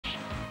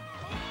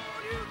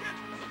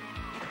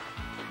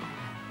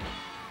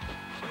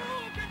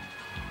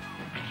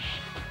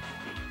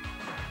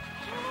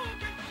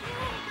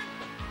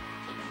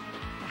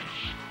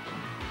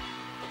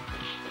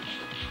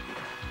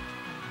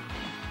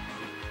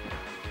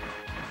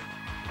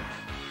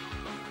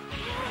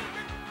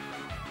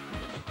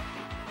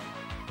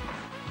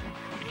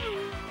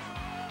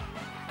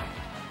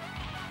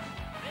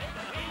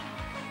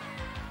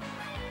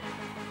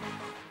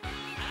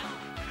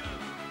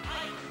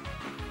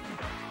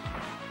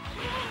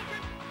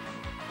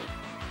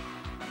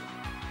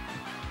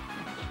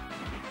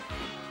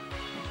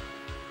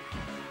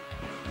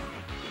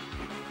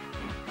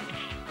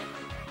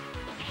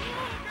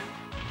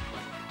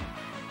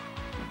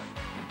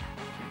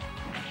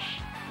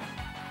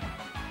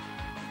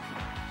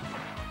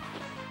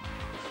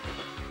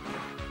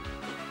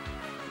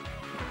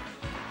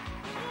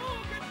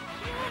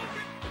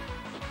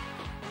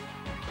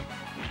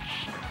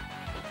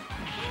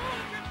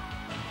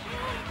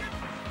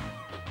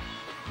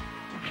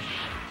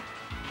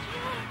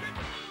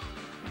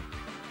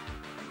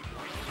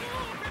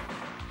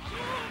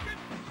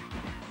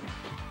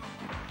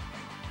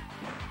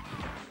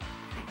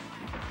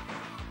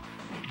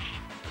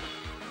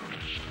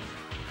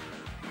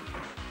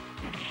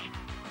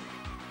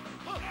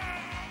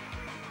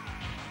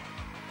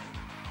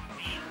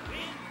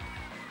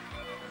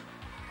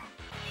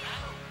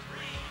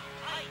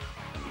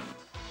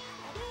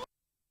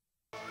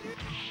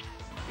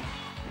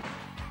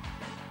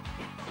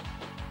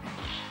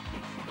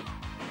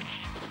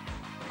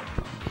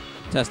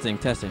Testing,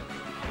 testing.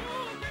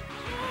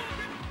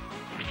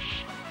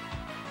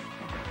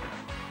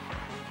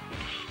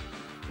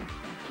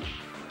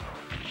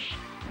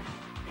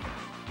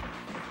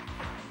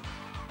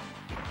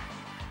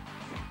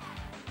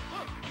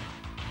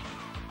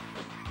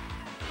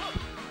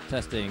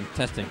 Testing,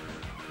 testing.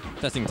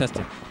 Testing,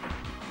 testing.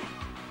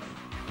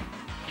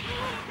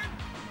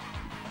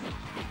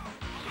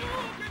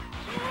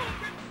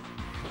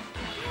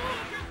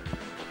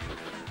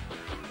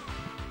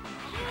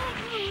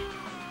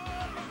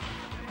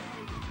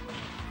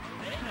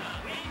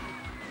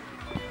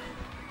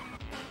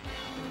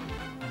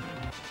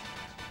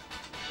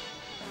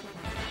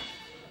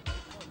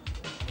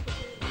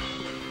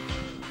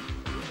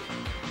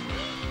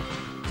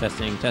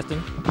 Testing,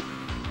 testing.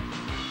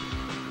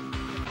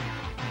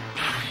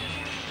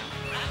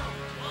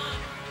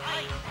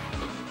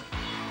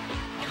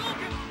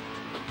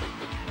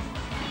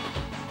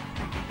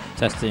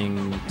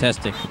 Testing,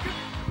 testing.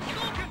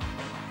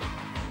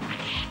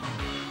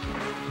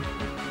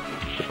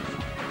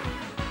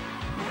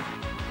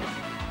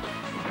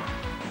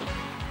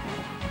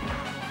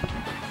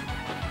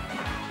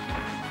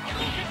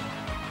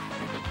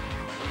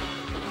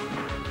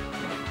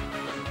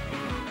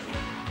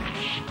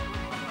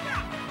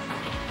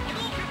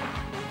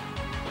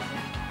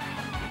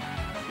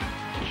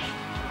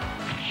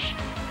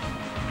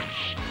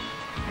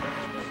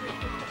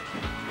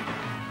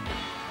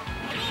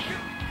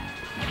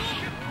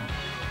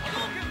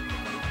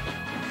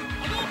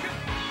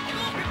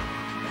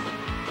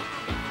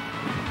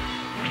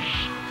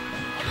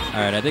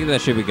 Alright, I think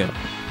that should be good.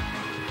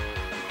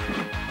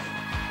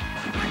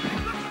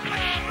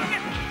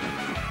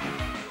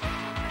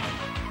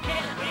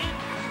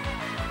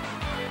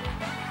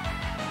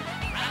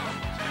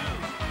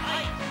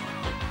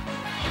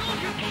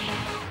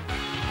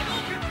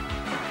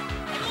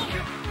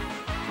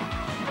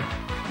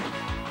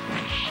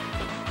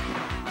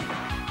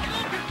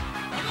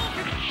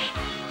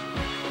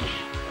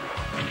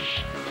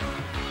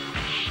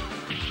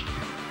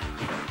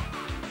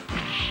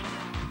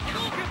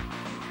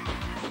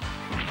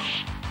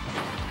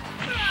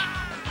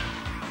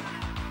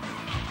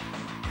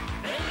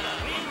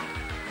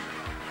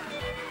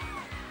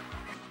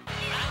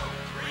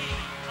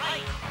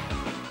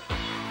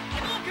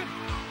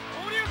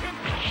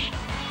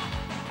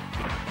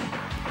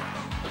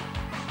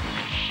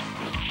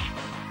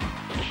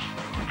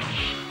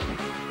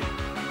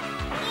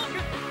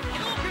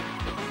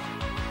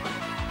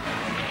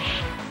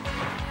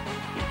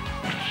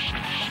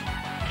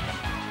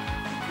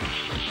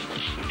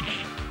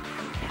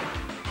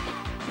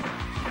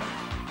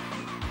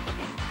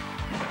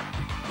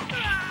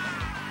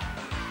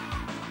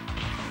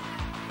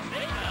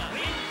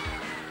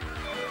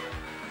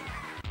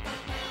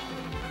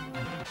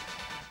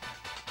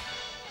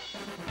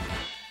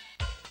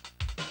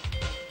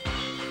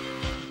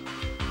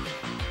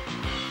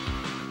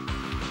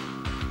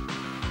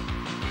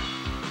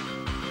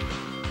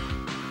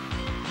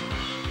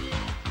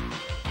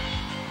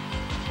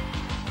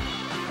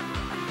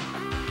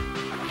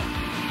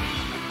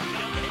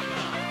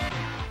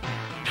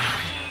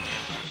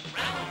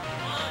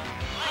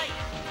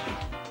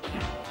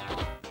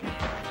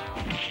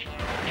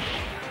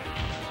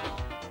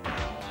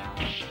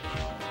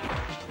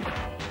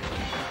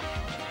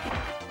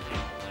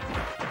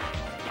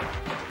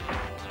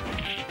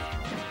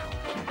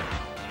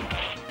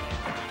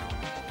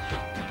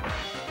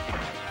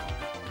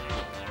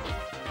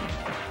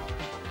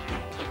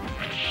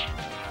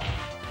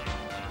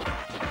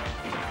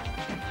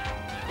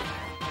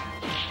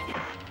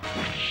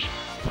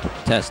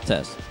 Test,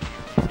 test.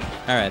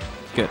 Alright,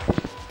 good.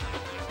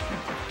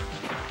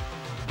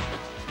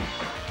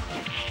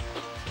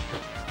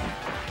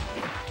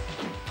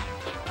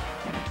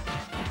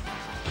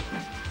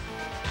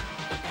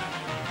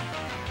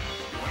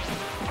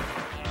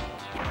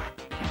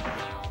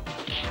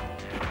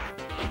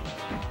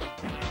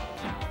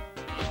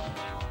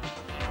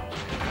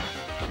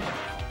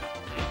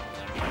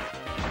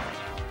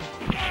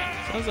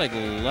 Sounds like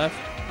left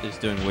is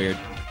doing weird.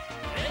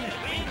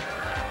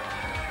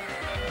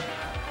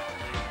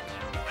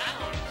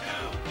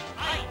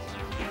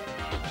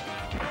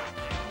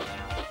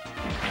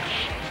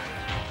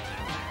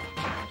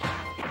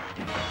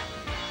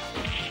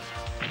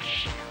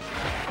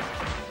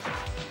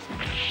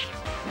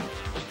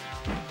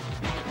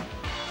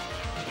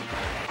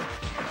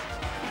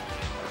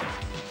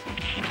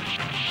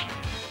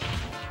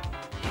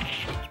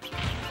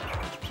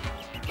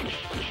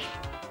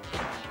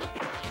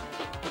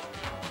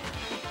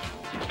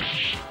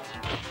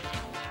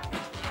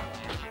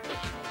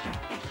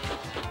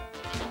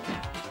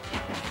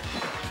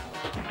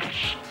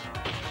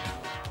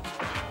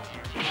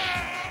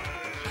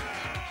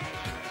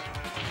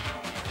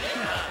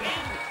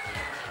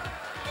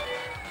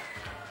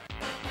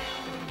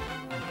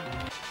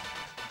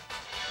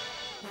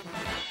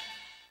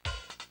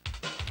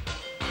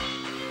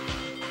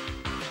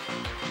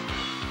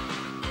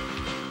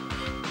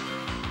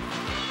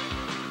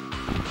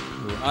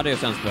 Audio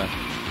sounds bad.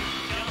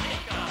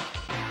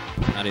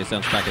 Audio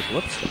sounds package.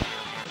 Whoops.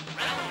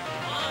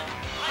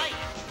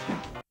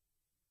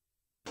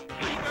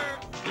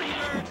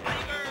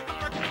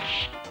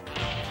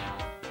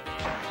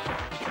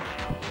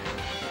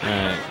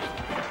 Alright.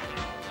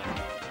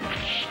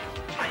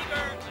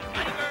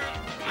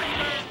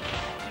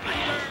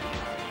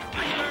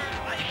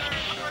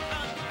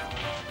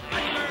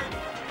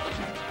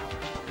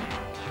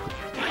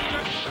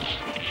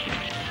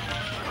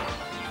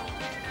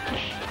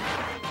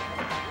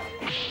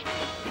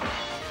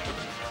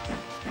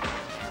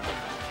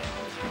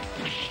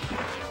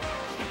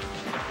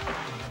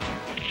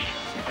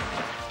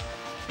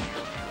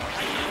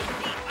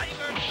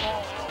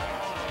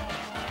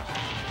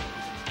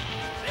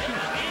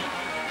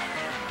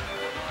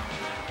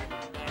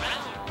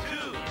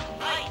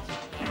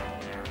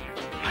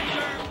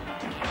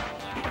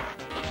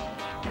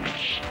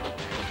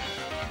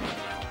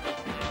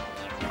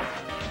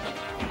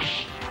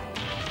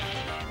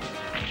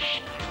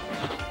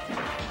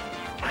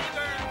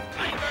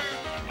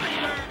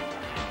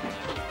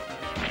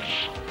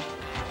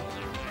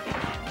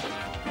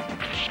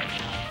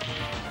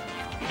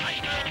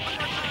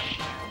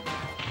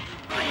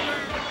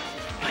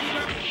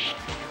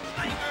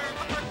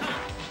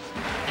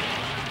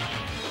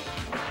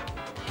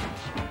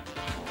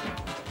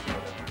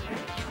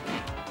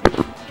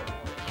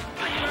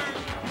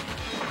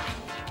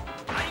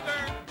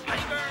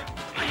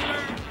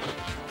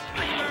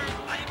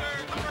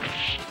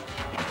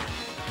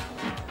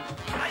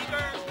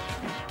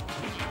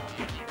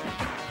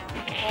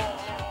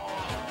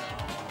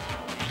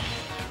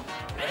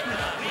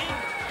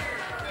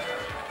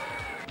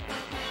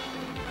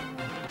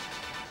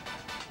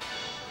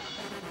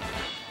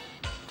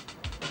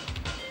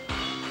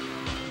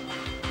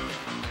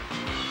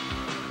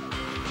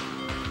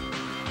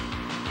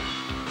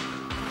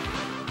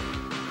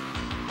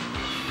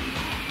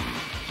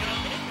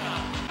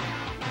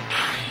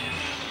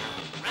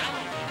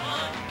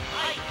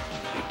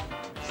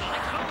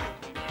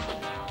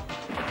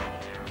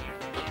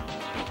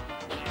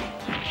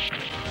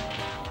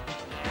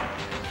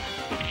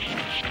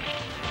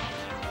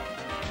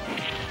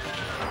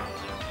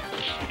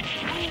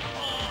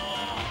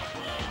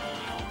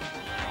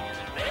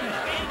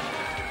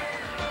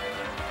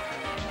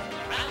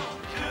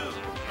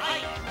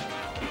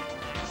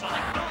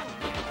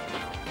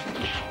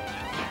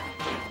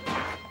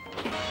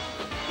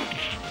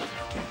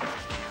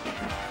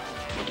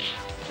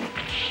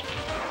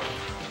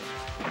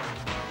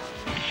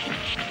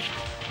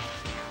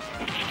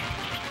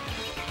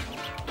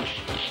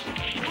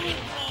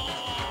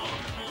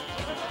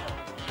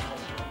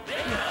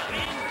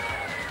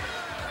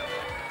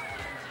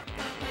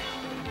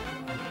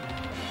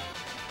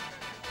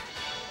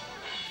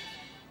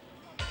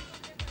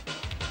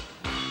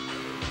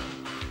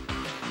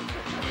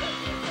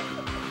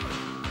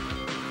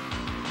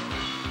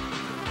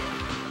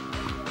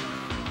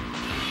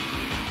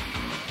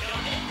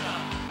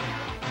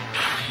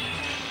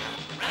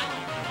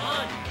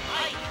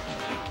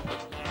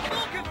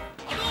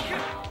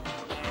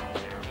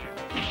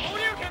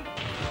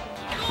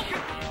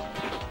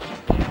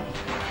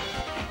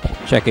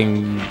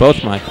 Checking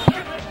both mic.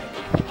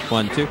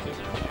 1, 2.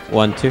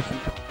 1, 2.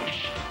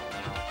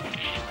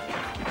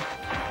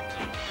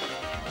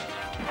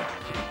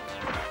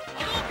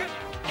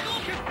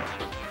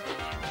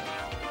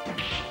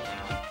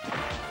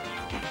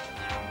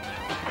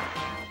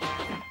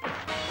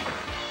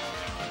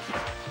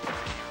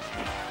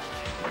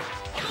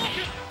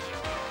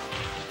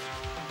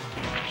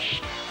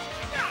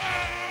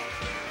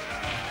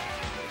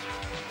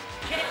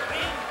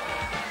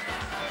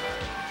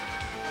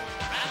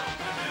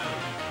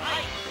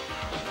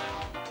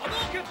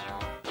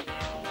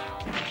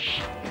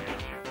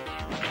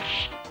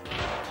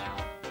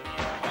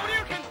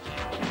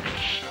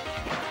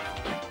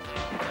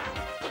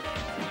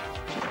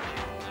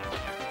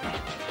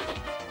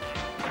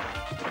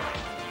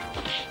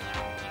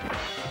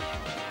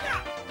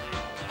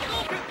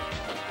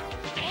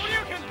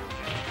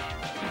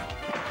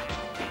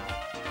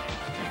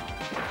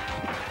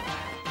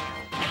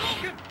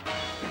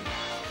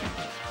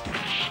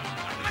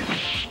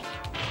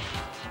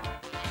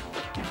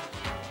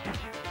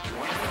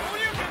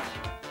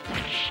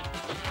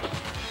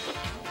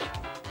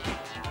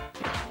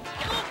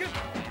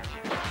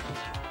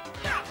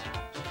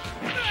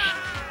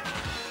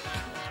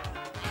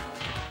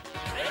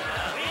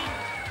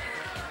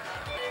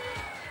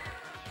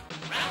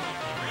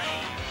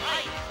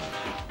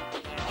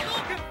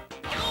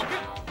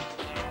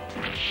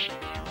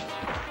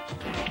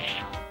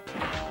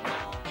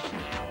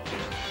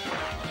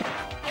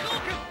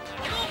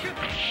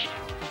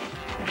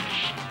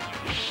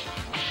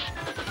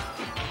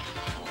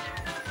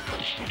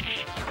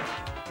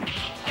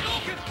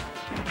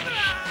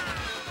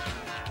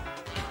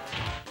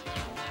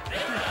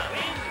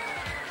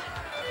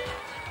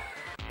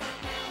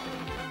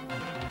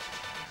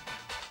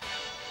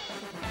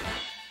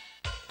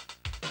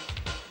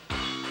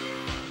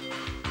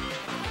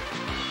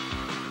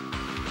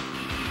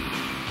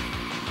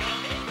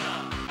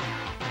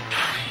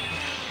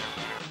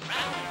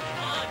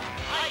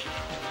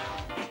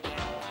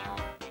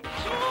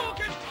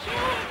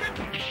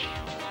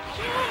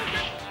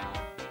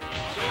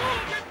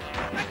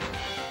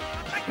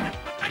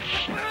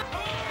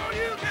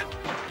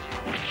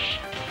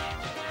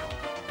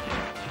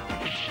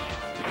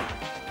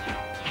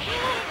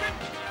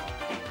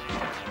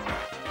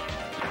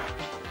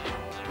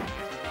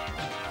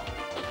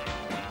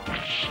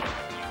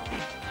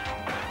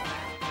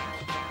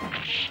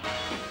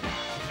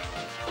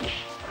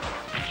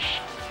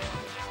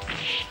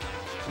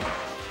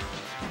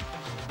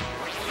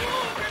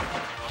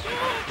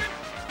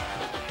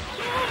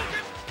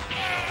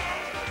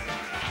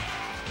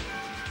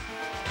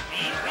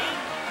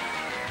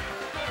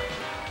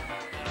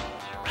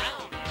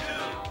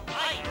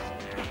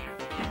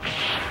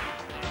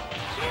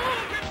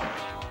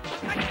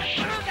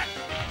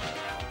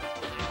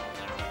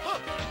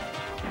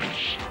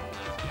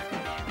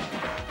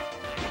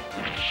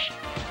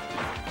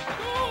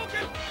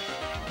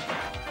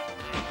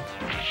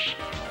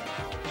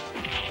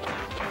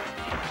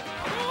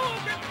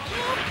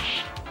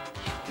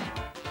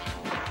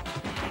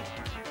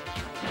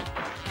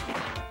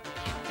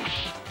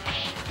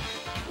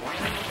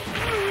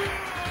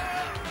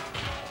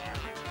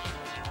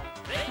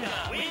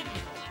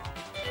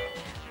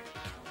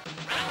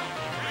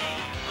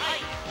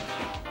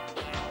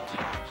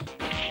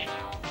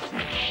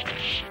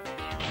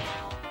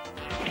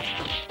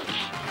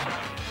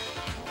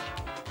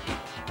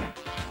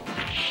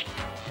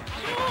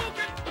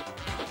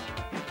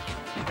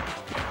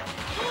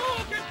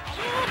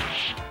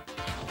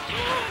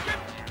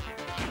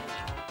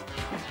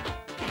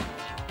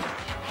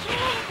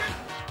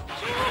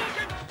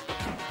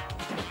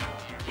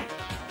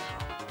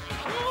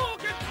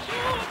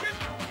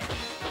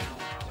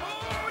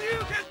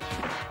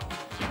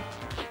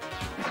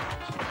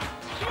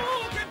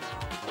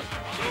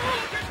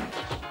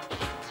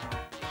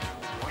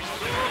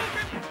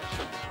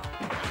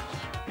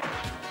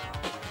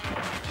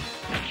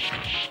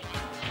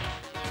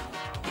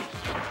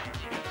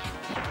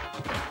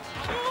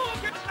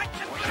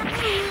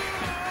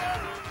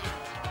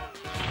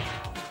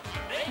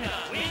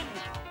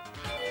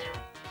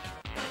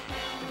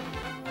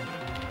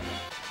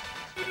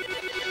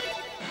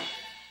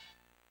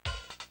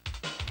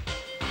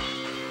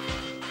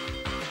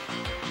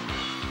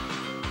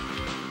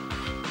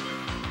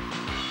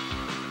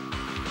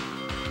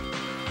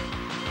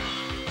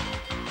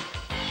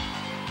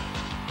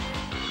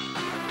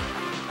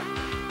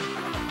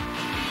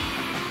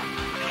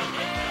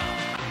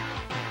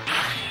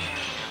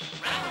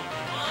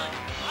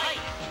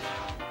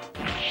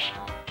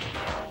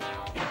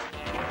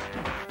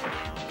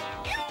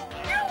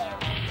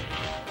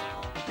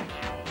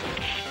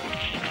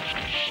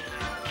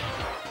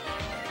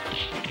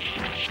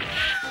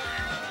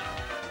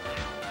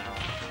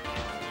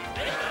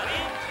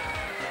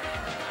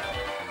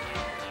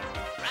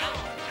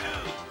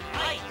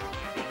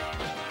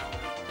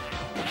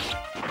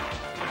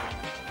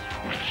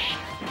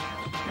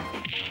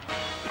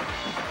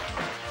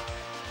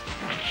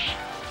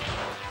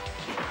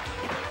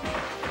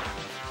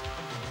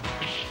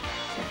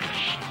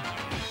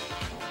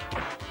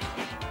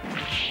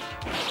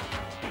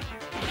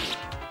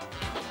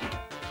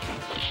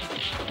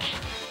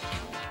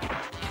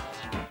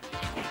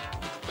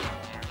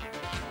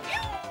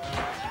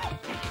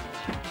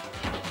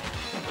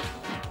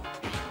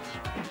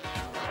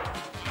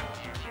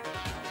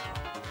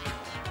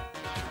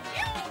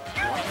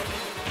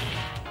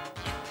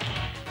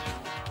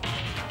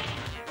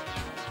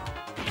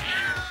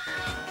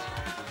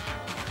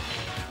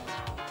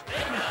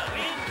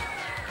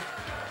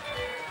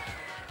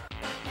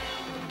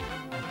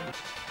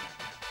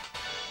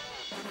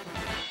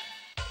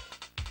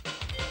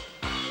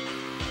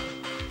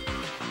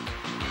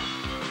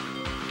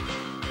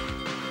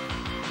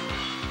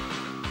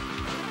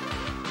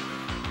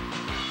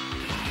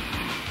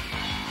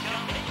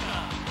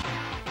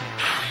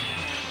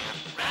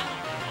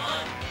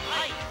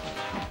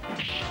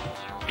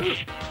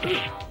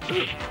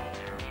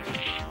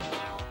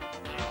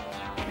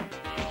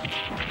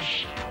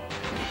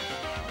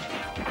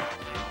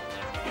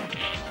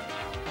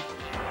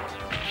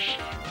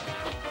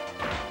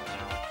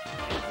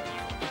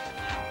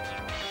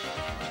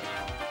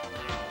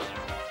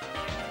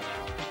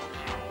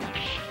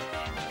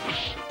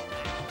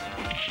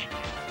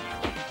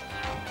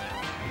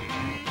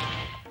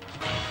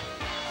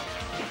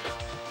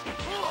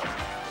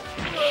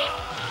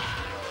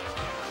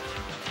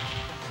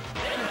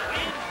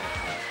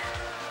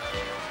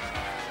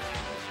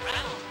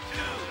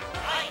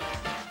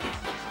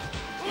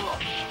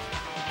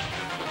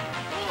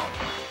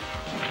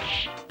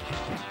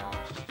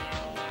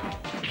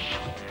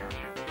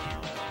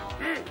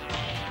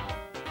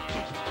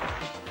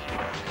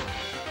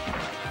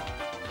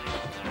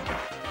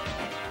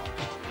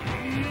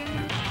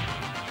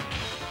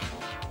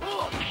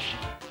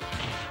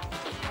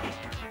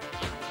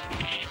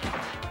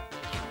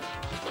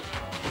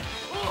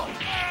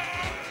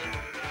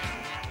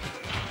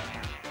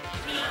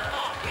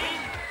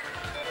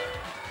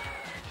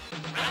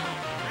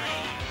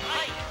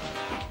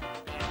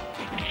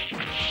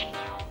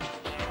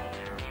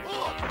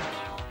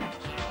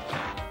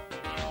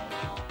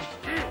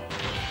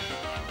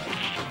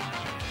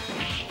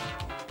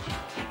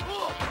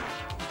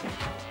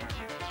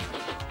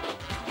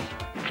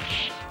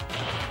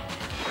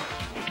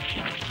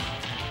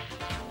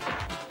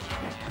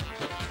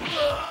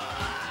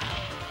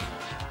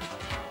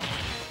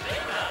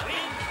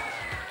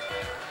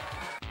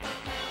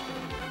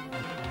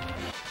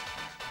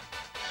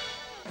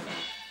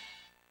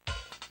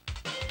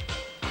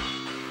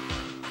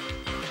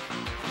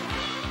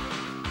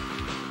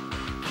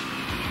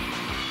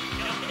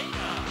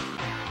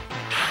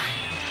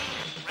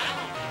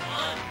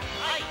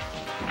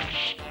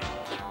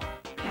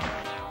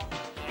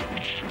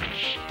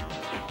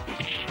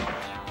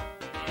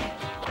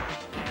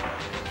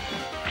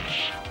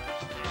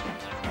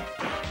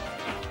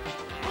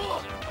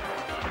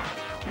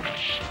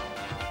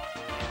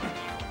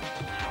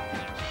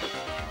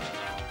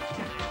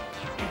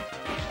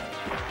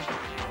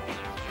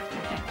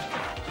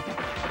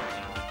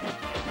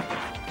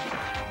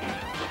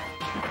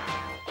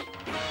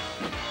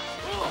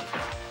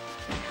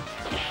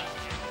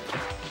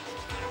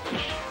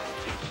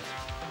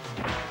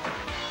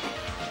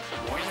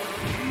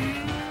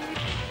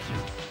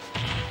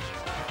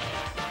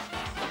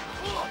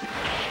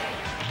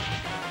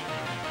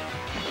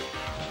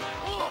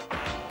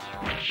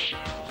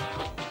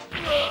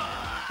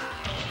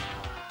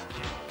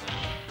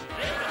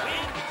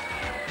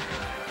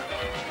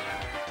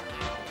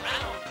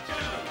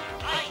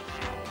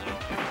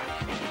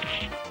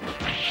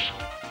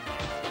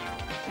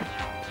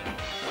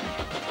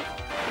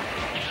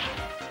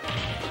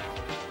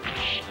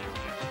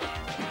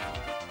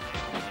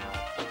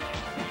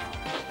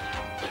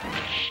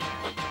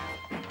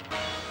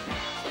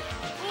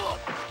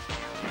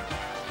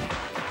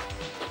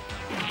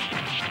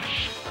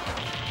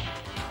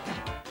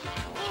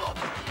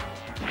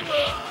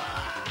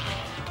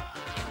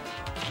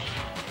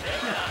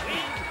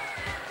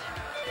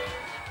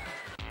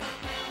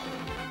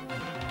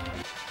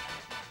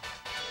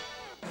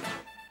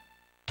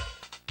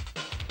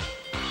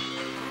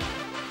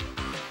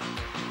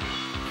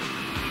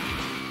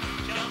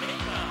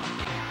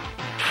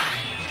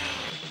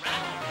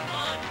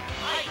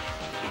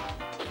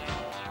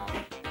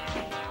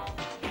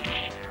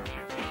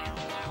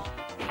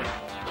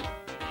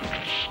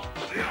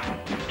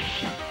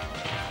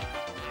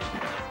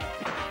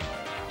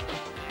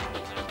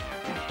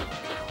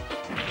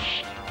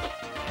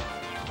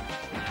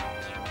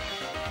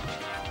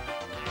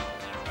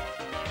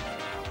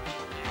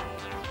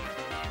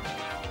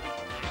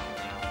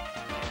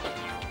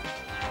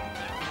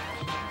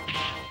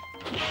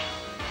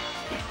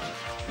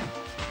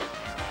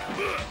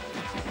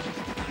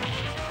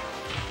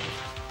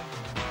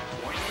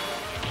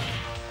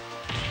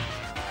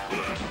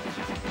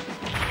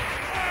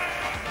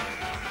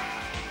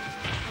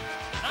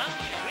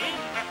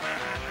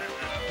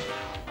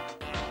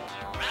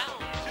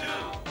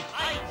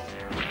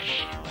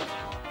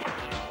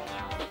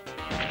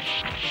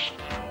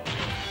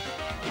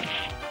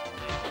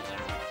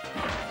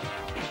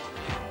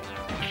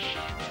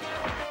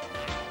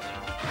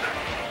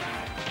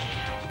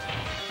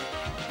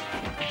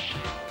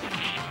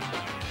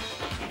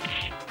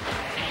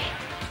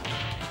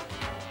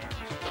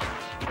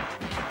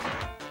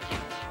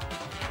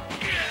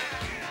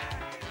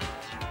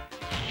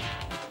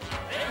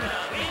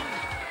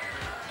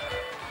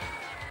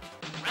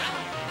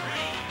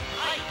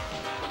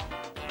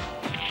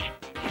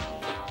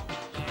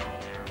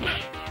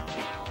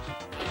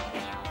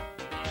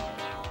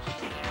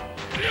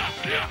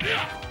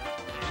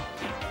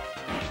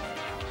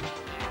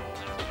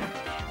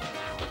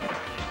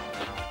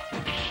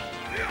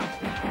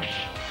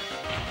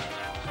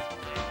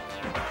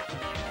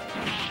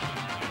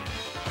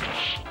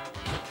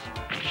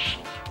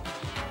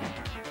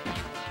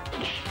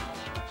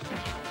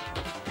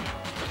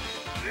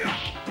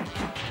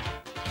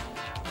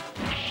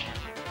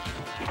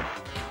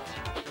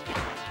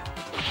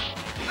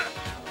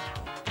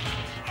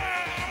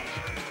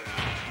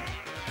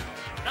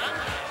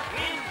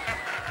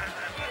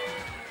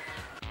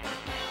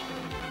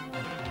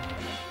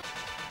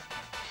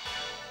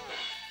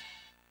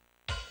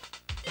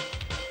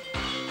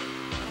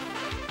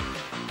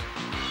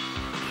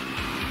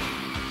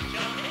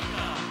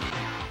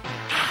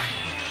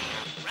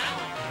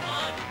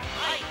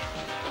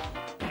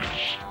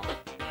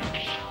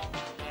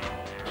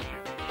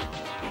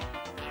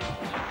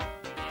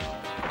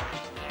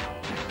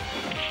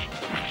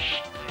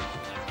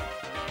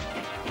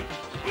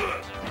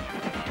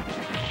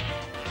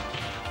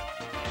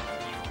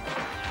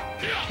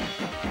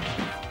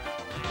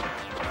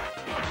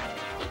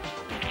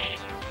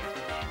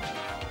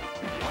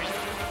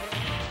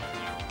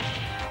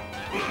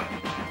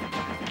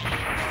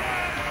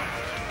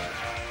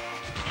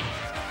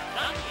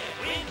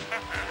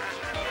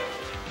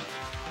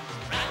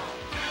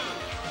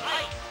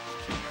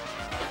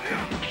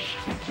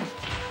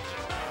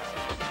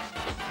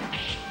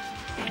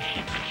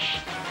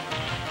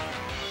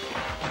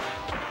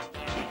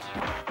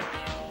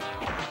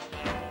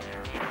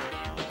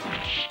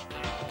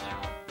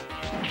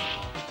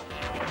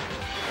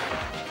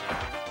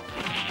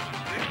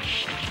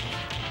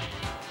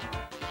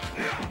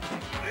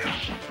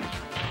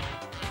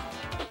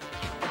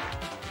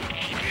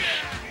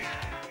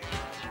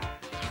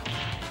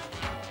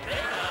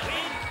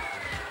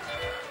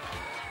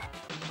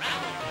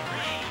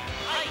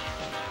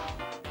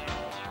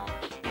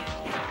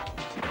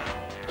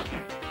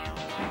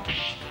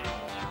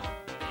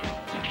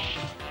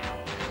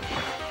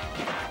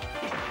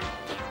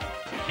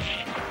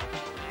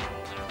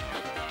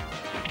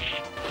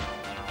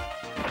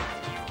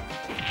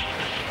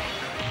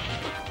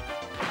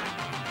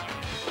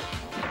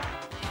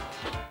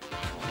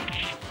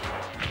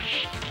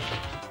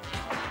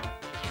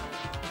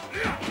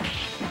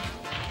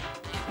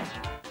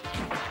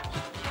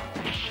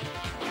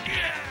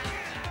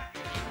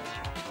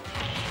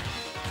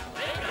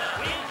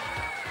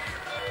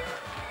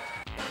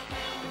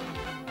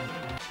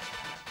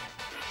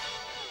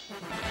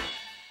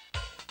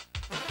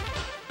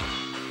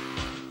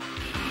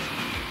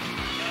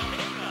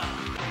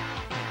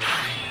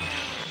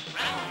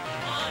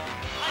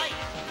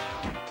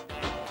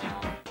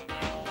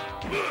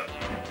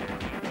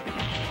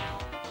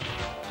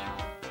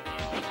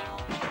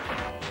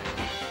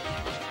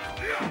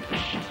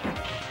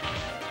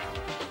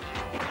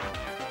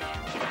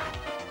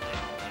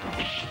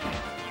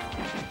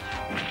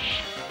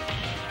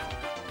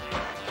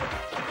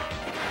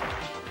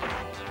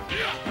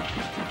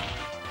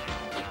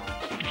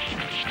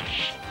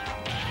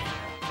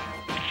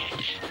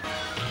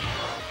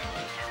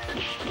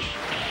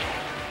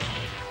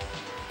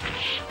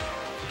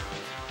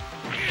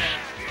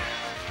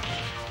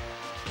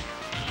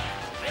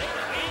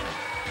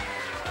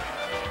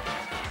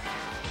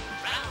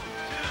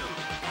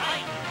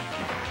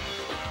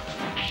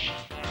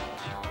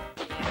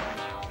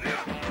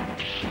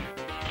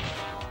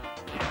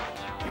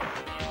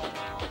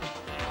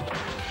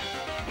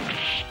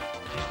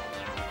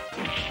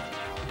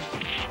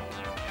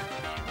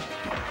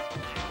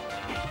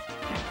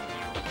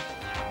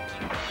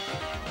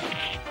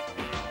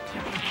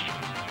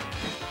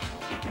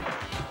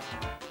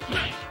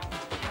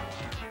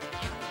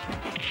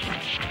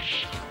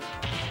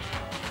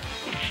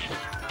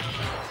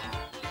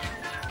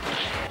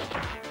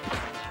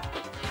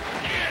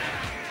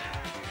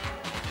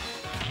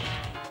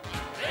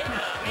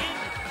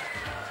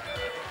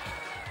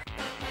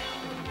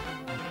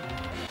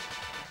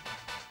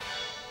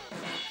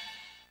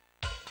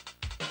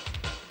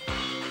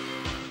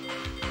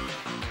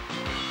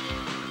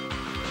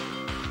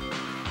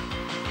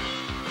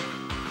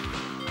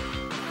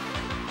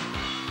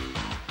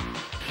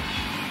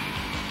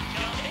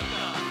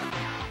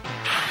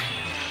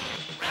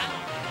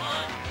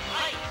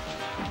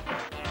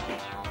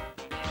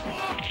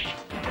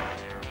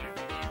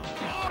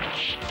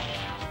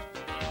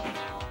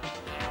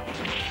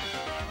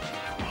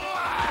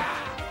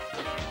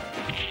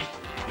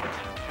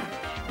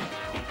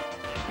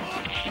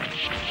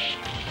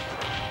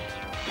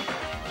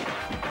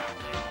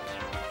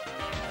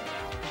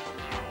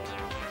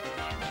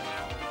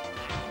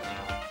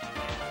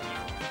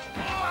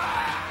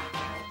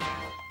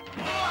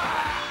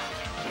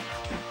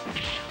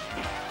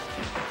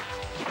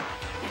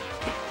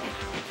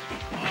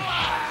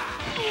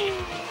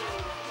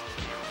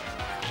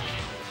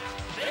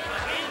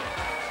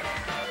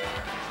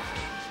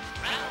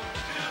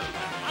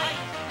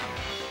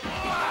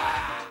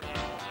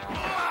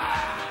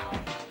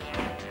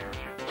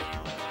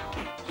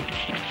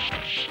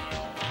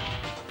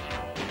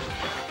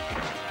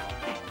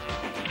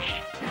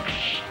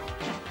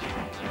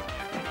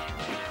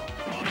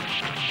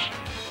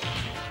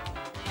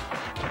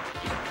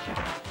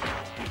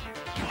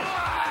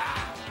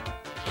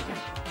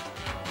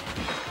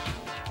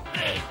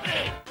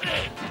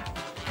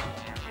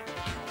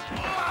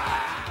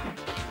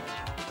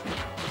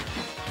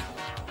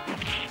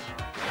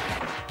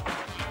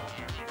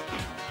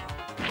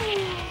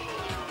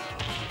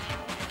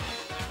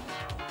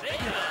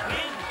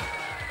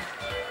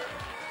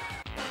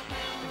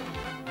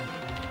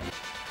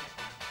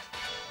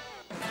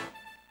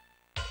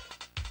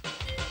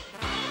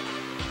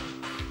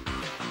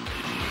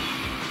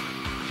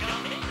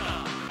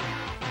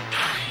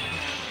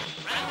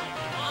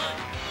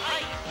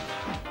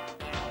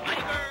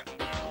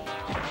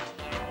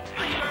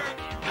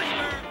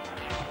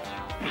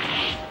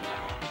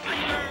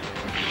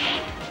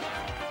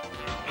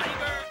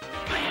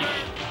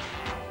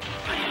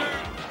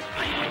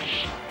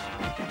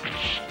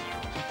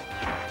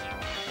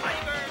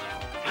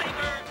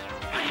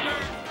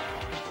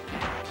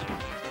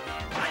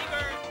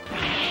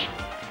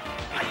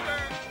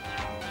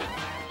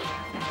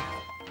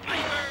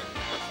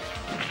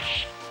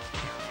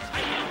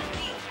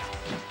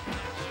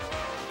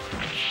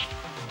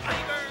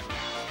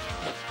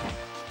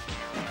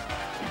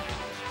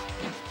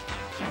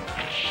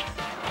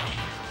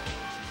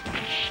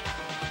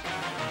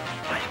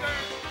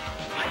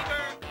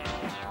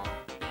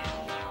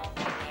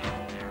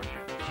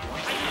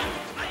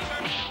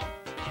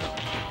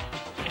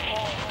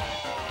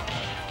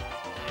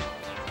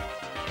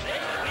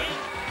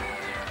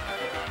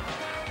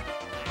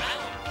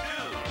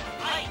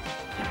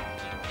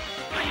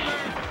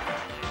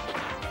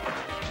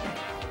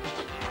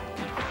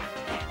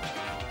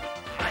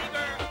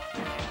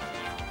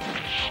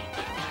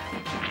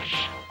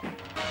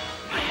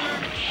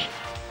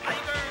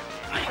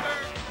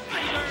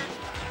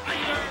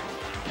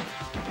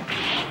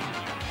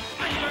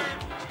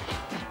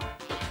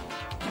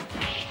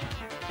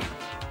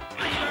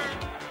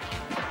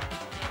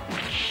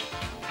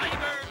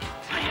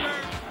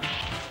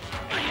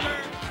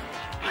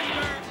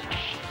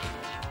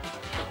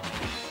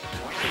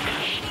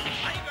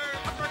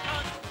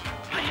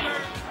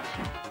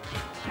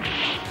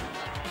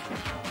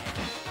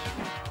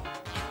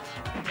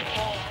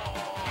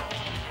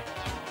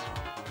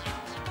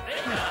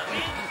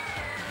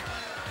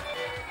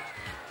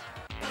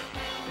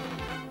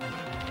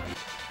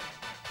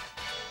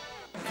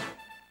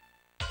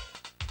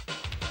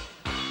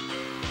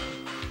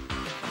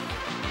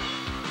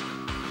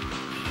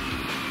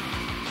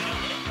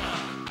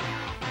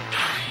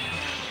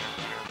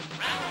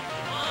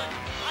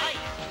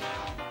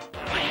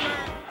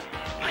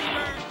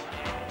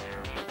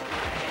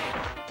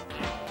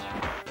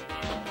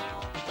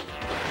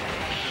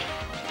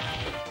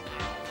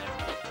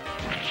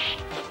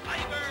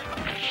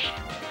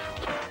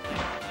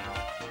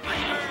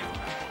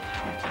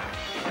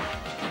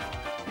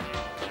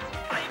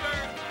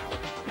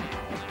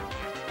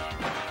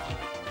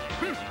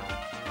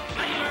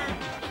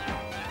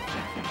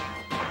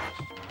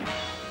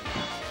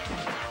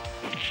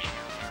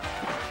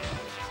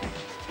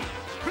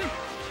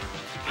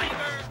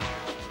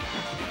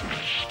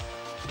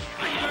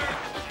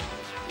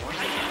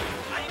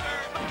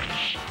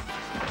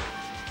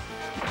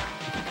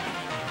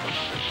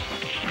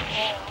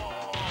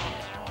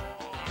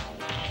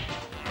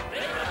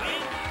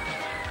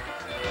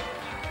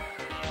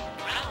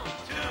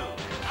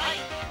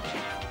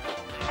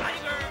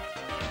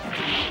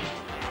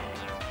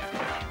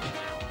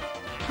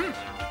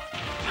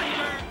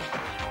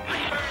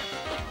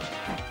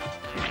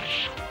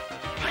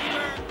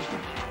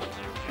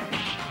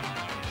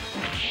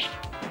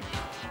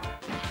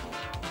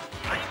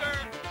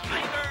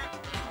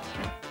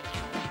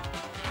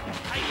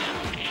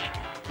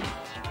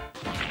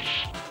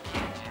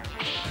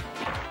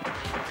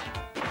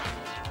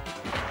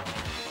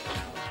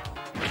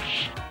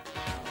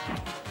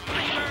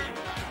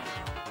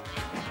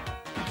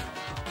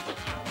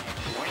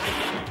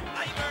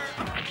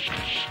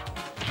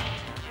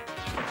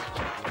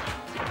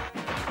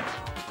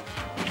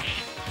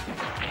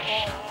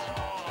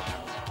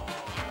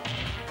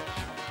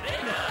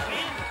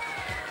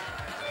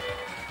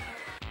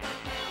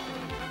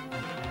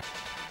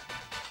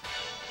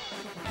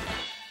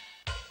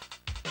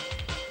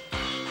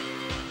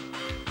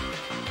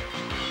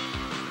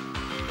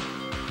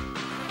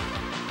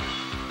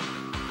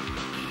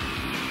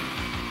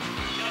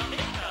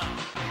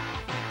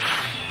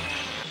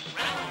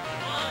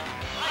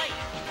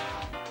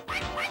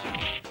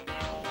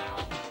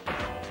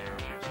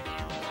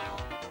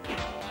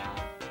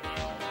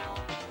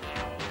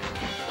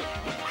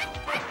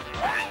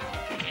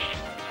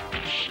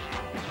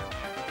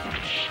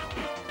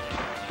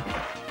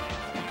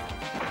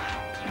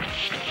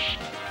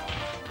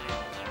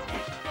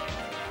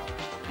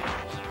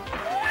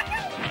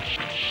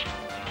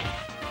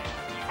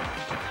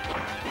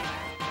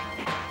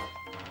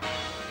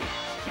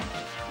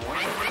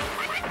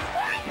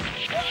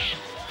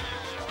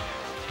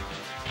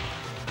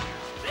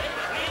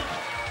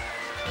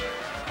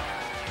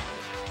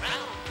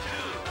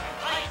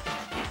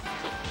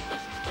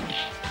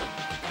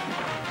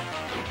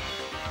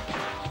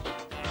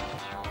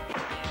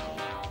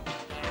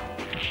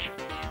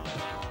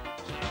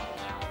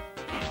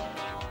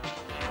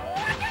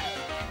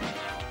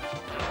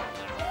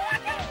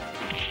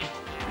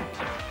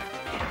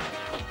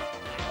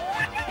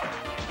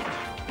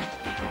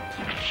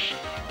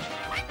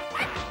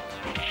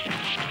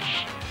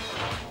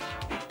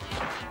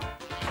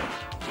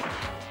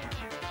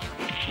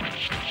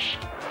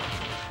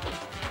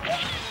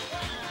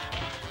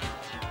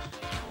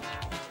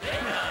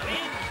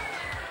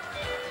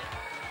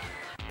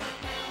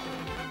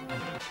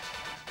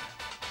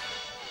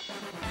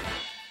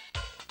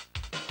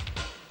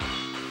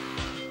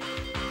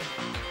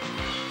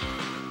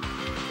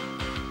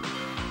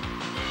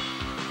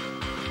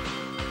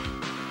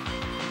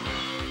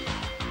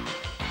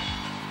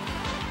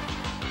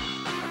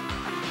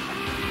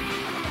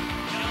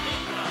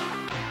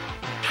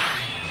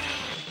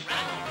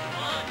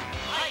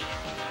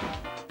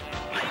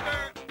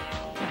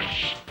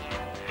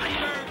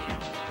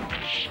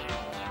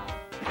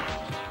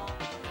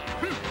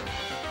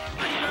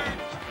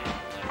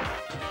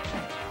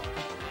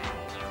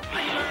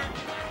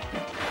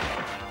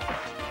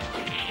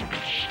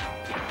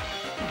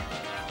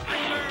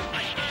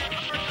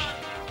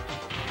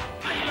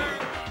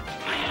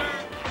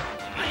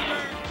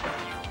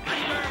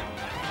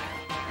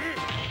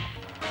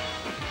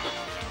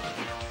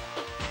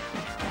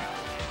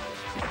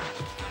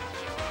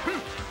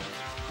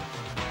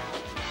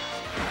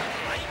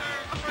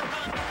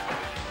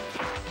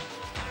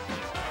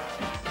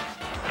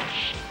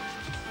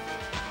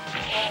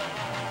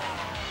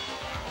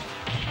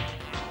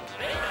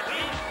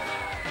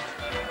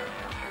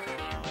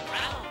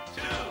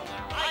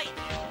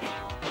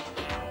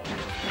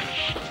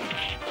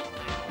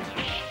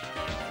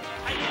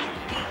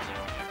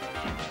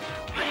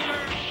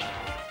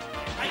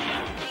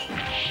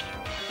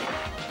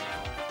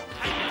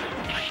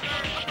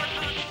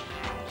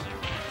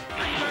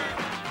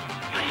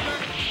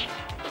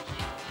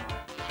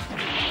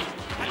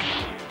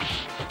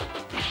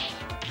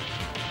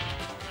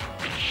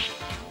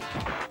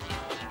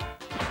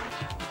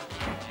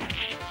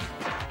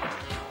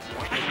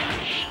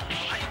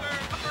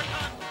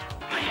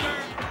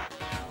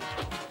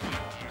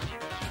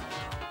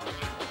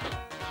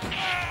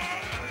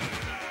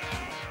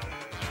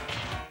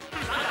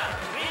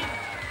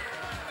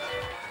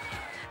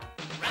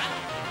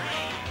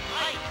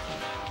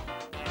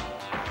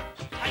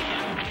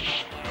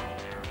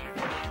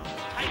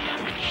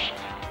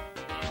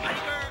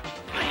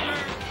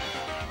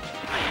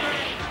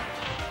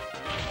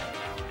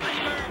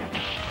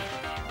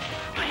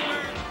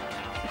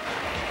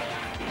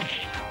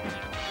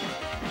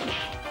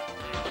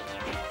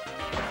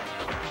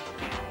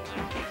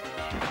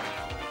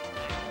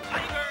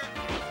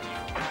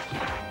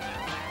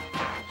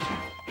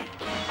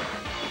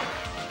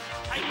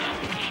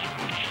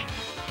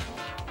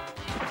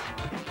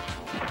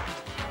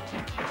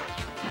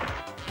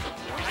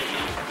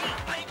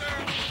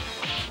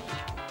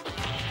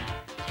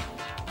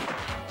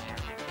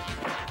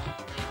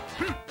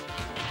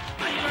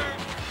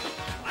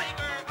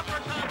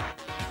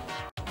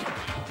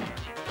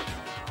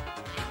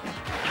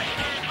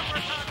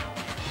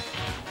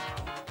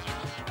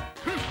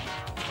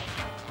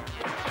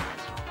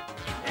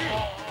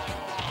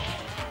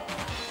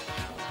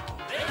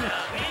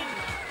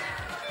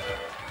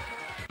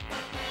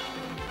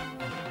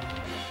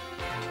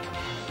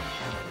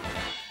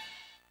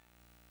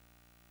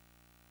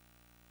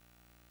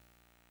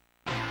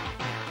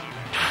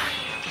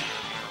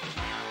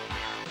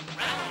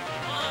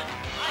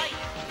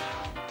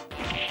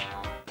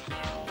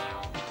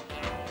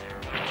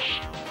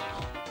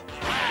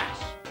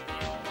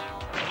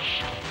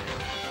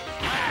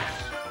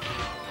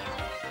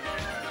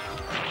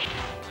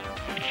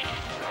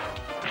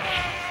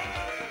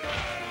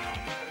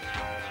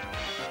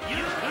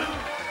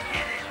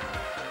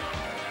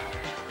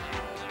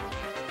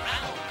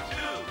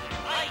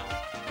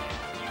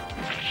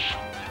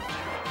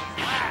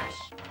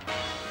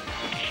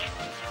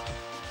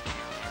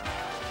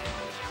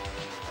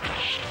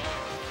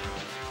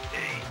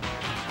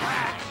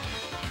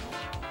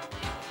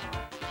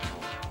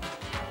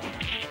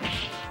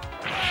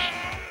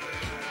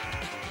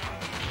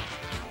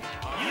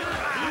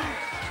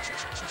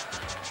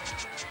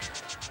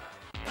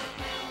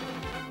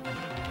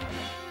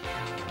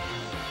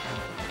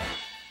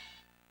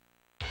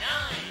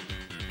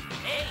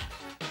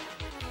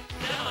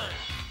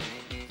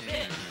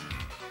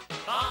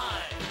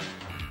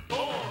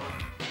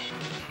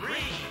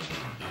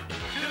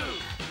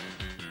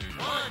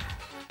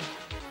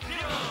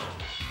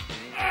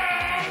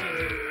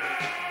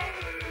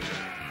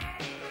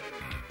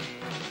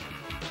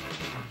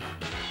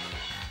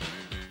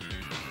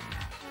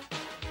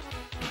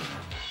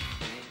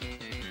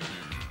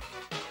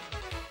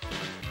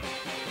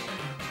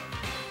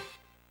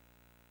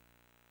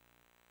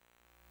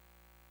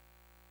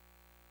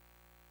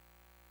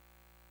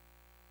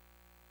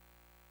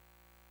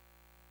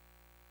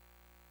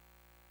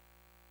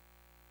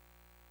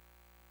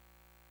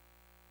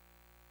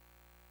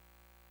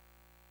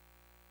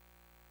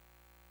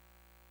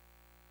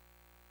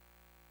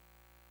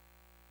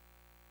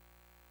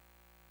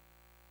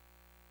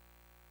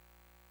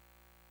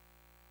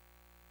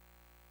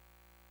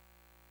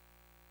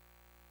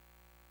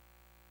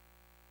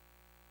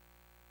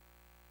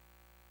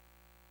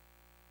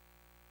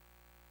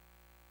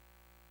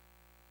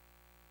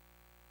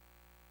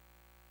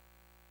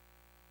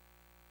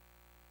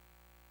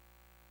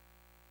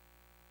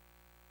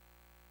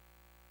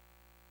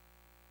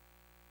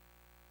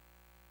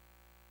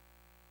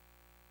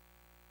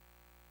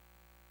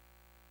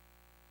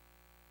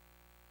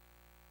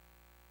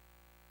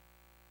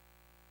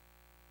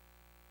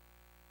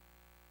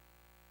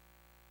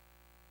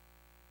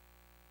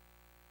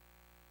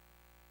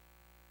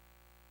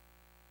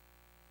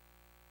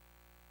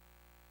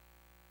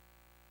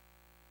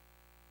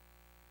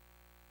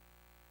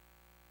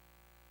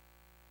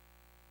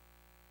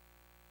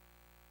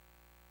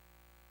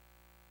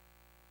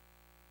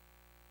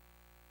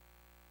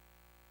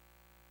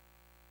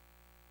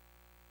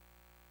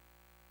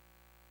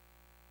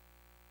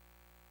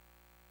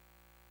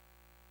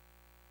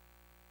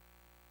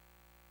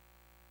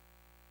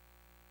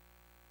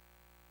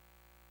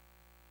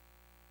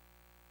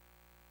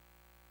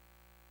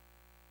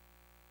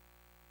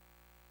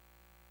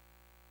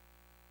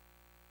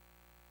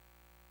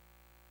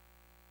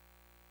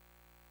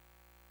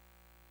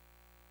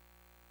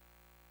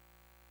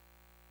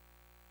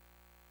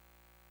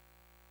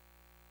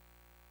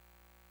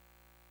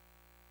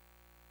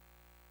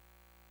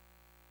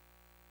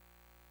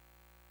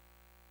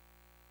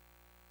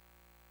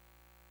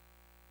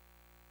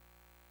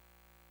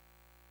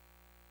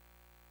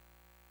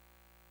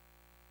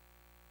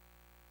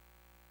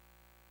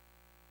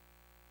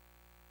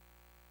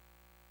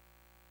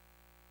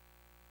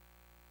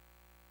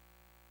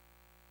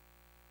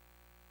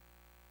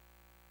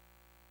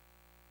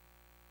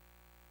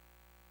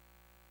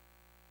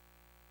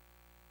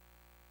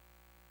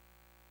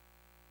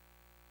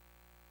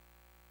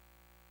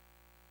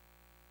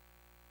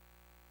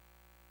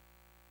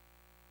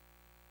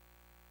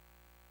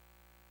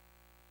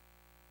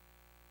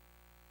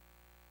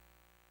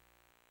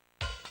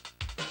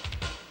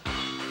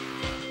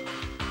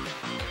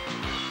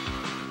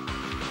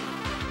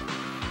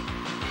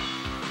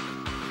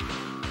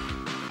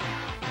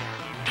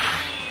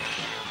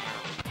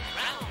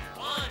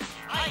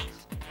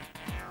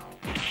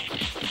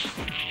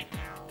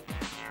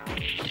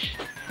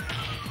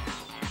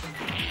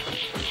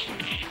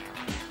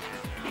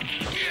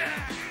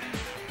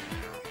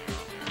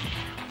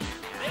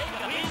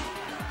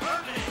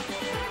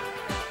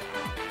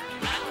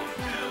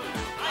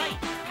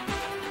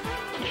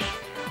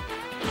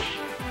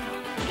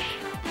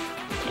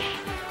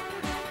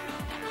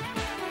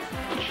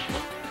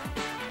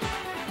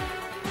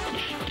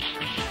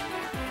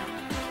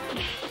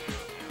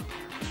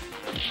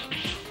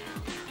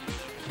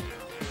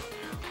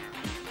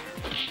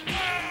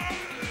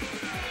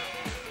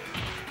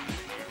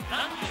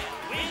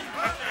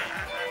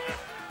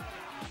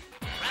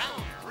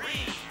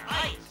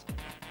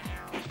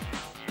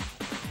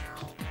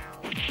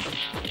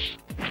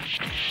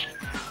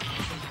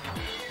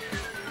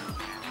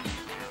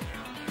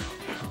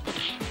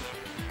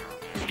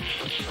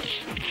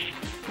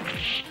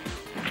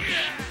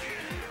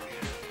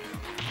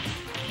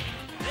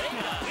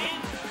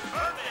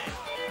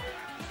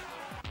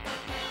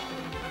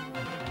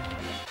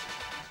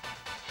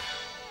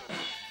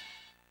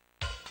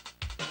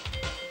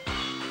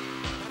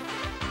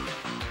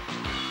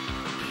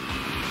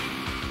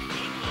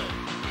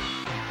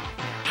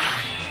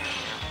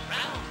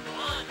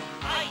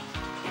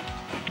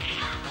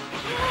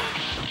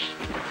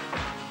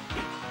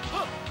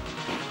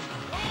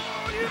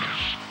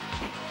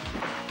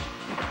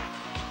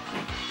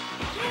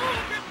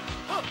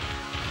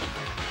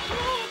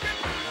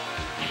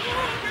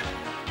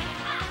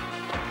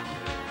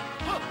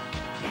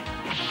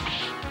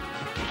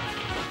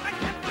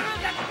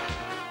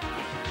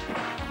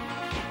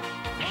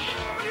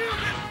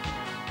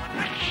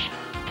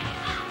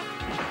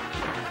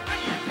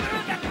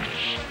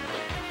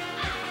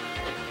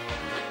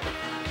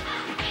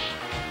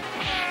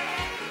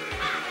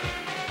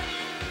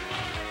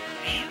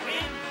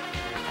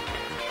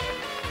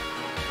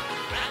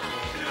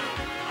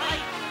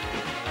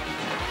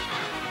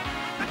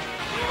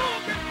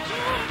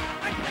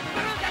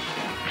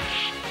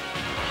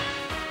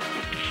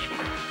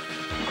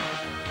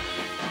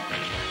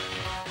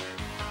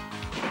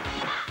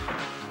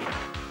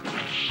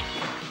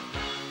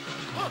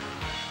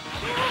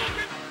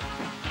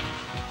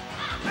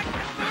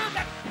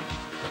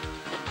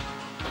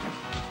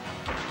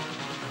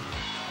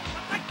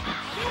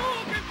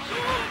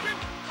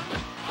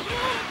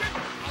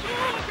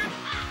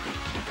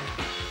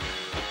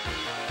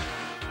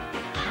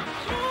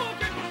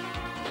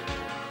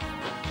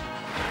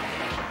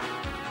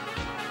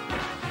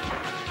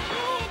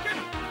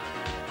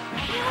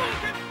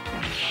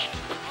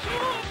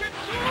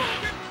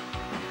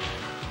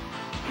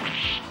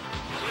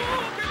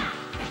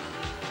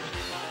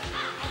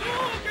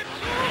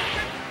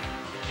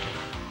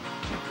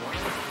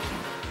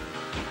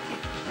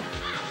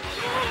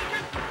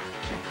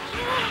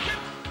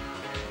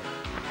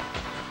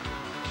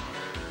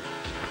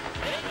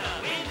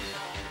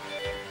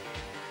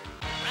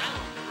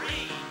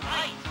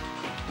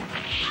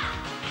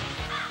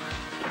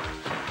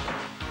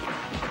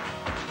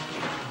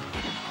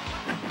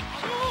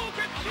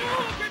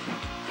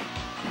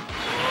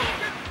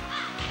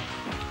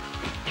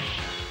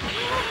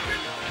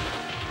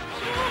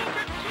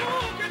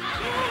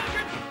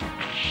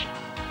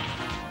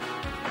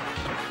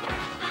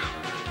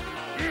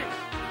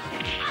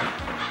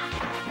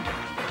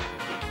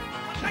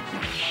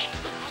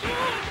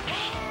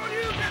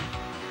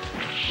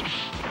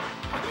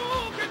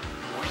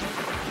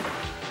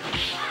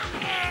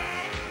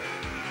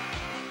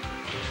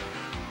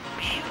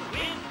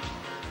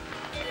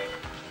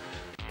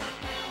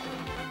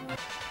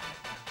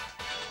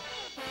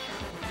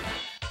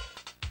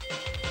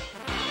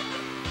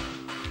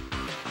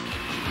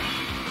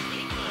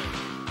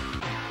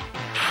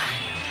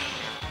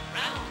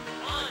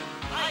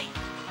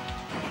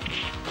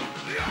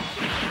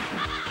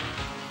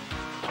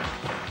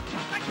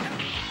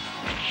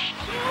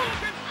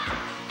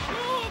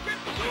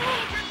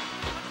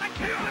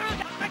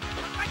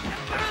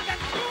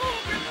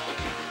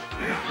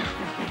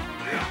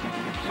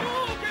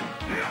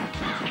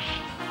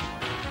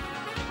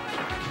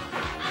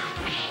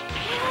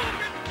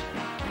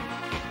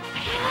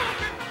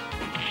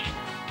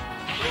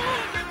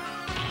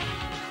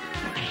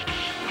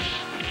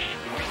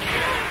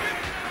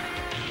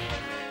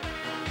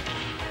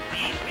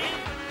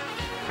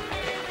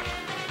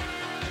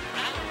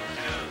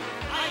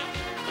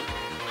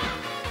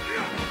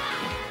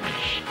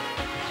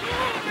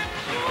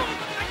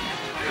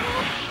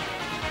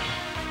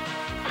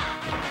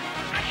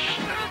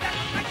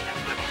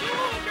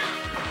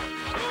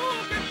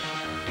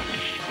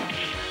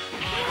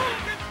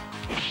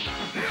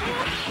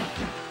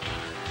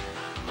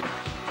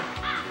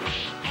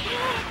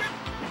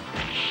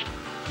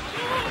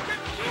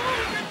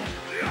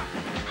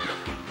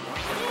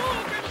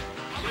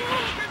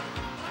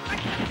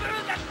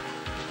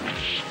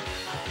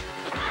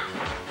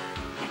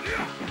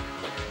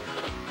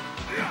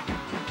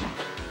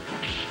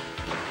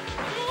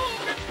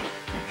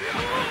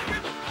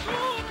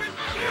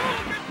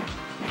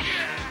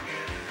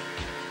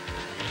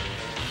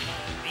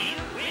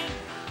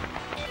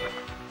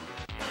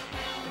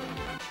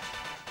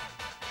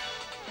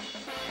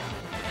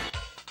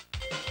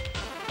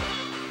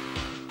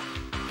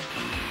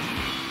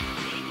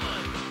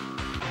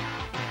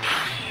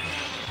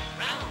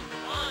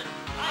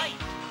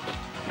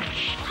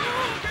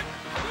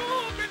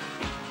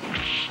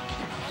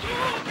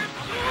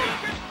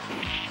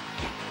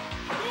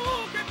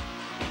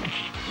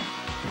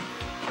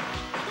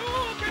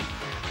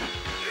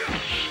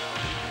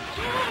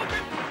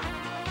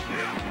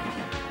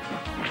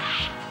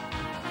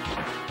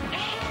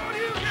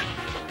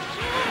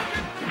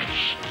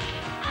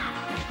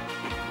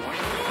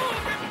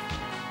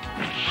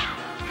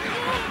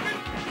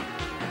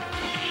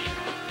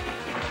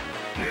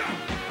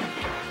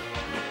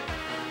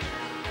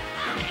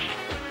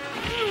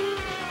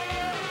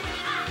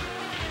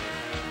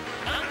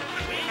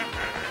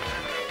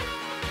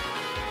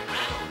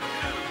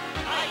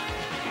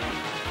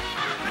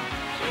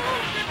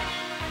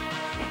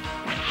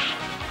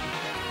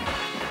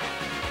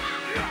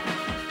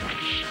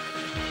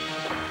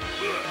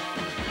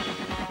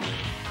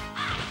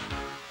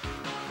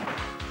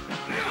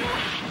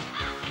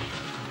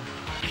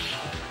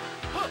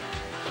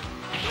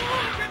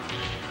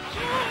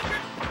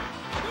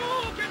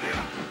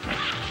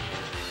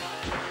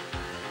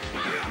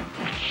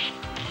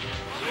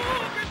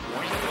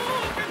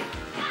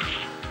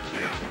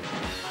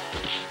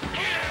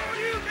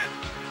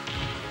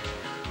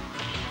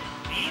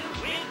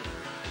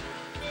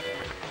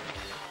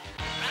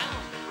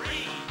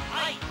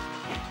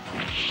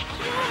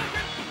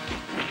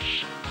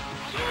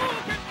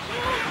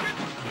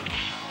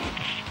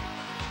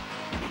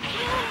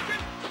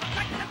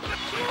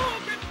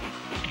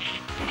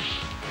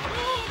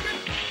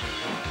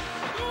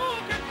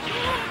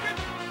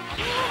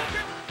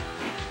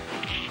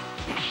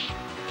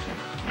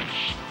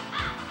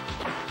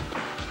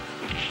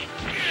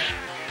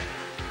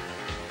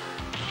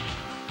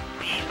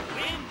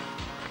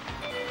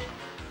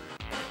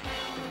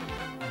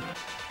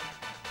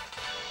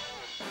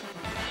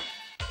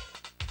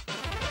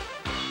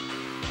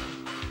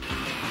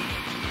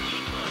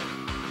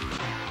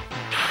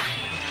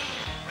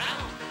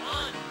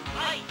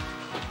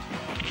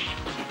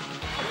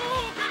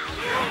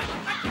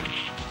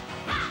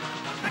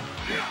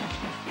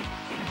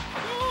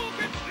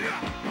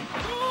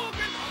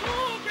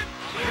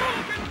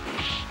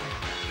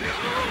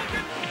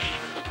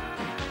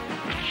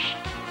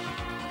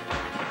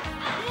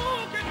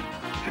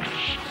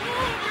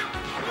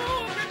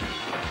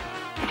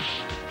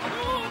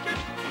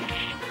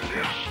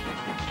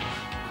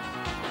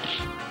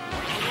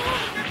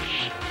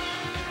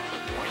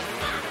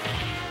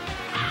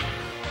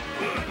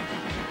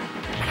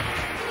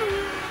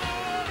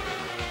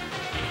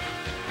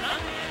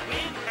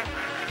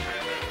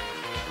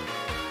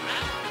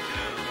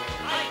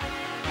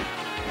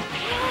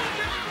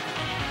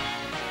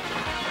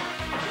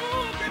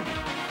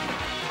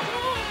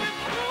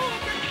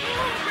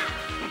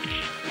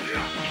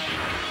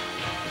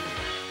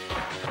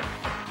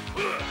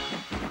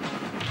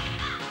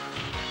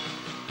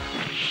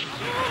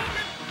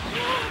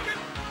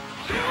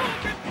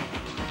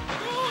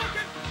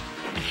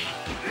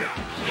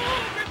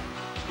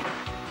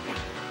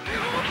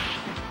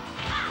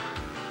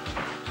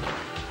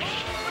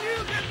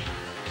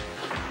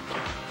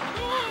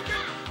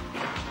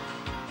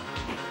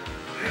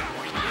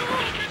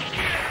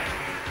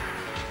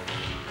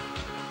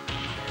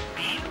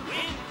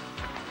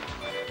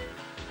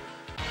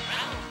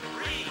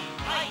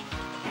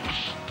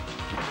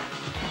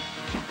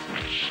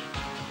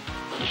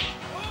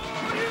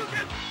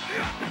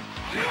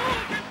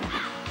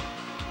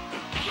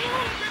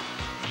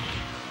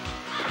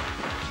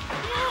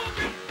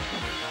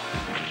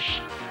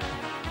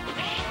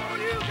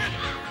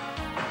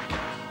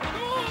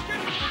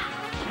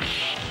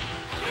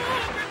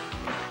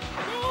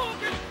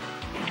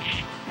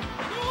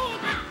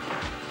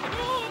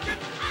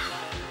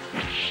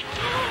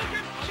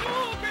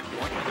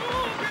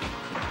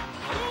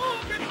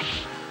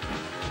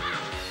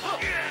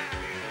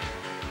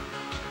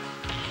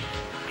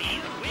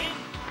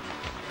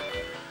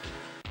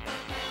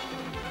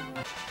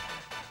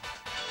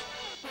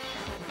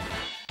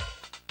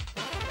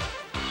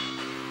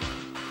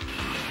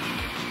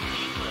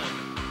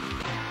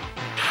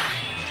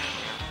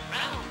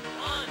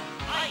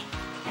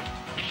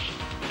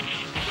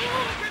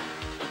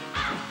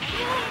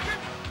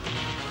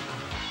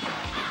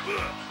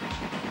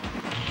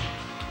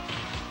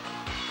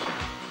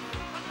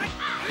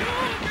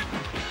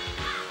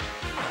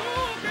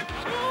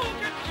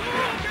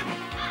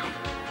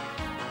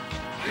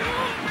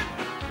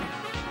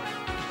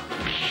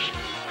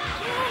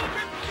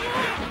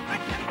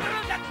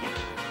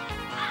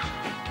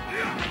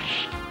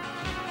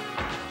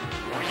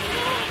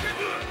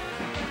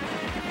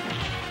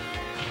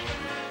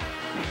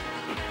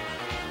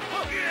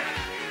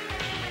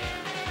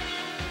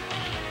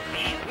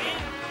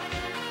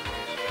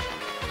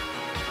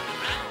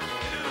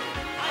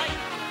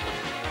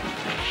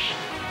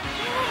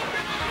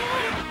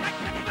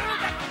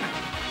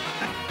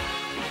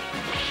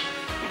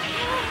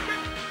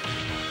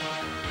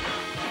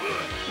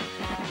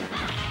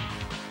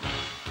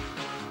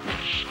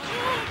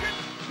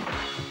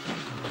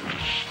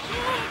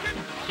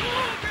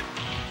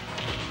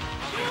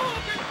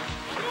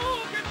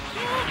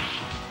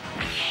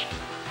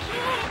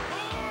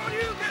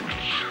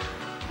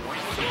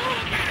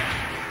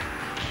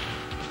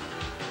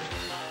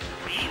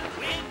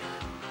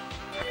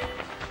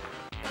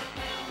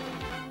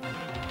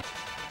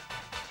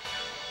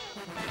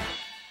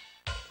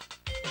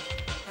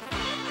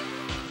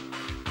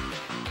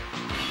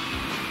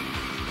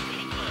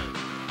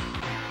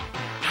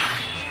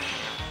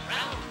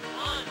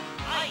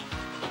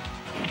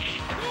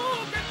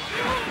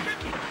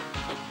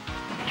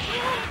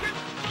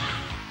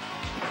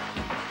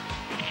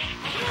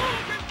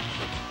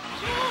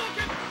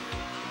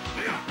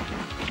 Yeah.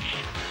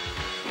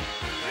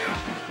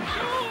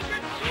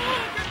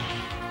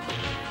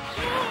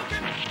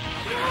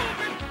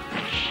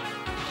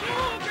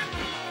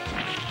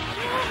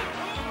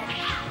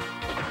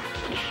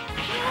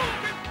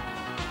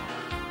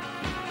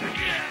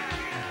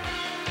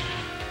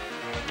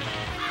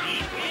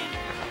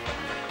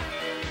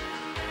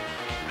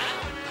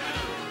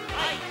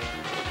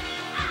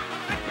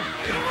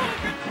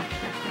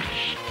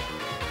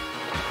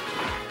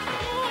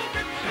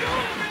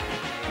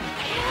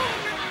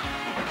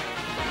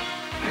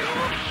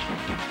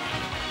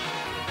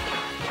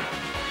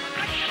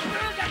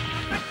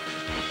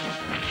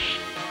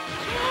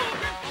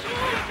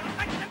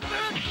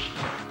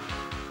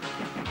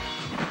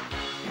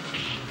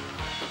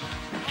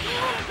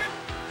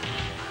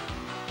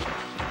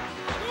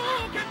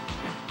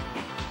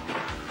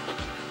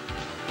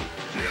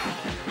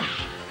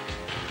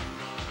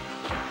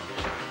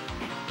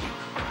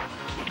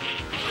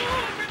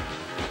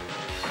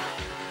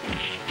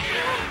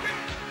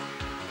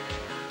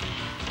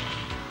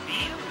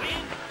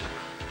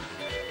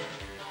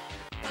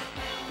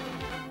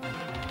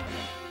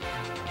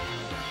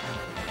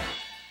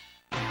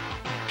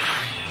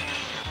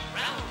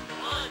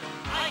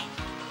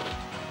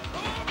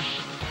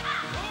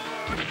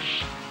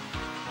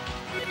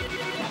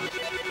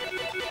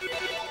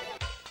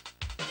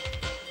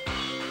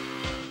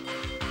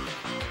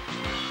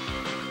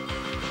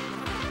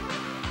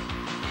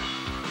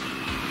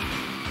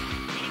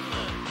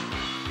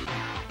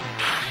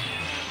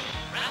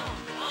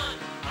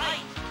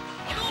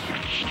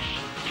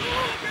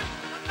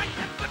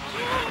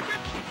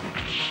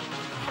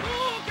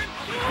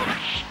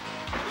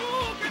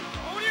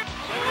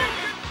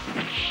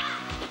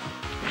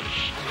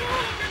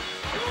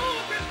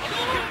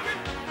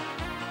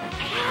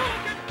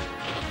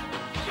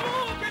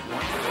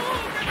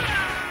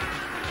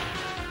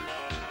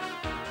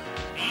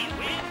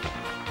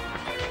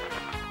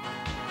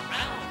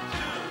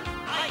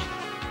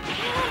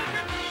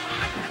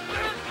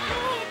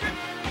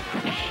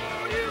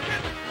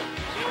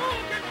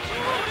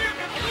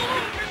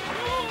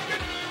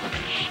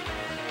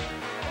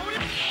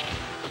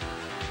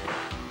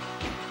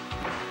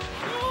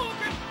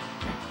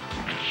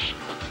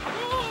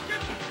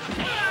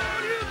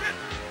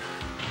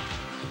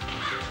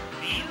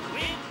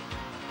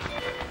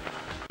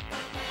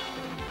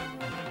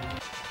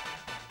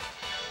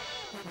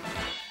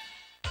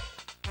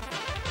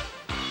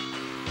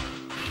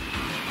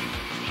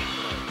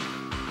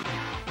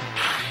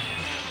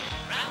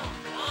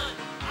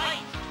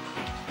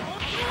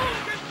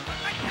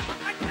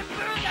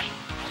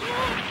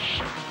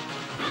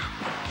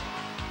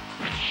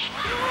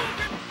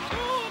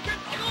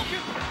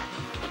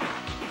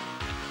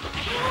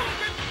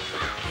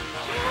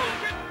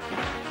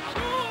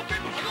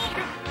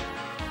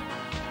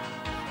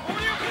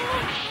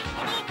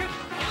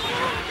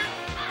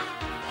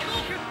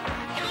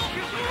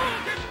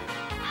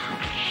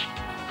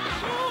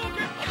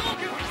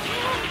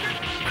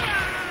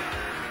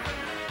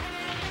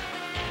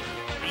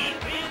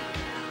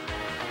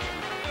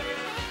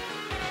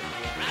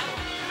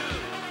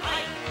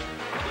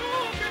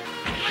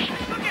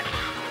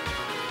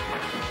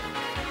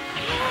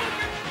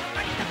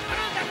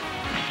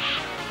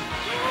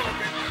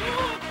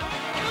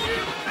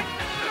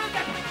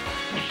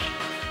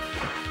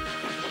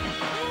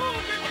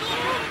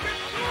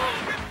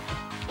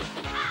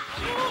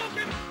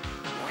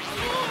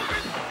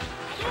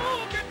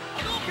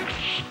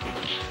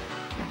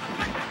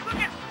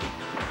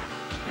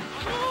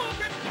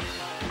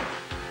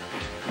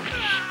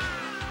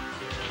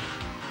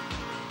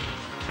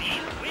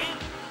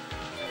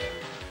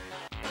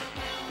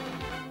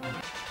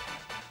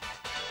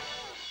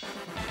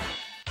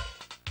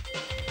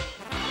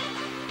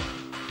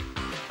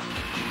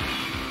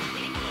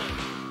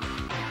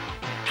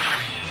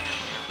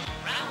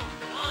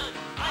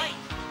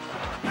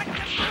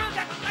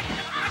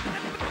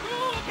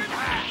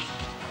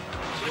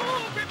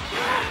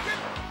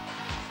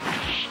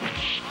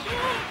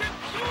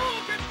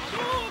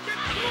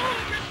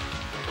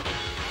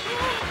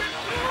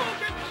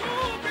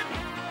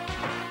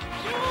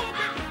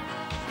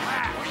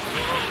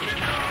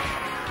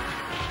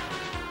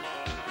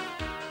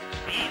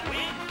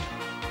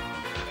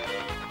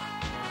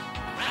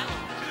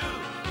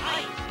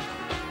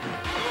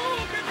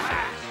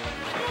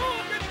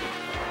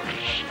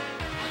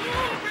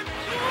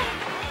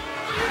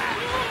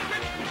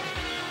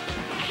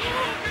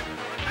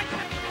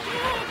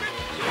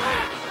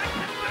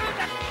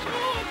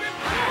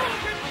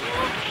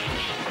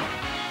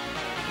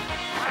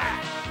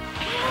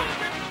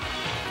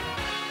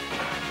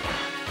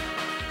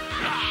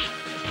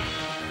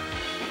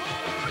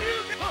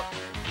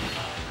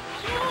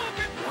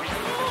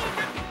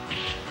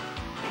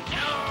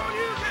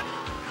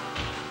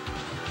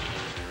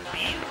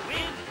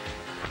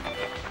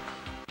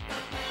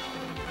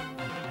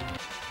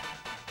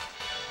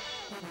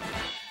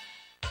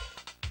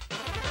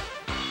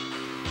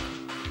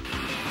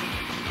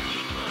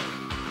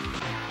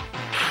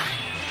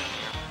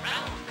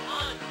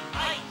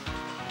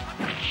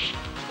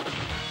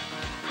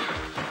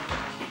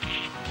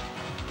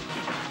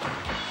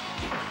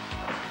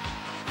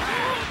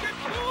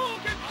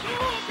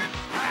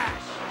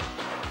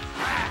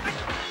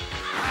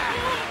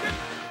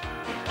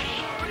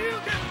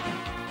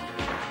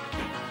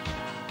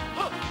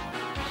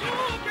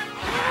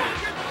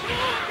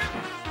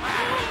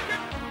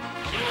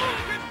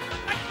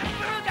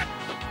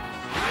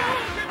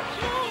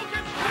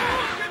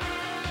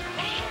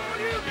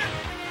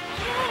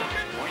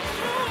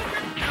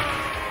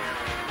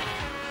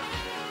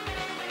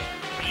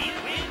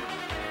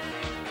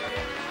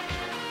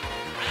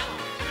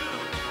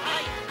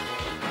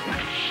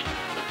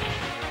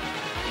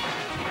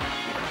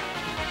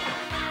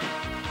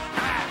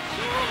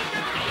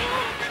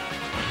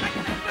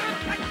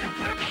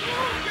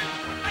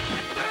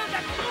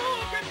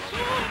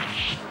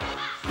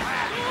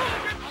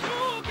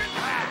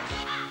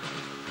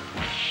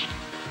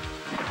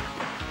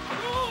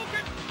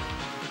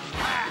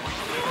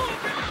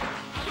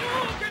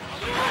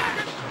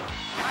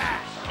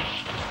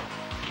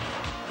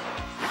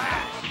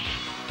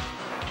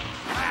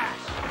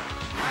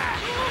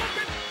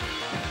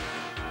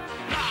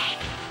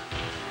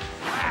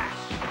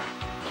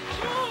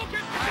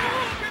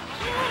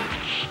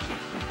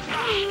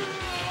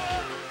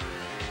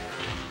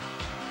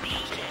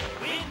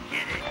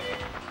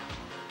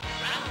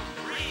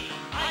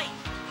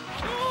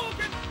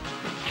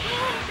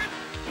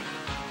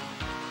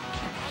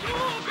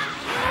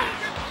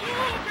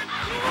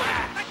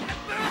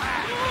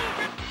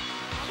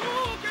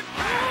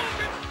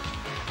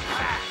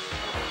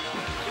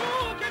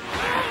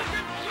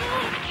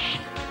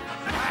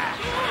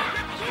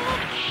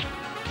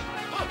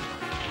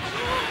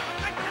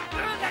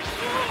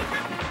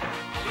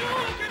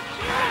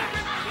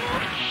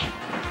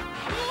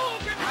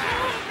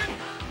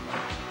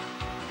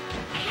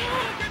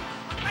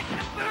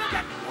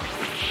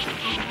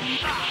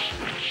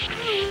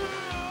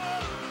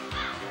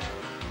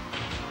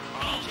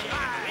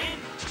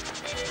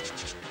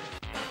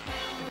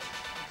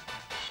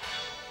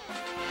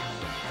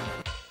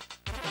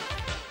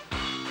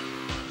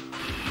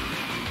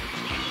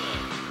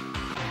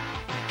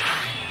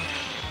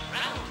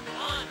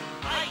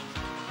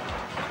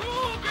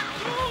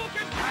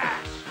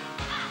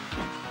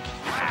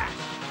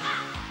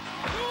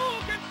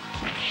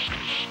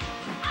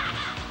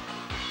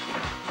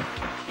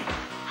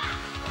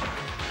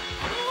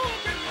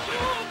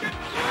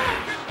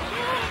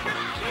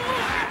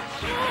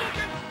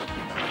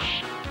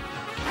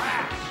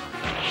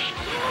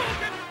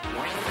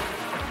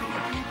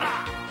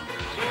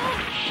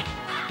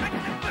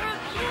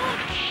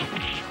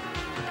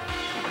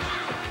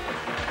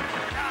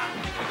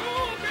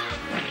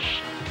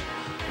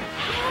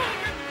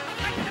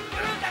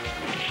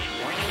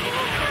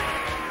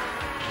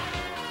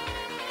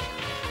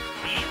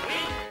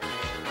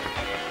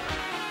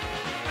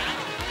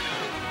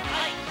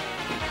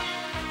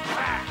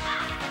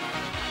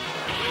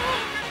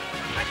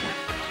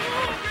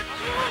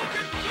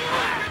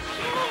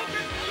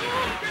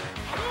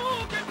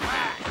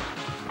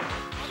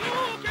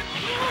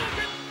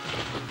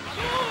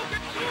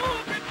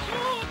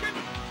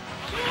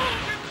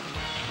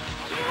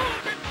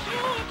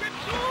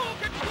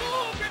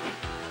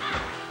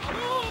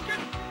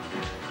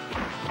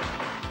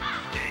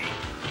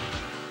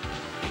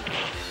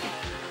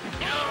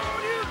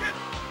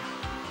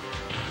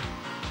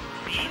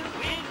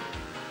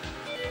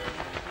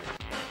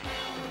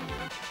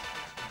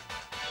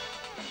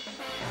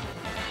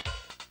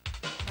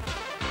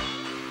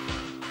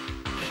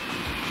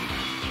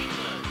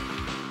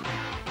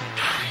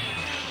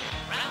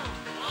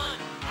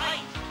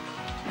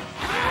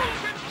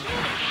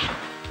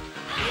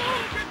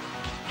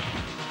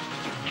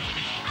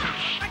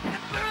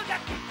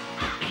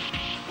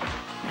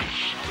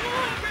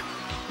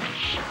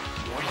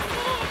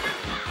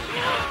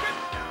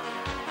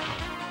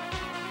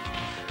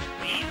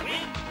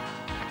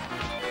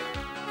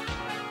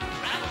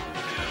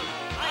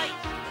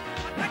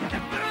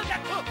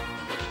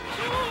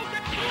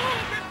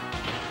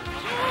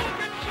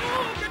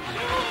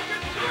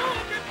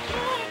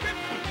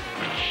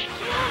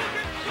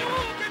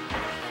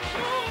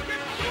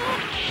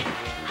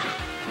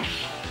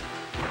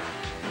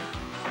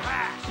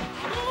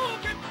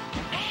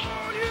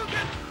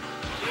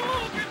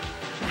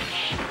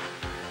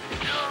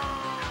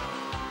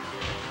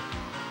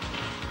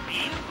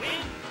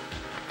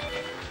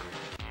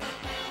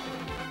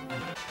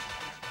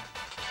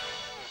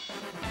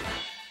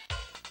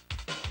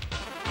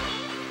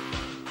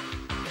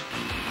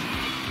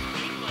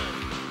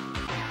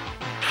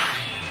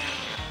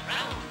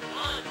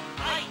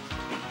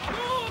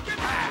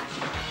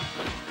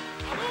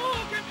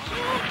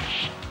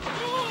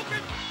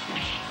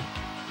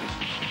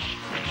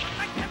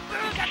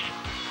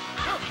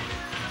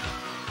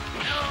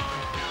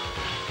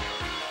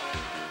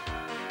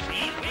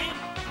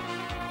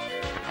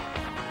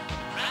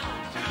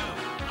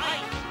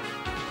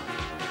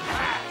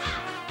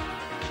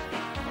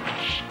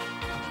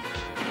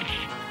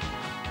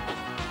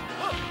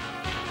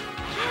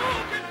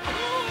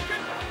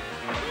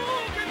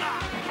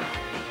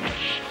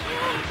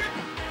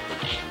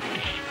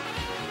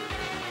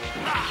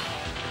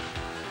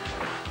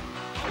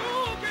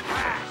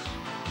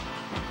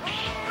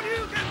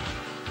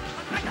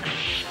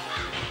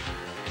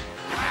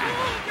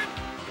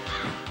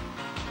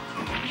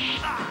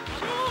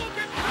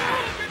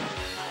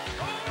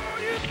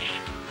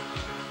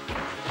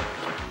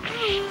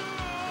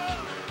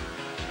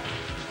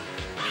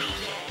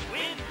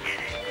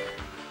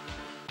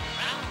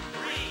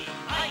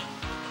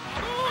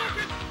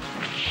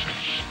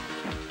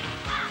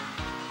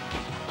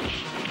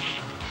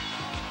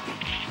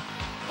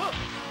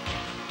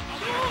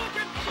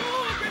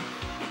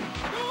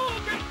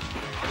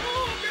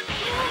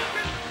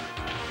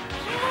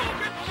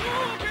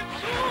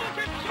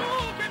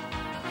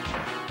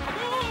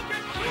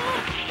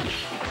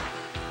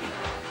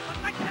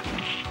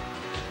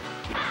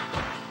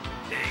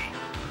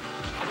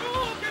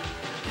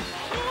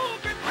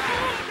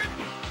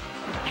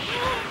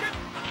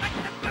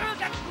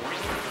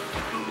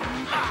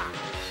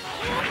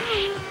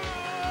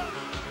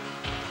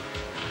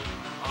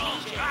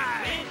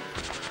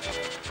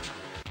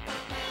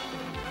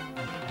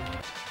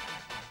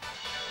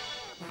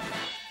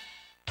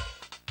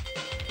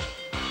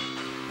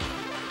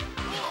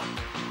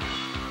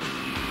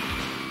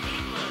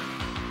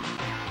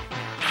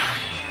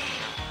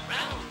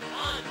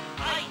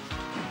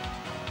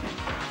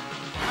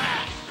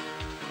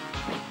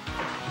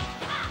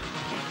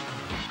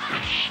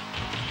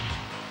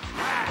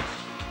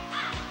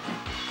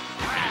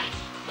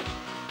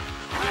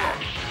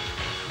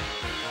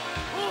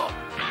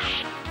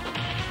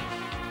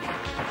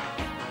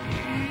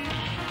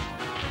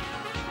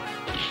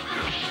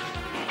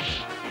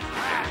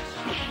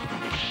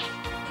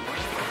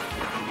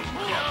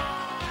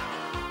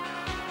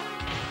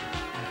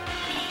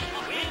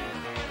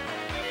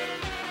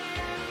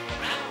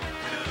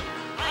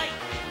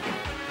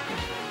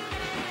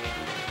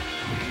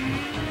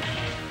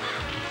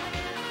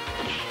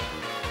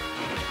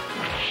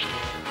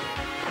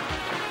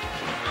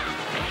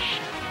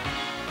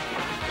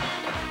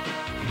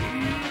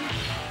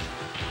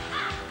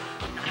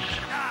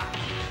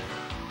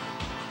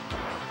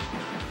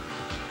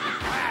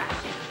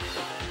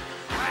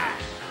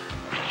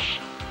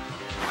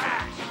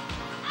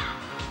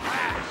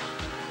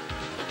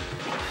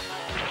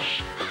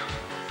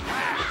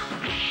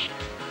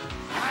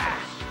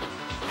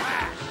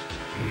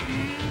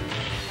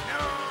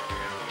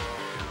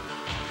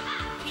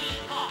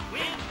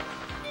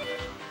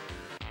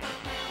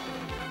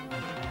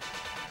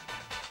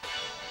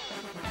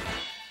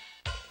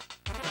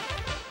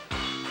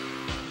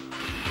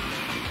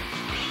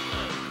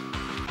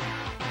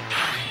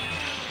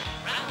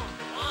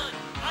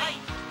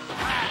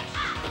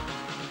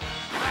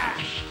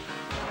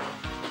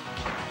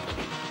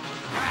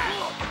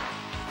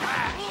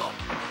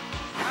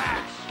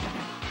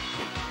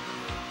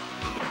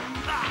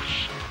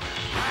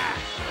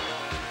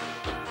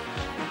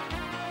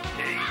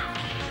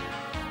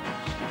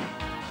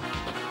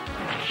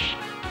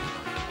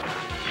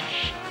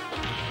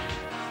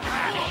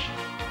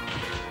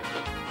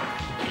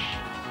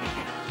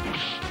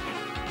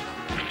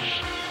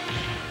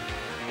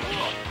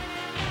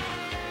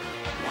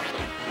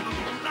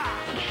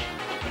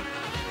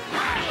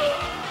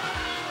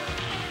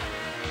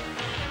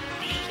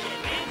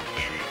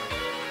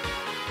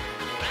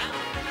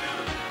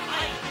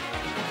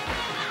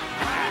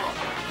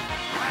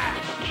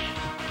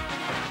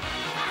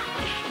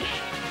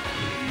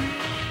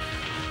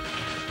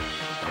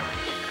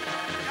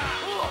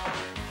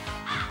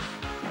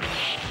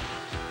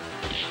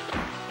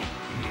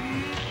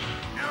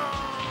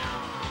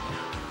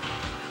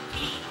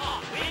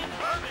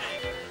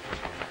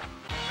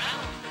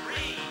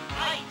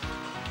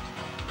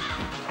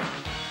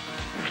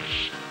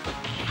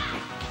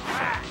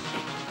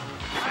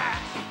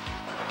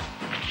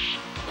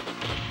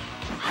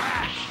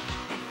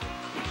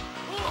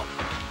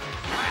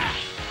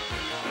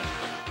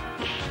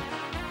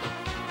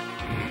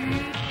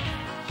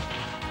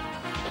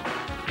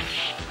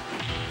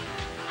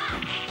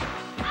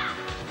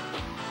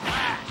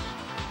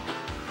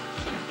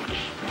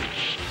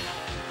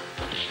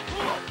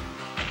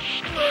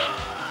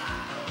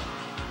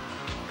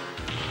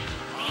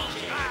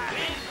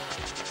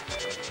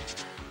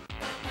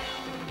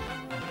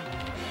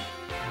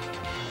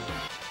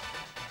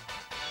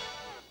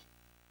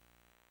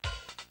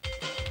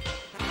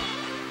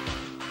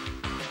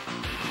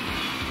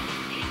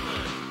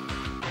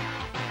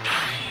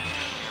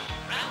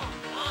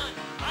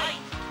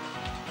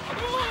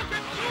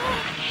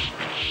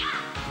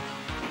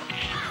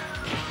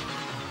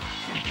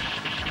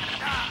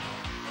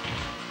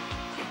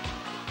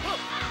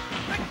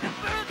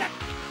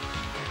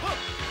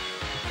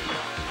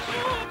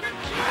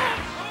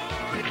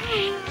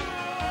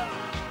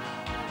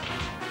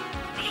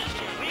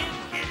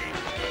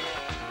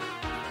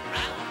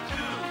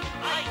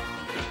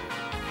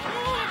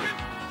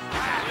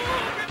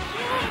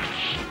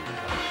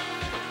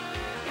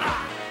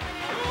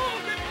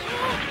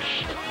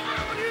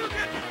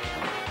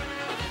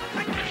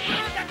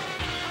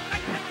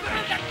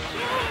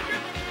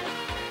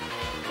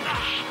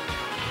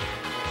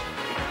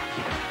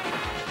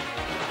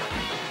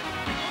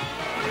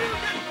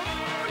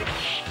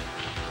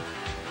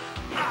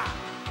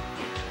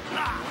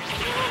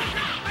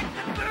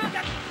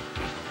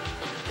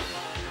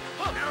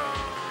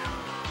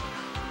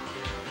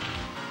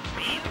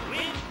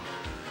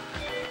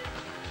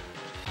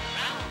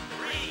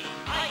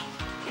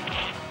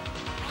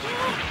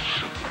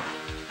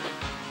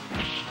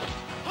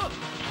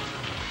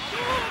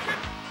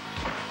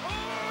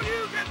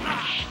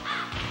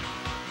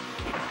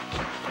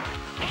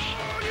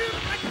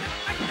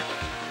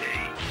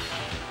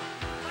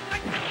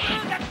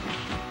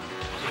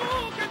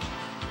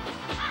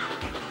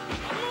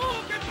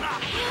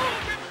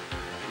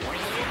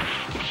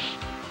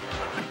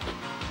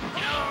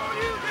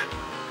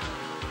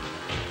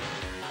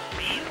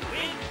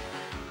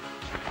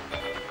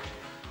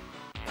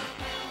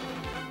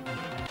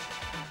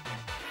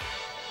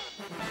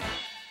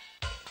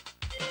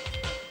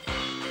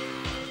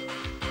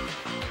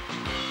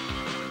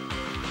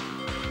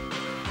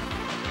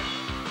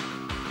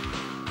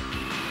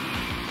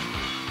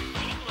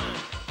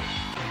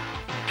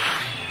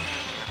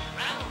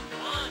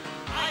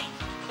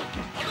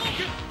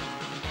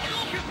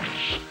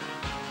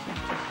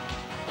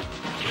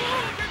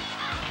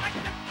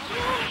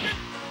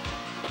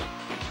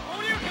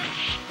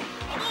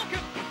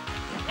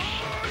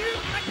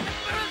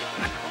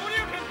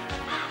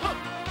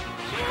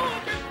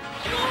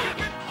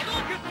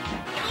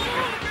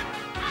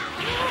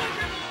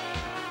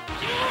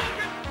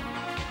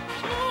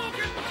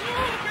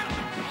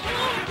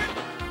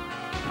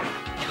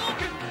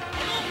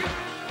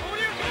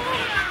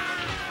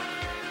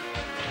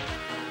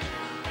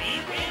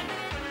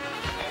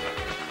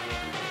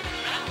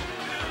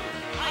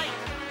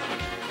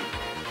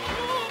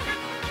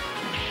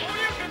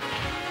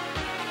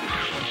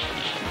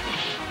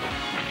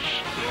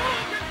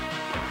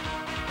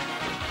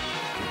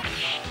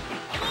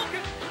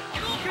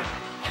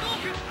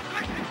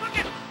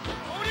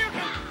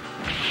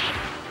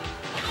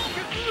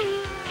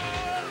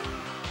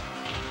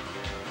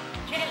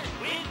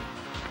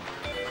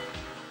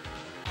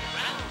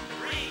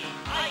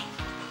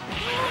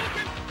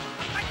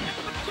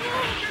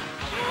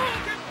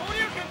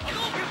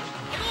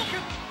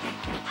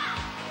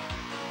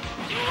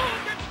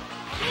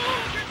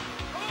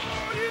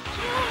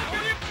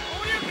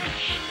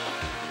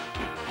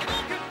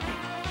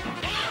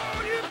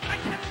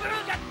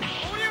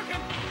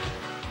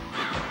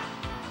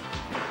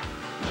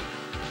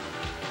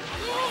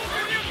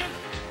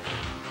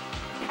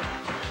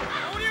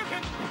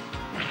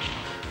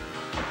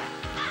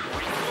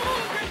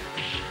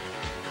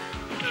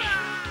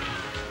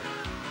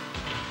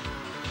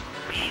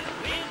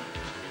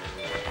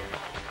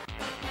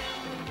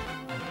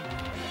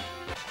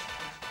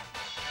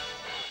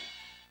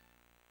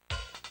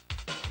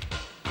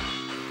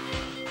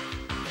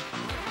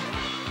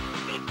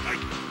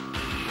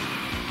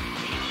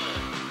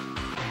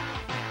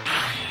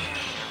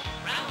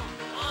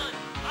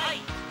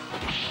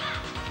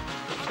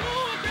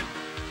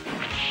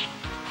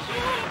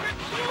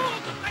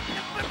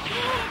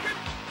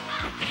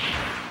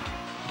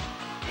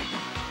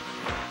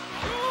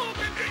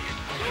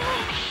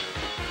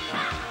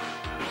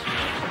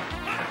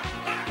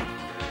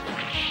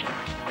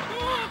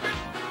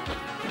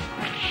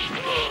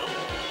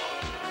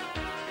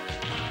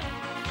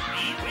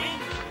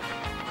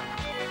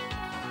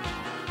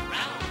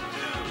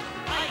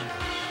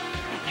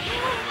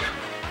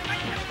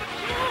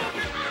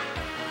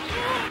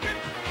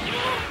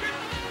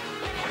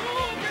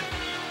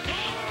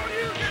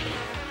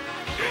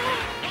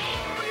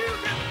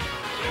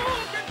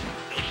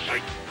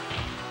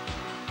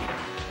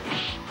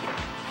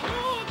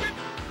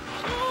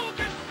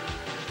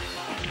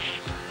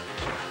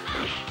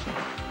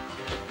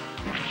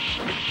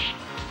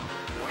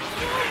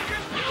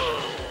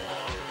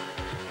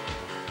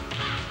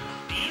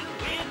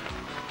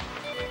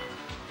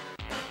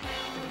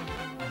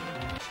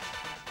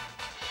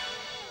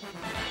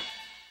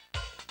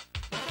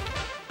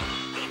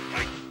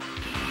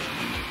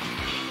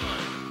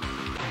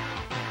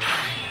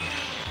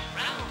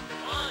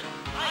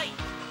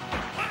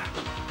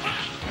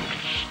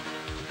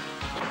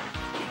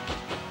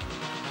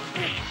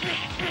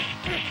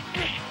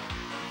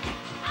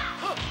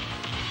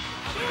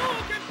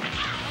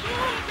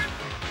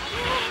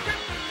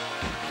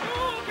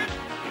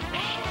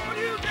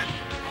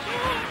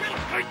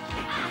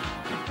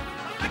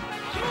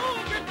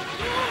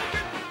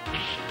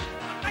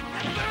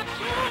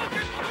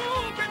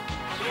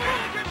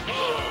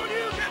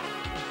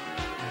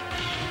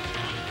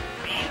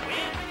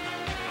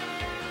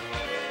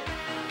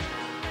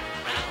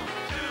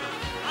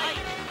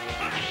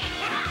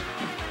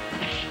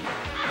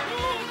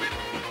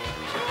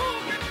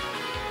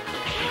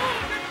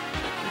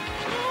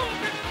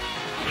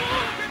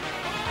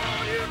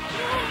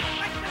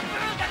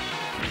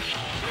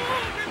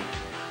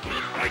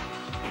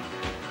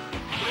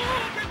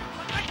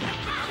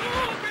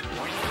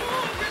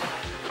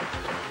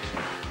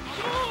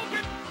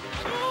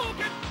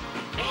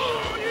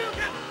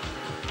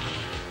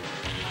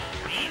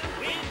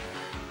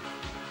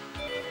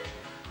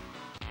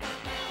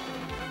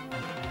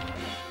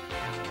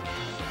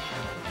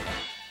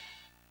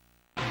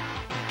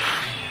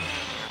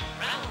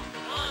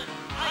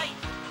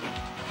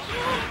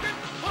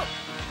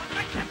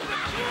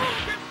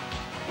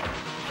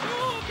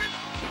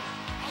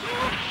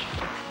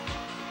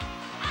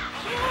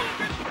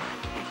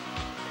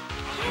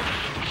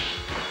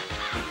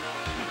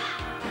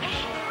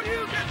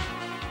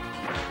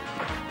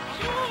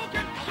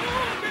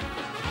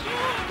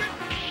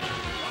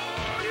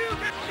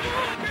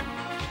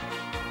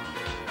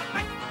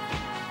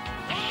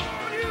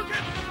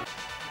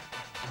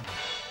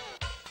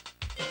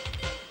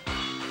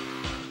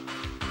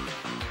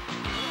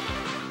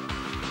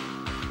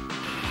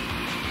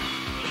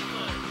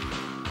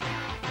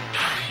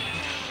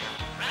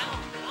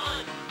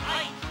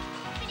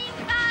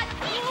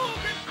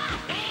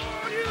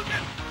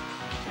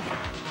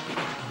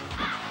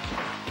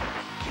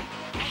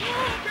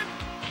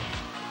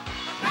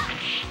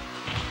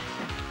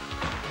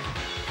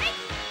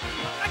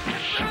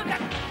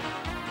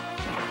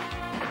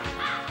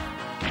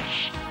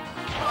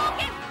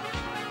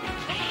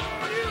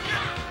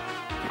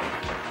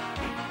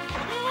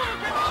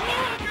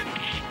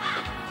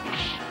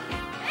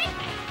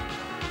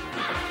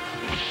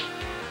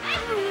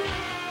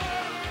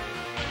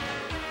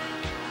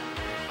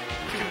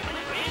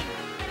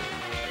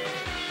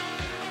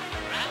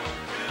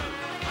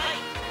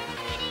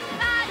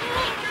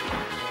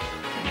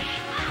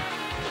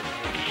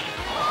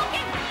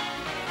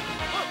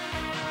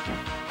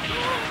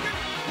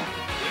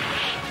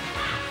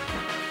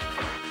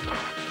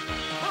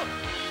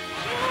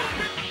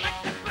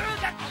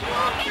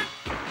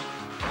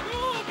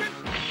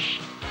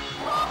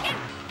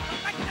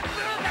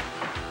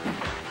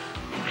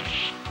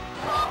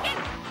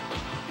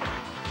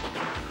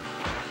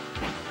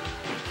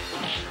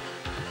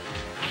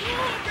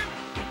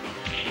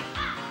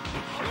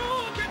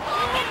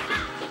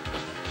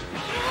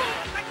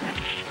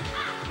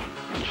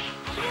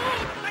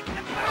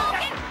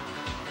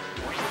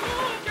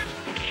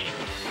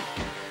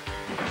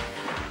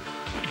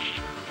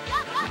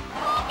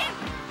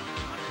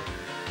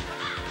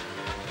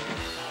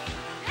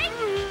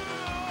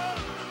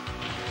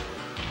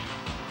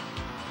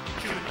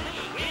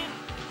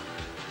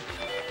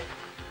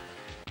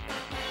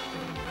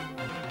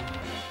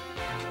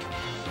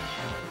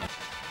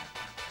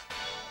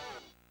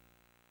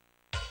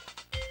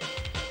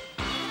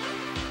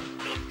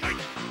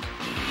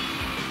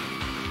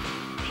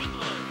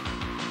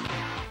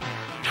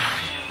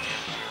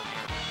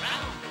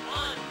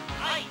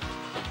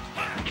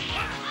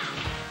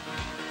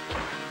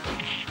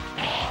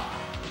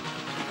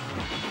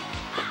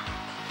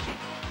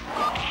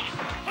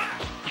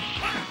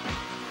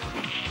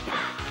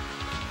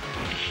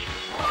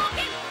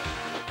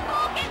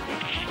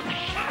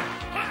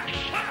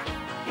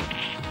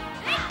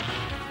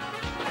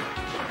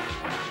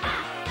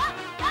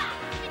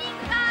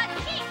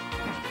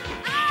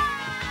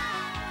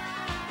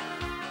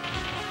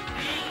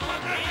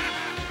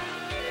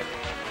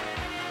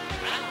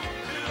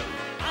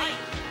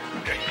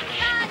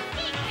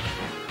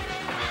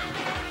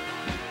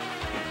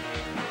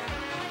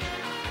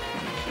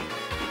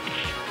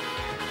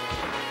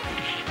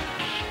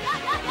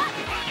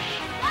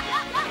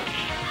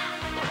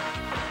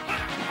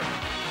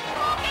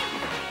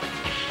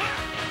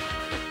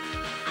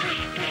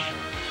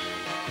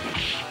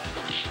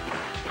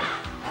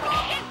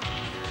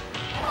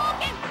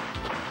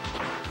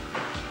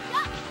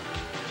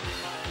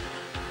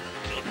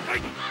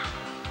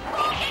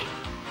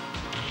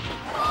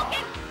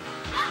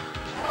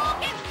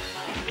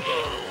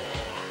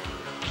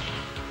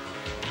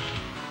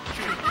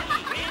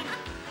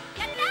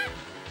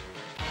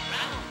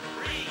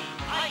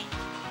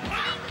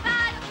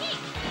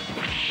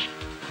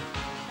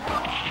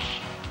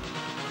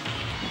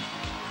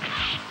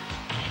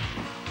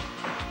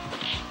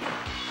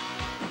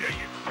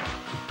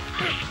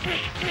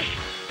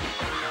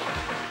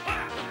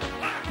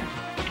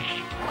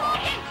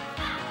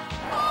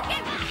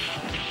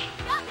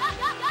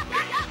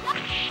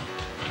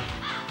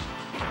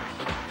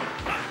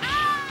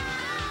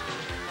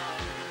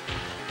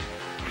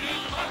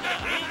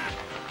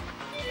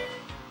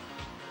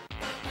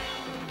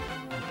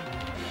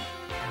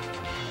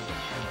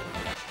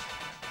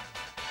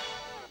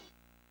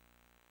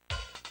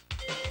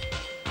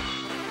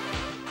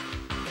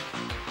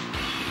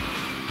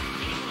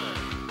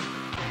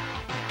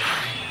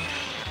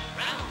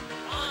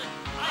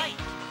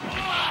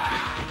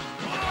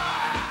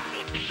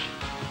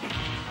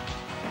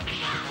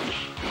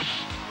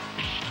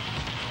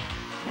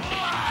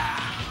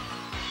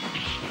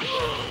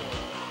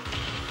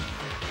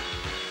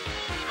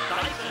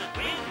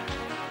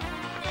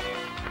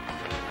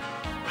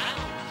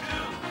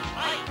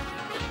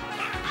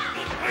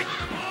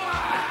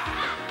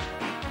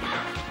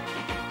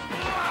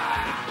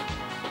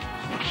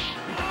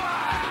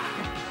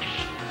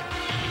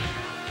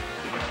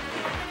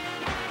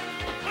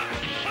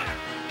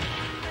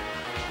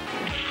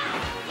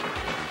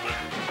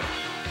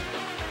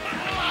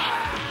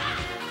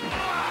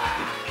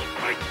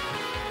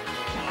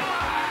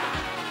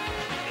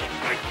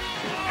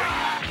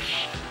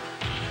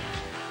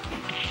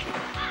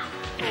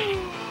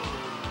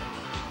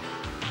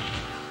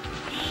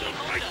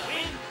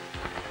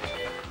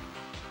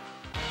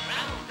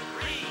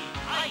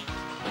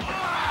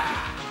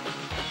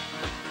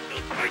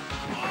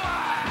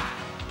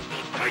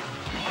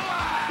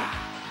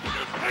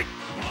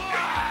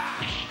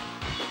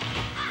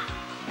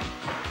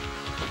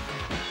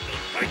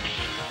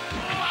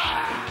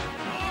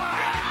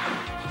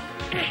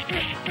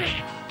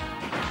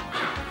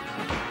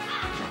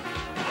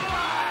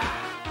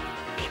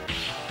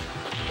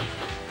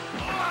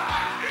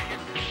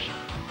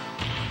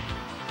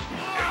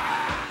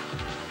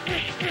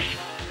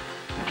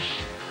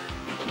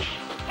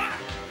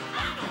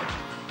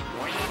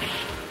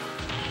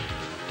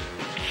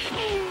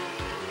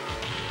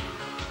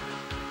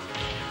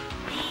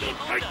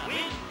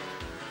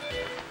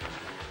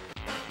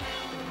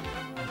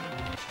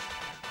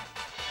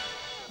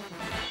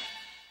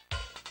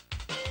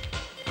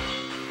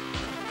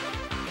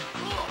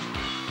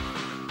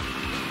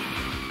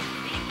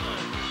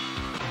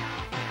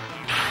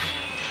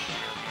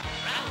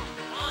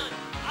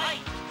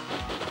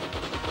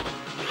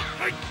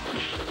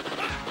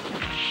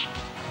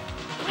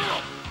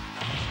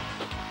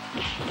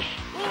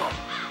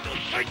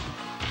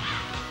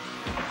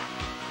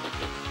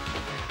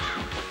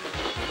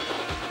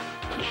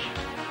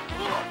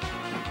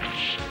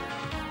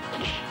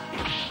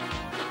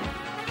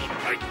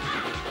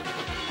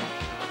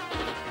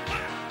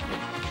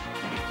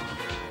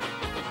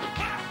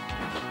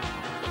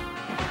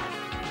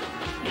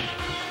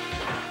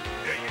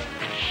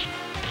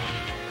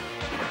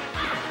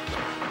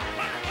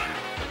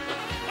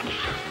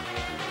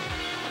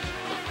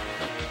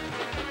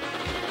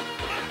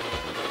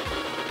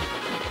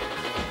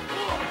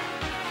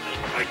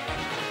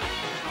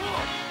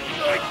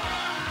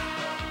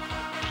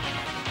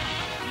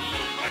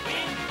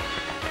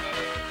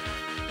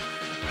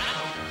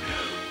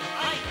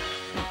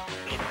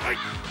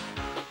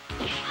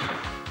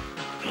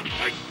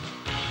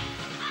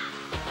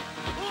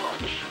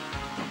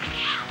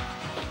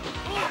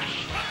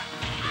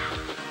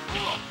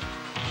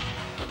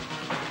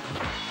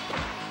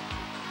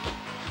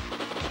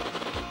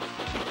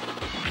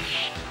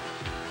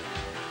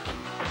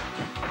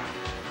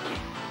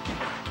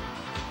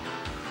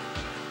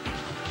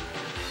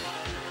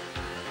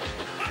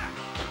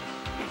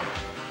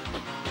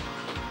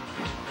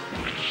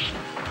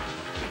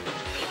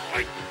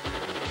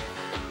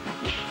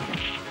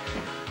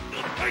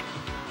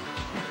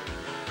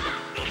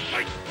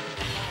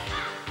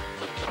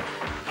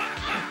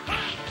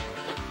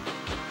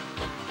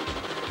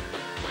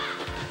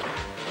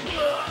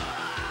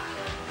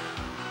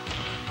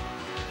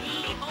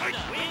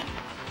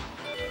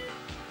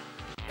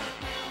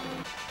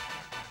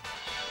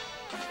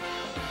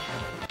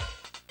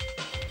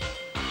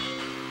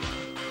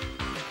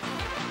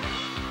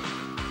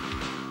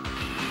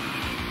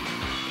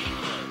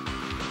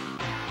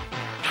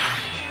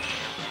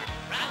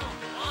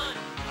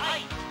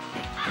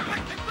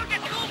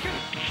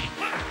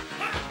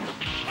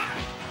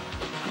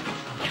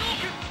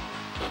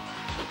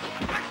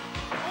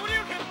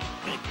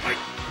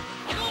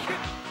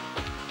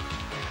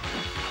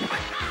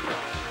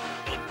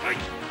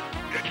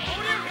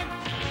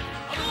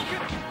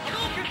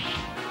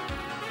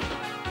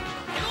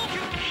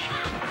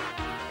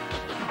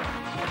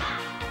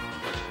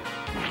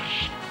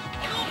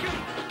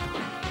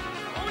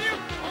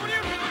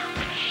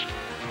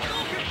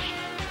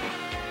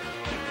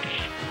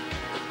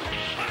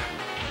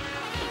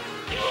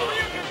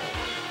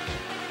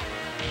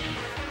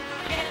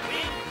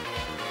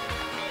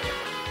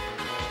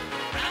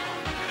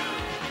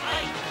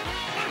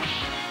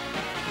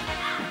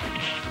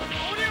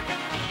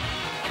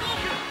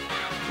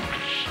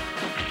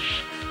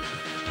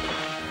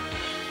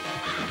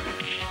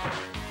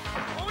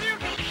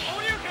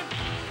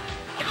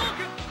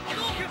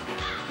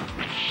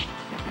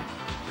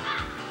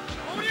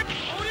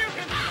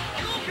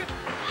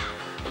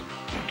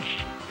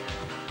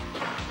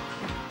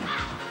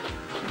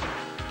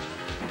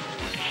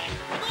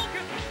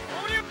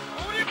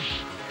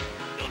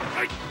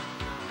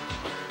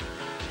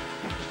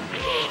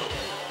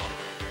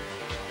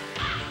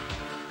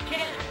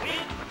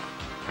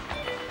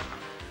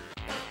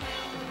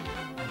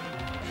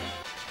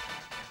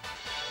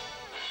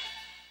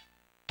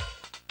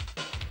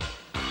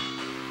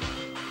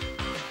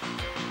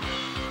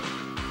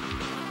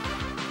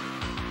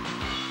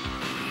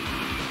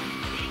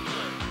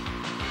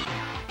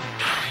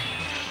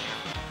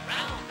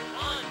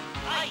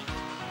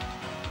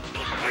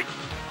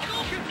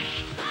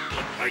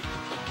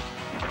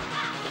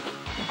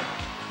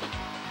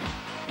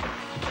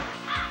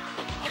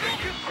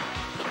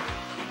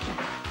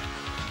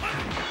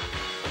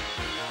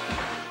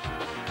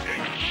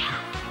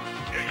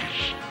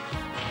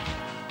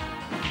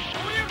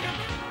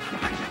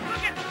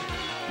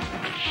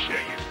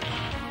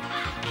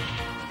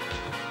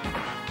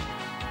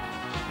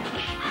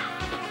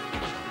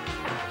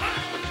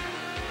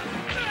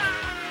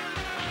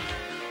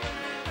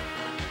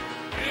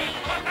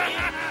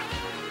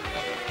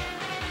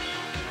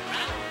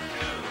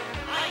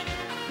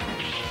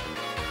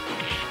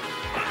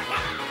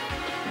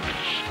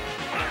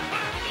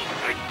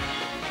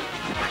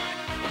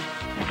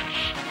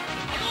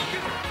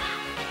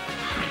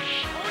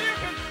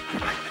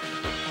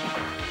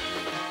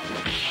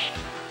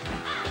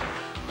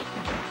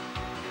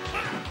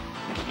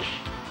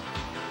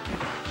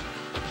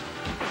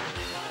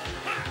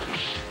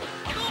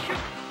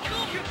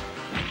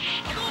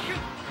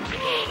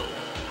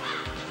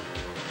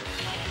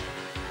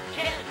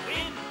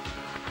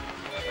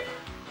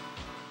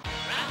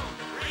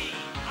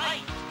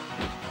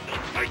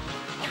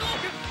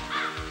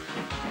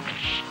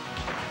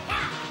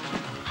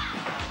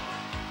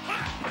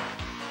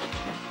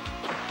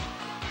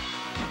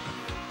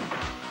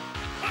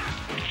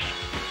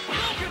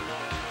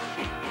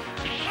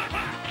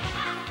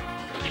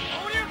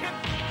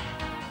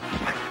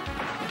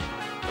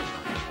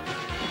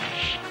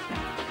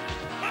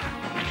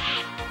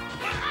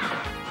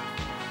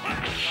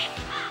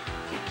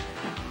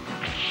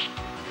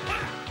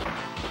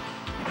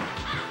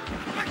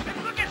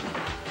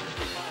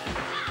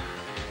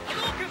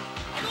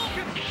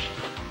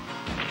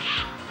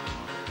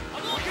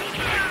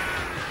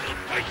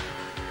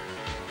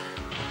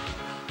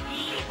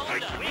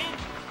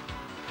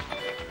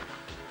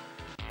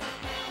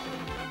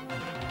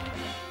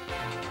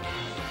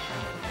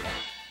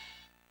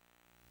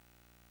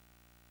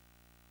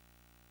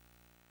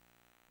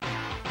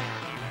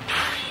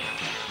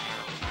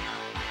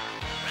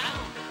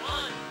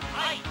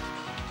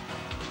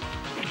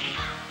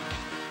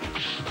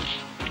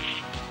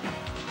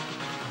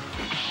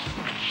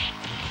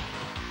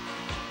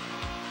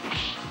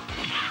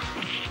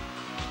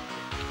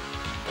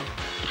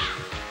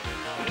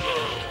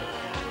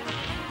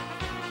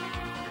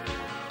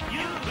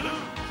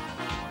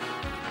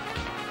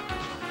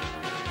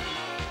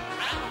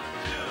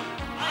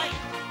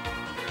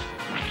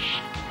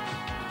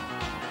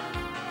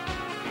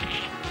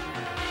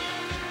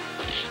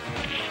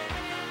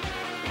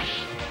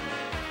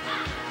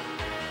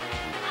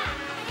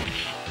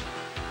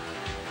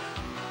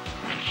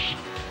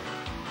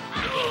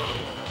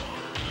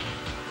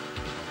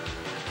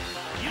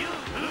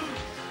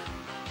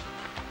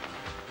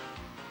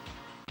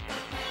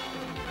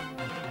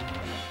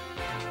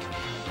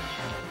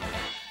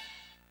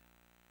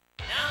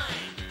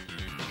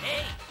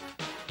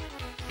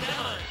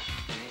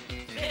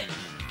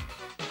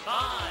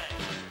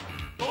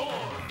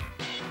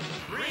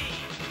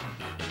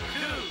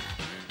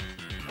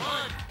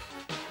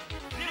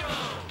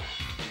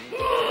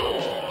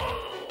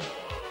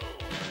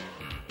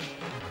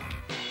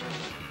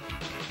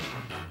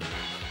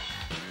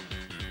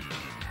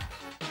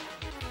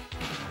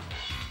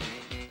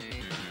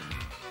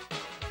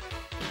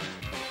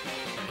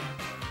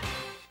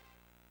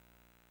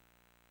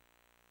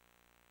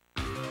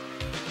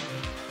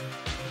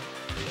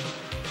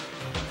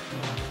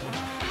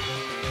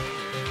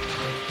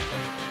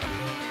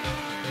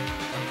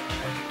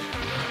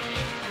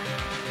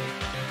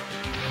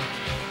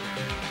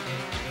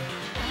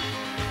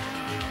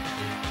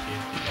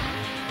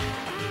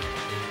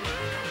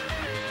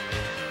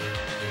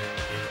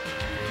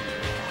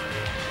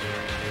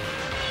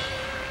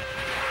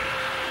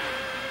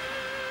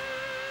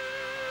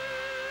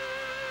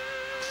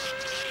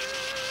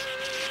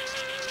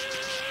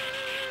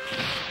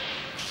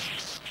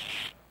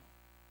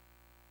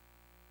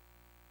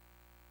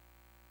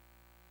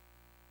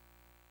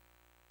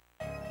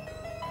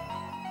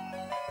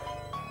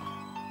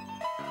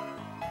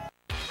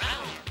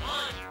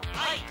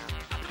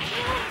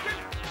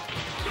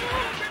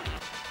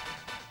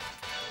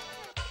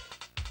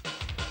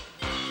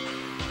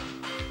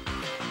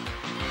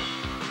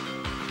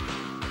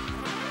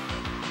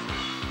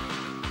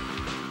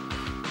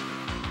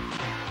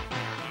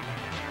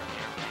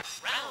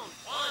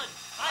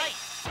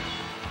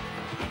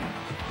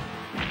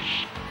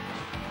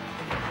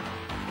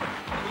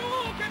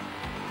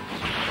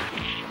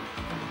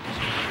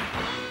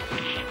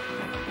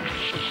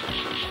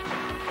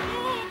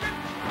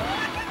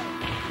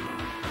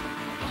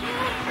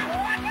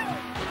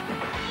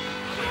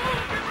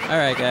 All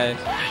right, guys.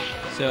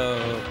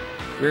 So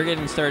we're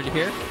getting started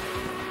here.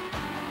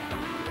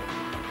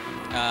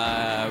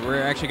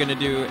 We're actually going to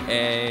do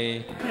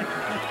a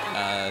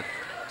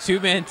two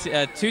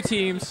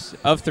teams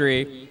of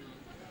 3.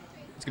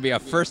 It's going to be a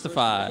first to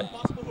 5.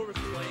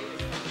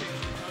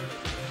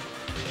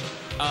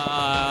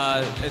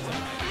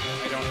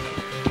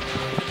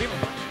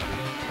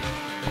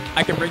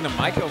 I can bring the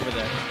mic over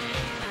there.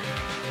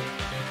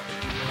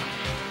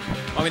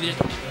 Want me to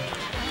just...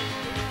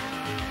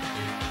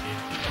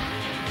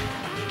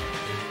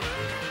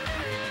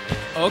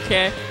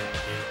 Okay.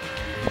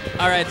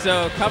 All right,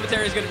 so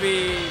commentary is going to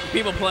be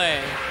people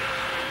playing.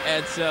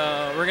 And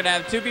so we're going to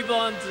have 2 people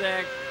on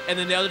deck, and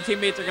then the other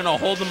teammates are going to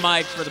hold the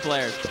mic for the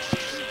players.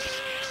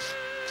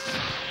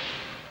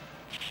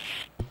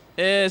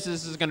 This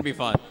is going to be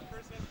fun.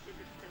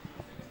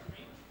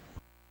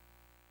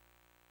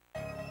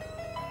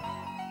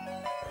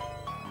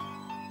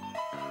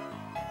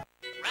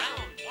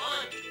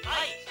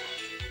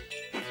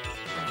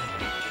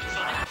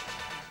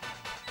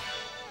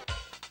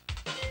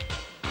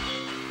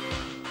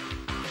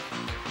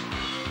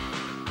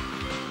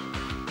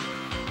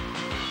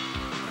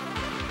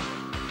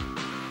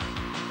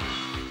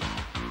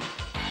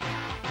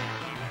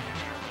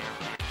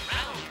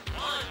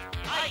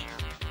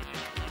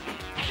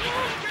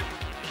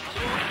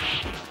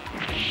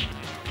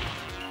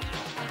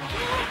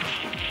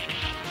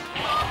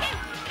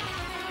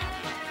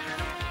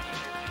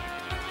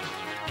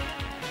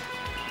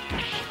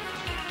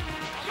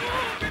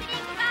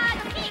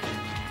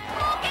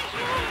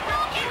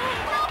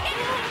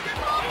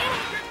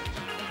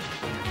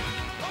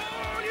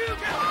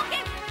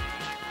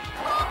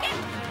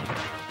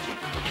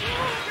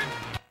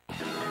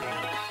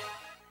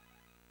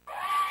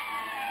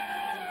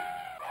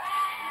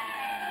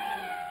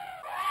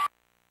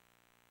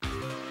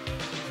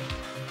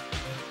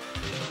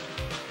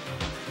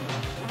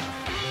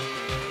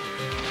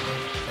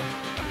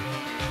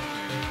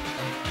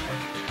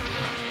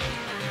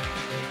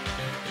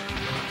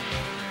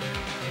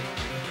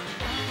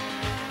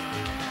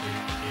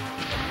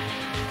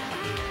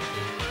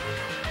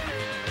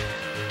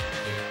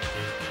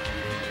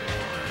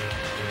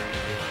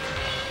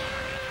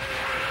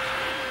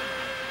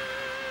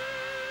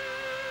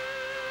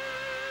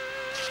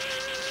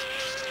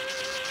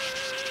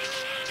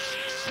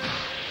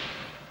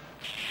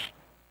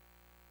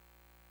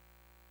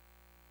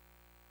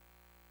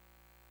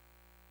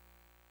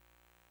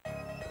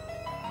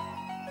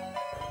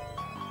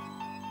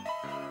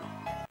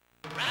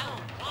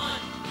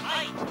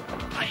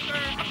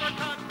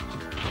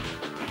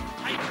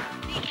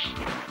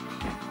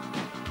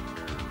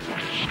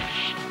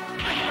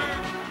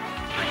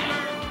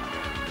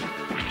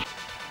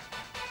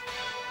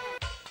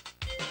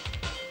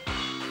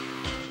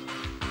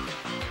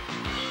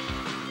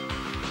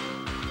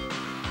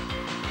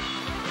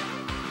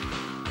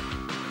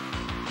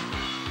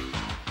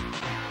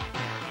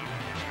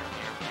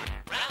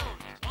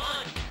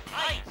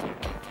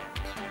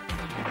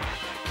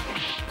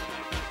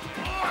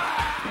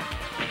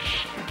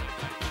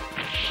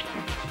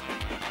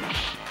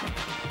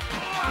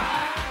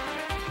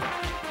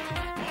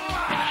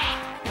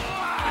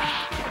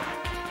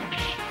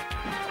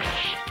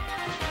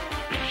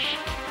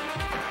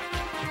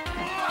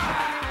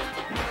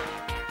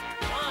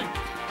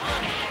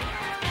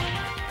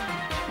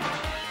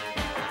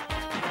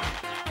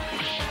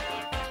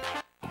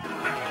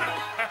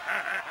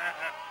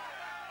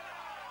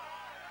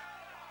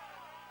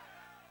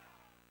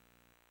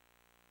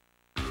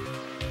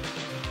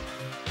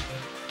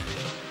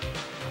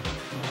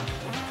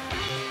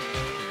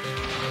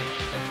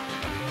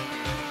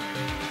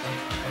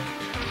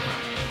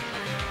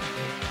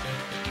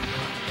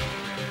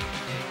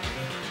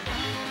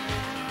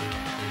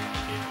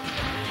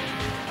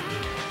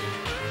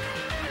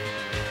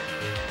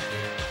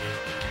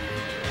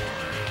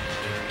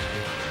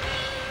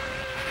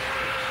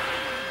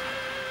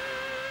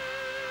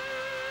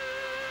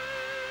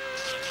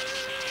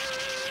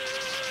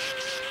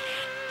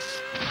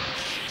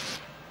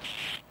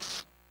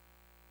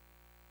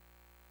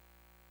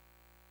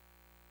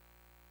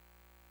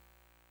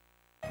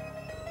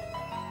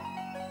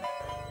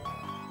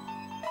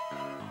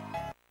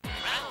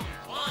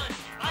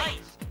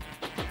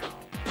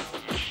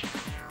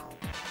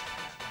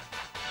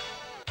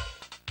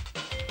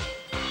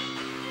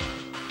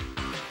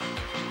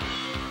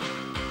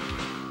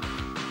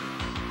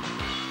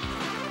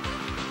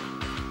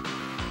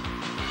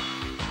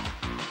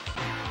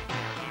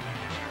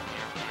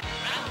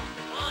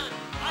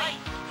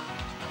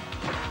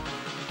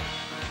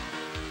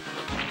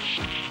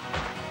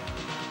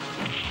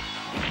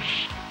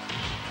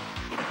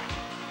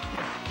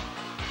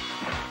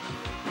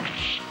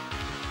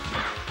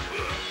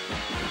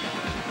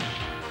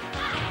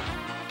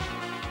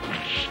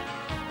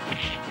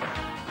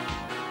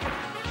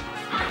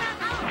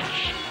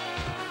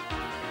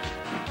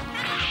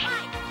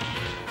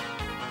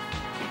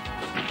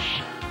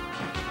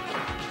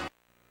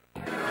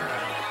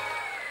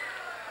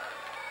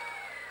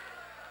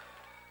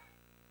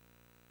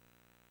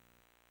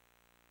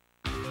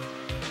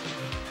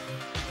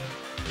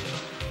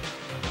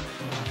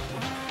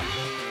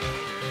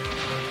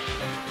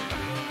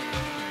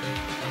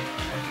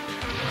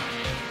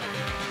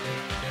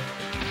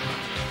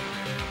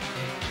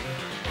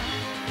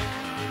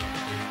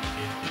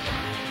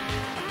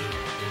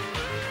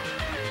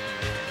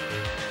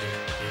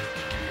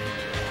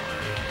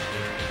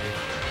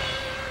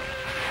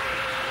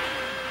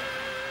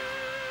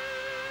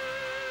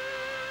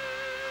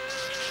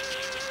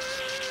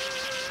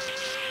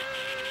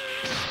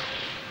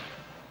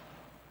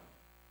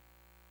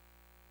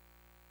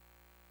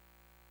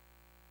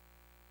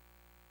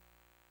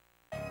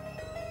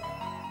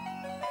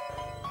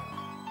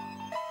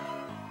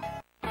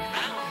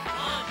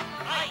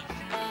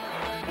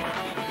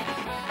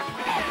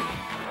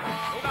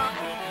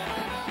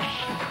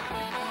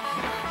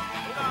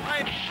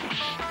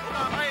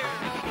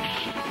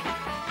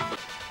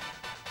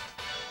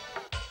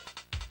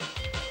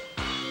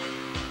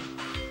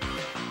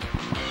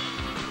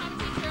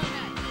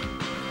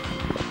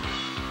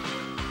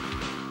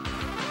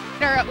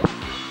 commentate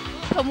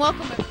our.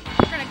 Welcome.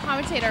 We're gonna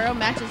commentate our own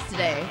matches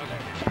today.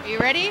 Are you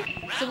ready?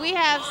 So we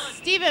have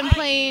Steven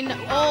playing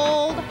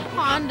old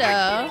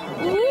Honda.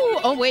 Ooh.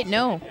 Oh wait,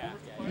 no.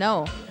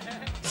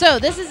 So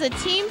this is a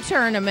team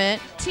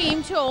tournament.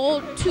 Team too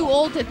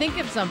old to think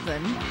of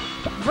something.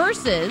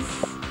 Versus.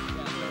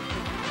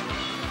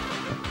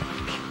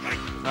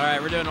 All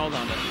right, we're doing old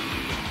Honda.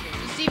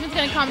 Steven's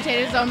gonna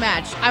commentate his own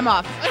match. I'm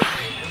off.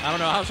 I don't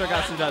know how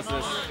Sargatsu does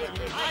this.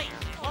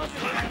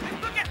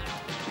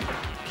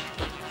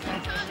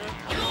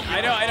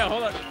 I know.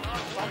 Hold on.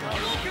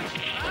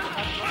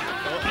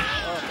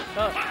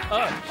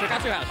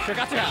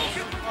 Sargatsu house.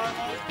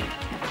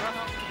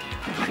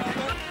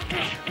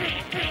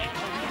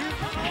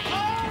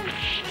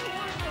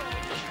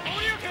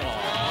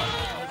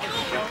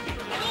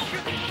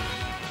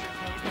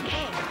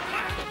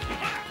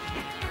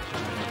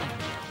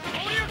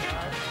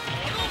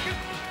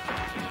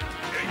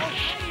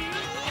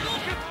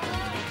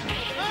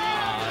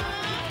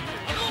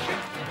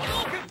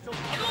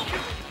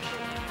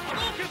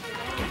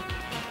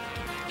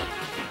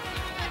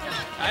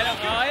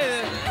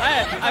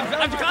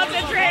 I'm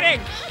concentrating.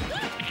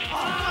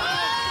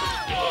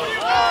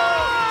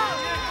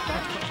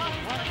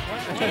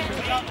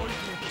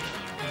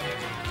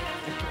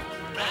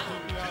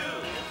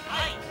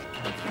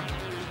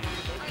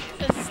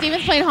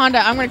 Steven's playing Honda.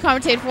 I'm going to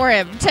commentate for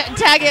him.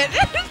 Tag it.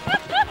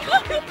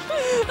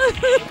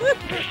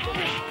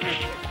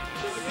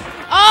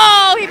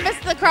 Oh, he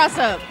missed the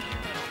cross-up.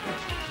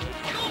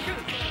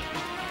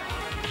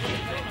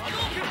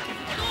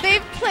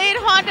 They've played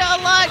Honda a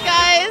lot,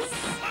 guys.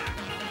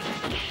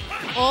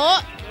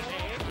 Oh.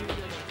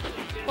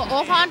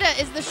 Well, Honda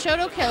is the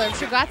Shoto killer.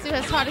 Shogatsu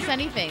has taught us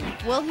anything.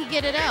 Will he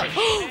get it out?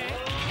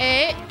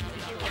 Eh.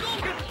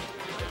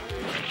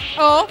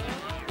 Oh.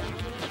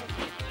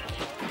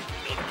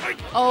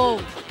 Oh.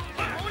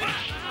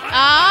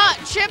 Ah,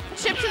 chip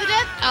to the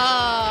death.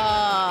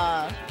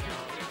 Ah.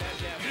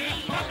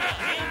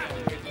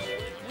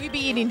 We be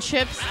eating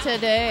chips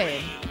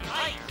today.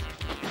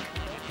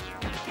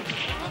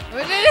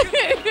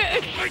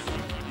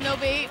 No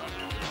bait.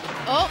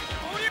 Oh.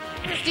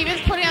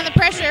 Steven's putting on the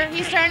pressure.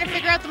 He's trying to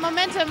figure out the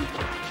momentum.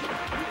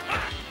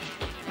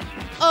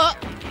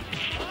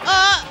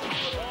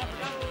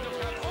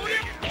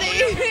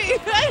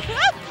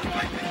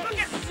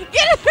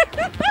 Get it!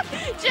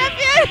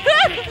 Champion!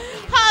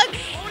 Hugs!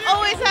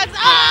 Always hugs!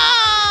 Ah!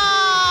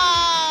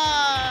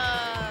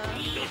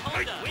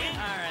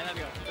 Alright, let's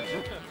go.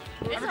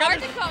 It's hard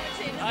to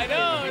commentate. I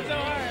know, it's so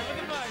hard. What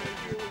the fuck?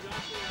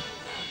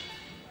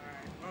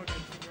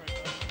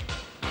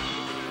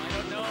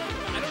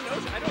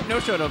 I don't know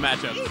Shoto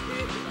matchups.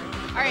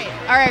 Alright,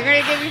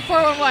 we're gonna give you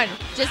 4-1-1.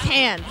 Just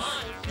hands.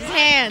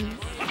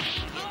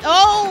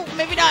 Oh,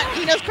 maybe not.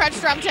 He knows crouch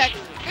drop check.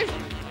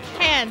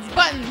 Hands,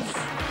 buttons,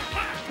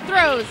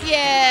 throws,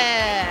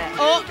 yeah.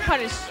 Oh,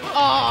 punish.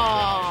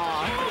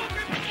 Oh.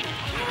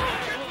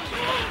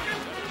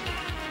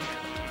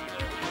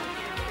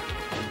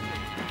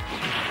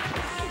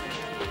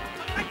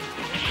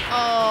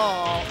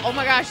 Oh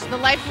my gosh, the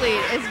life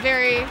lead is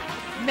very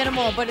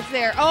minimal, but it's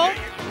there. Oh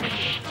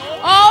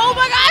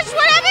my gosh,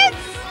 what happens?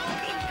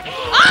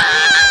 Ah!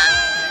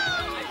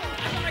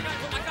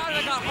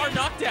 I got hard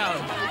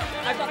knockdown.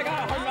 I thought I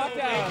got a hard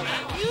knockdown.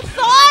 You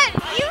saw it!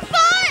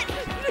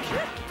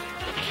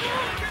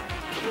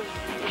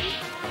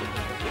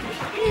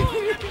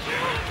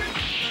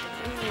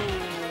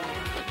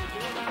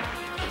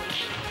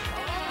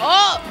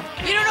 Oh!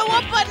 You don't know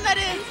what button that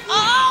is!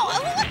 Oh!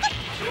 What the?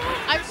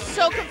 I'm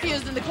so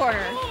confused in the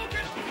corner.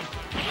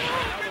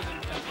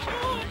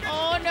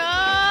 Oh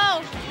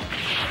no!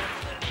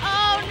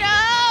 Oh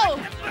no!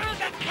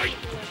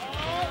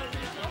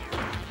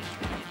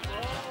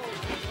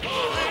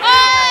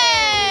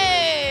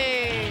 Hey!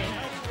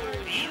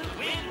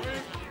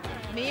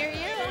 Me or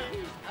you?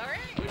 All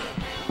right.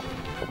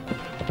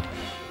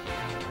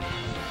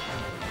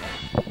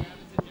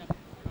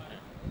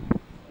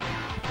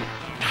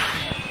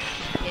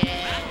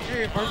 Yeah.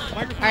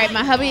 All right,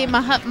 my hubby,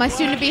 my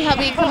soon-to-be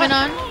hubby coming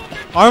on.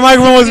 Our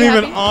microphone wasn't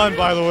even on,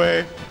 by the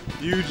way.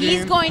 Eugene.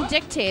 He's going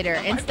dictator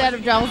instead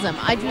of Jelsum.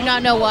 I do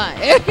not know why.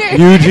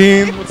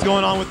 Eugene, what's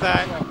going on with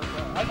that?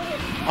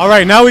 All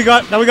right, now we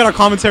got our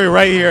commentary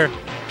right here.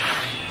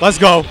 Let's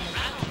go.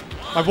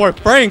 My boy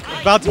Frank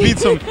about to beat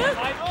some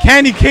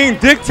Candy Cane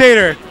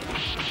Dictator.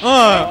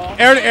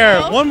 Air to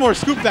air. One more,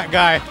 scoop that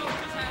guy.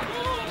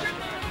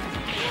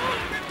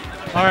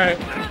 All right,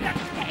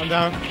 I'm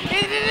down.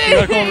 We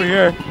gotta come over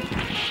here.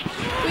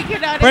 We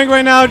cannot. Frank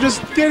right now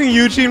just getting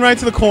Eugene right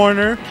to the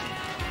corner.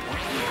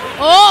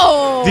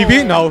 Oh!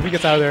 DB? No, he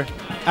gets out of there.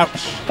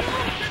 Ouch.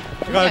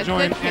 We gotta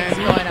join good things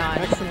Andy. going on.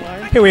 Next in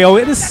line. Here we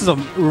go. This is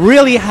some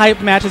really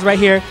hype matches right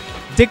here.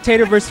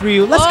 Dictator versus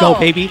Ryu. Let's go,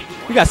 baby.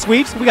 We got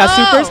sweeps. We got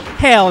supers.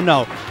 Hell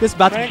no. This is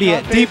about to be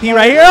a DP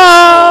right here.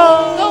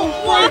 Oh! Go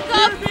walk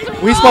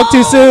up. We spoke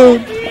too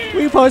soon.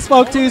 We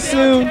spoke too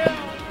soon.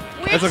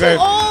 We're too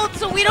old,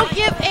 so we don't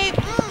give a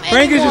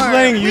Frank is just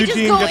letting We just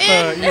Eugene go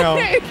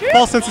get the,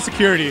 false sense of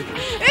security.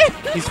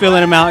 He's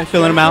filling him out. He's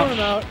filling him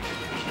out.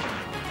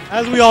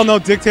 As we all know,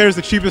 Dictator is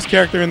the cheapest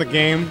character in the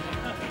game.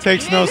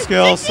 Takes no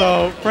skill,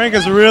 so Frank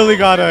has really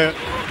gotta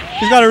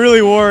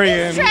really worry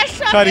and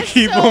try to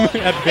keep him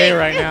at bay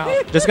right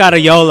now. Just got a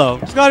YOLO.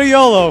 Just got a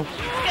YOLO.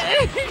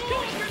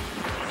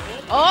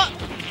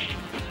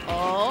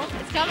 Oh,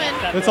 it's coming.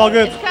 It's all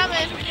good. It's coming.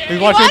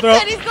 He's watching he throw.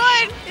 wants it. He's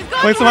going. He's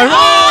going. Wait, for somebody- it.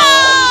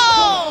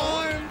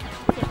 Oh!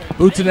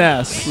 Boots and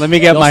ass. Let me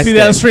get my See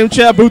that in stick. stream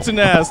chat? Boots and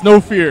ass. No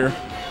fear.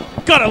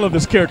 God, I love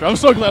this character. I'm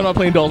so glad I'm not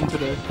playing Dalton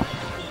today.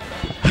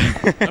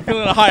 I'm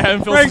feeling a high. I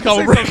haven't felt since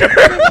Combo Breaker.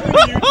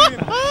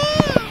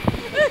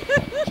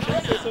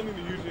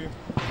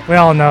 We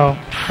all know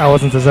that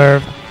wasn't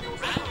deserved.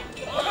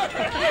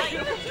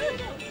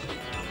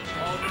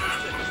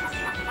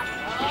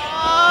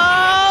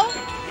 Oh,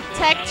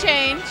 tech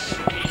change.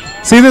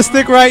 See this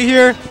stick right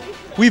here?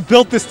 We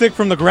built this stick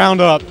from the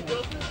ground up.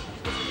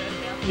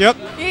 Yep,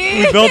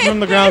 we built it from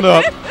the ground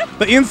up.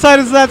 The inside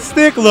of that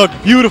stick look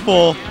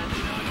beautiful.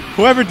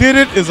 Whoever did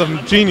it is a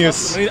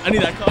genius. I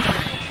need that cup.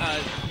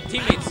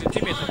 Teammates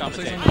for comp.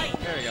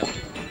 There we go.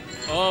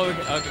 Oh,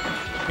 okay.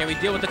 Can we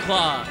deal with the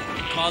claw?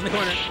 Claw in the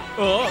corner.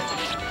 Oh,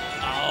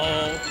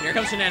 here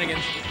comes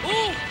shenanigans.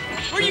 Ooh,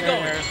 where are you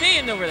going? Stay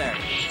in over there.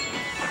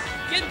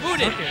 Get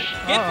booted.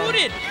 Get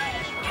booted.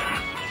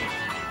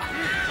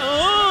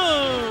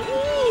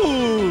 Oh,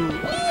 ooh.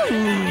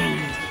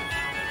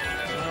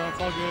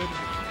 It's all good.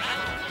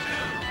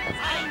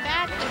 I'm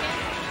back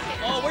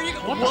again. Oh, where are you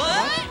going?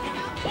 What?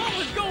 What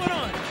was going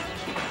on?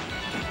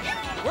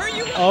 Where are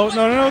you going? Oh,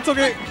 no, it's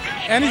okay.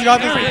 And he's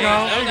got this There we go.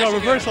 now. That There was you go, actually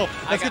reversal. good.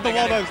 Let's get the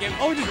wall dives.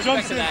 Oh, he just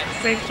jumps in. That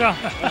Safe jump.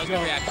 was a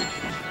good reaction.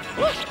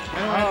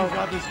 And he's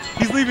got this.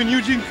 He's leaving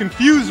Eugene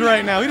confused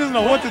right now. He doesn't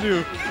know what to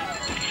do.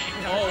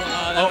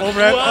 That was-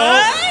 overhead.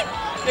 What?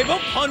 They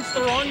both punched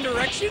the wrong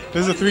direction?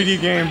 This is a 3D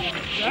game.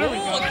 Oh,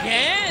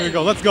 again? Here we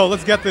go. Let's go.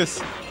 Let's get this.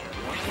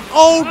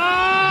 Oh,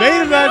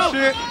 baited that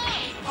shit.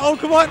 Oh,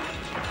 come on.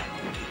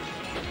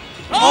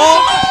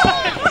 Oh!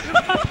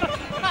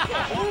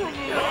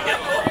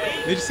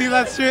 Did you see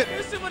that shit?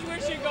 There's so much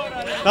weird shit going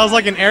on. That was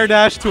like an air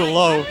dash to a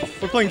low.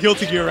 We're playing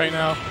Guilty Gear right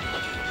now.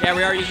 Yeah,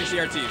 we are using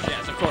CRTs.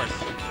 Yes, of course.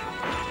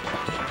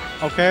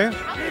 Okay.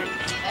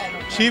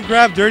 Cheap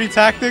grab, dirty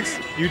tactics.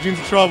 Eugene's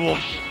in trouble.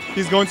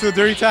 He's going to the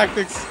dirty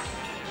tactics.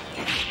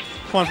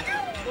 Come on.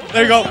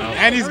 There you go.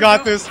 And he's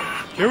got this.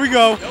 Here we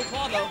go. No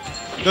claw, though.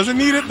 Doesn't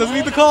need it. Doesn't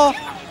need the call.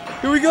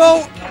 Here we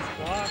go.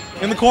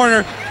 In the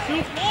corner.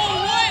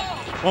 Oh, what?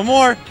 One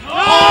more.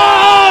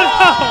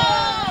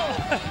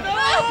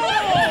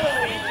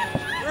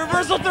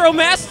 Reversal throw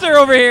master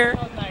over here.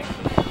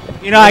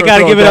 You know, I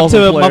gotta give it up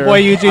to my boy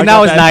Eugene. That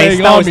was nice.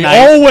 That was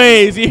nice.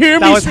 Always. You hear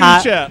That me, was stream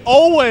hot. chat.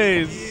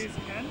 Always. You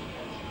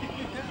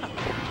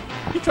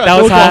tried That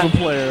to was go hot. Dalton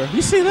player.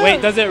 You see that?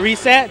 Wait, does it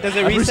reset? Does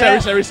it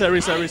reset?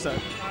 Reset.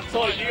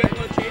 So, do you guys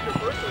want to change your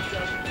first or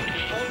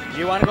just?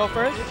 You want to go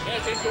first?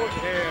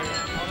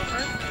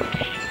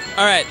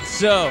 All right,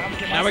 so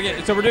now we're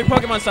doing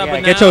Pokemon stuff, Yeah,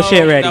 but get now your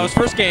shit ready. That was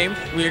first game.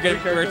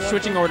 We're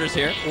switching orders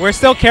here. We're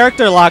still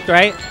character locked,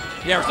 right?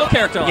 Yeah, we're still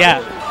character. Yeah.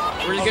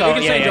 we So,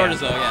 can yeah, change yeah. orders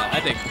though. Yeah, I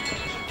think.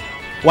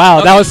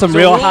 Wow, that Okay, was some so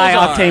real rules high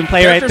are octane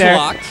play right characters there.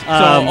 Locked, so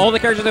all the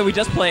characters that we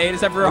just played,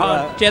 except for she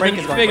Frank hasn't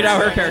is going figured out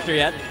first. her character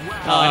yet.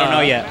 I don't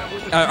know yet.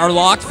 Are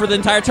locked for the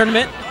entire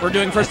tournament. We're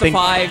doing first I to think-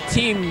 5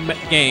 team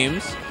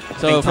games. So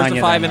think first to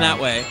Tanya 5 done in that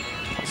that. way.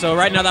 So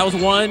right now that was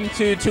 1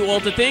 to too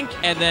old to think,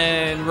 and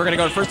then we're gonna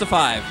go to first to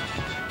 5.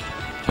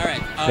 All right.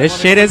 This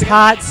wanna shit go is first?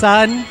 hot,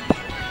 son.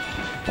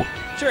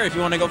 Sure, if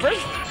you want to go first.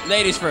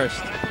 Ladies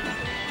first.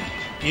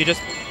 You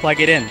just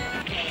plug it in.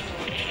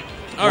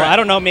 All Well, right. I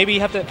don't know. Maybe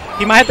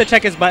he might have to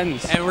check his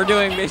buttons. And we're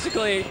doing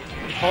basically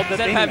Hold the instead of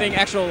thing having then.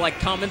 actual like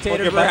Hold commentators,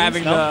 your we're buttons,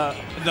 having no?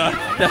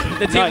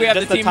 the team. No, We have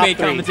just the the top teammate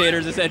 3.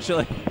 commentators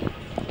essentially.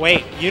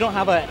 Wait, you don't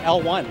have a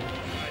L1.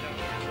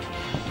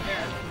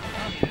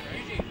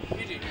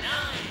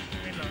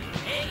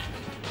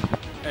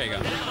 There you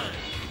go.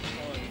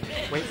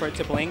 Wait for it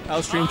to blink.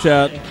 How's stream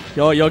chat?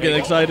 Y'all getting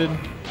excited?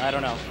 I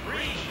don't know.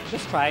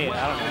 Just try it.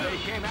 I don't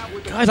know.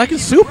 Guys, I can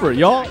super.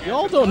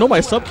 Y'all don't know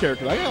my sub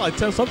characters. I got like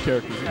 10 sub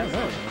characters.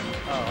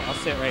 Oh, I'll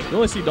sit right You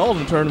only see Dalton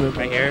in the tournament.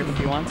 right here if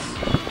you want.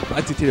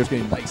 I think Tater's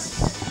getting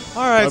nice.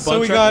 All right, My so bun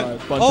we check- got. my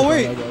bun Oh check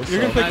wait, on that, guys,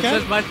 you're gonna so- pick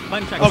Ken? Mine check.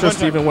 I'm sure bun check.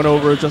 Steven went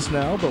over it just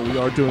now, but we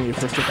are doing a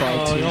first to 5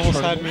 Oh, team you almost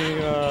had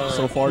tournament. me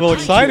So far, a little team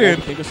excited.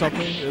 I think or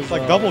something. It's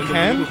like double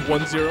Ken?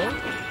 1-0.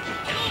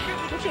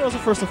 But you know, it's a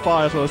first to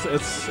 5, so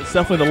it's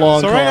definitely the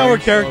long. So right now we're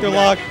con, character so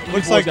lock. you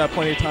Looks boys like. got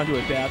plenty of time to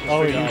adapt. And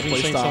Oh, figure out Eugene's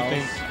play saying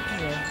styles. something.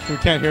 We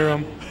can't hear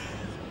him.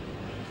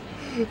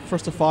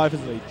 First to 5 is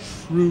a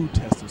true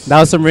test of That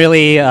was some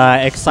really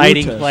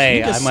exciting test. play,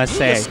 You I get- must you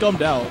say. get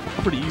scummed out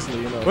pretty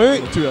easily.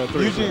 Wait, 2 out of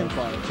 3. Eugene,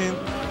 5. can,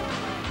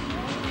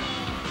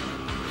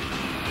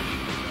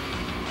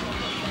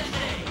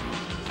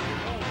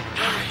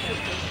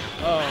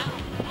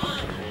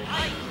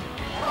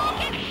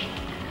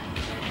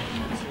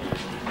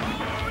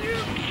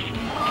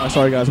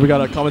 Sorry guys, we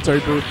got a commentary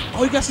booth.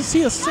 Oh, you guys can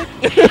see us sick.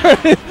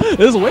 This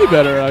is way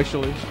better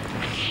actually.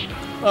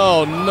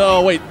 Oh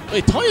no, wait,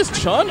 Tanya's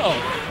Chun? Oh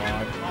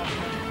god.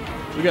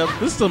 We got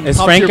this is some. Is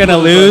top Frank tier gonna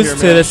builders right lose here,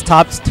 to man. this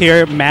top tier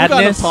We got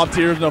madness? enough top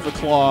tiers enough for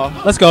Claw.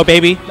 Let's go,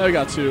 baby. Now we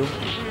got 2.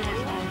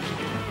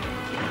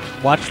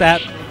 Watch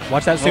that.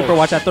 Watch that super. Oh,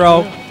 Watch that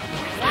throw.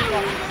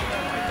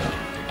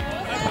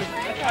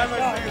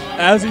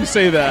 As you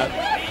say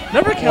that,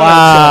 never count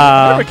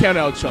Wow. out Chun. Never count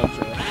out Chun.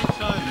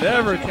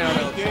 Never count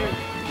out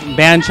Chun.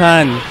 Ban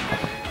Chun.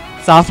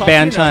 Soft Top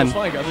ban tier now, Chun. it's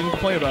fine, guys. I didn't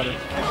complain about it.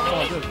 It's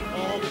all good.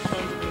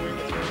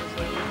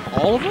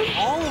 All of them?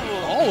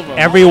 All of them.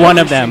 Every one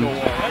of them. Single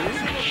one.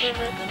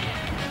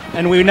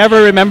 And we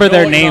never remember No,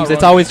 their you're names. not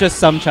It's right. always just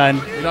some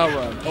Chun. You're not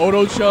right.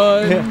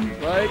 Odo-Chun,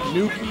 right?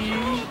 Nuki.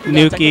 We got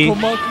Nuki. Technical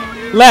Monkey.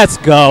 Let's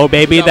go,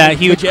 baby. We got That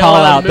huge Miguel call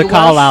out out. of The Midwest.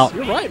 call out.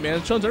 You're right,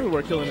 man. Chun's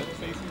everywhere killing it.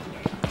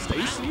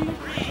 Stacy?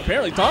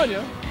 Apparently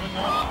Tanya.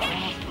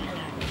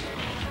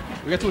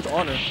 We got too much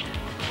honor.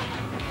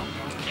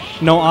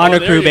 No Honor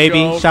there Crew, you baby.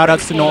 go. Shout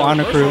outs to No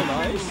Honor Reversal, Crew.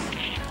 nice.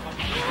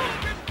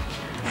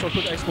 So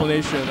quick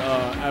explanation.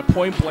 At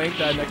point blank,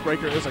 that neck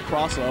breaker is a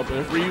cross up.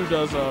 If Ryu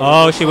does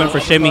Oh, she went for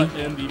shimmy.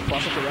 in the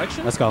cross up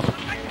direction, Let's go. then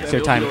It's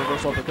your it'll time. be a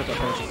reversal uppercut that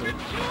punishes it.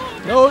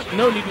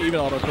 No need to even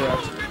auto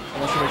correct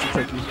unless it makes it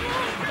tricky.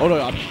 Oh no,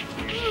 God.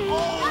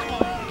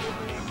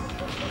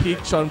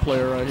 Peak Chun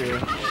player right here.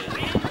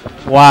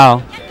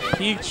 Wow.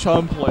 Peak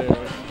Chun player.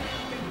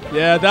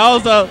 Yeah, that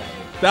was a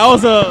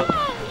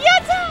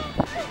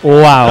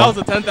Wow.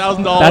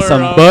 $10,000. That's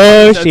some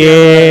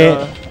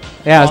bullshit.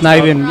 Yeah, it's not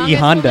Awesome. even E Strongest woman in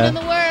Honda. the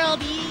world.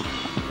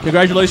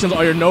 Congratulations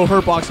on your no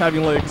hurt box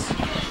having legs.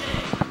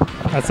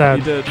 That's You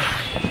sad. did.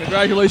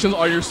 Congratulations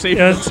on your safe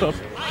Yes. stuff.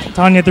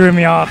 Tanya threw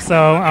me off,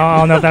 so I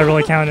don't know if that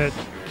really counted.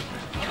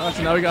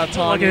 So now we got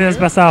Tanya. Look at this,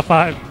 here. best out of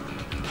 5.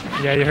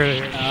 Yeah, you heard it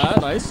here.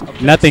 Nice. Up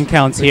Nothing next.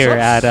 counts here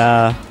at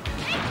the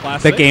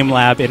Classic. Game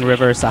Lab in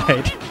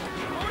Riverside.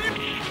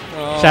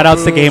 Oh, Shout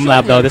outs to boo. Game Should Lab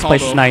have though. been a This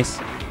place is combo. nice.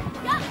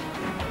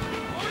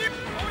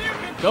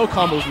 No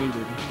combos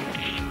needed.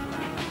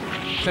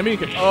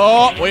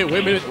 Oh, wait a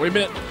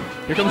minute.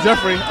 Here comes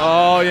Jeffrey.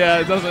 Oh, yeah,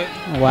 it doesn't.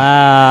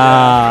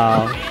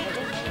 Wow.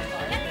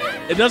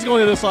 It does go on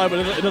the other side, but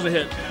it doesn't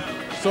hit.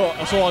 So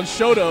on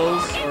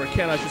Shoto's, or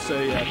Ken, I should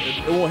say, yeah,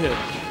 it won't hit.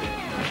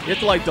 You have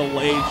to like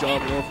delay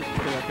jump in order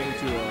for that thing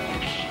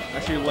to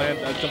actually land.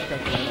 That jump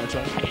can't land on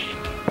jump.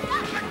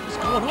 What's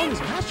going on in these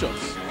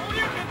matchups?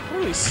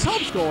 What are these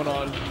subs going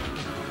on?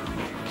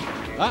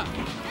 Ah.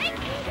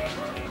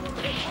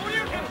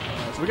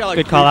 So we got like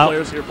Good 3 call out.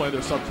 players here playing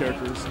their sub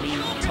characters. Me,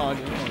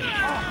 Tanya,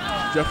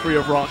 and Jeffrey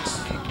of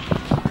Rocks.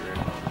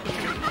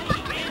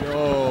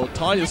 Yo,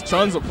 Tanya's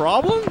Chun's a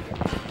problem?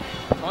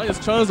 Tanya's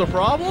Chun's a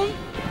problem?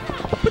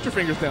 Put your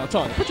fingers down,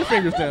 Tanya. Put your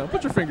fingers down.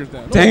 Put your fingers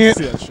down. Dang Don't it.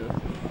 See that shit.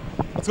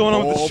 What's going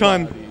on with this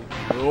Chun?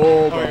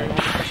 Nobody.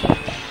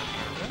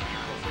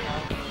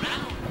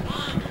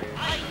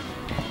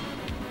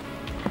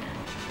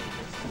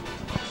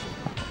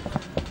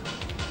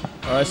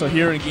 All right, so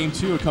here in game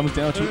 2, it comes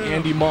down to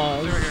Andy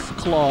Ma's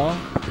Claw.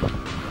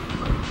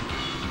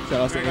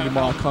 Shout out to Andy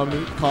Ma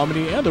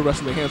Comedy and the rest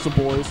of the Handsome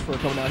Boys for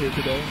coming out here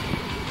today.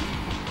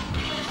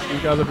 You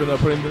guys have been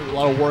putting a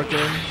lot of work in,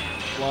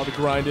 a lot of the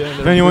grind in.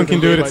 If anyone can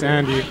do it, it's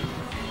Andy.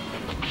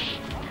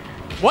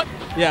 What?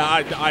 Yeah,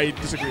 I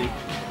disagree.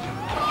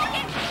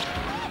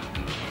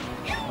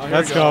 Oh, here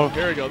Let's we go.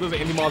 Here we go. This is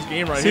Andy Ma's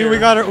game right See, here. we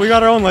got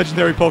our own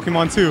legendary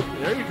Pokemon too.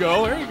 There you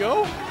go. There you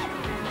go.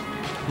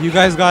 You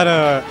guys got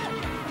a,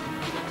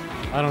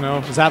 I don't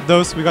know,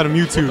 Zapdos. We got a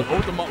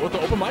Mewtwo. With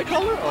the open mic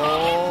color?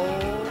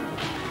 Oh.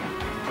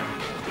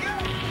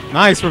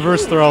 Nice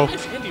reverse throw.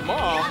 Nice Andy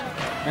Ma.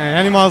 And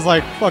Animal's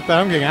like, fuck that,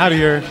 I'm getting out of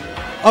here.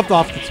 Up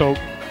off the top.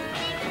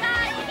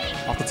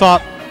 Off the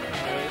top.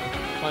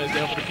 Flies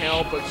down for the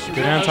count, but she Good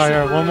will have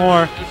anti-air. super. One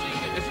more.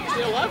 If she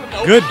stay alive,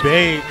 no. Good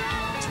bait.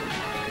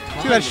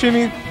 See that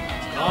shimmy?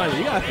 Tanya,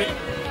 you gotta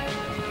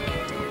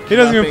think. He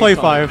doesn't even play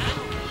Tanya. 5.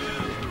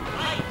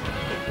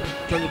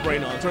 Turn the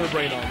brain on. Turn the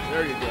brain on.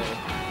 There you go.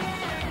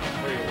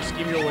 There you go.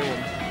 Scheme your way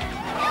in.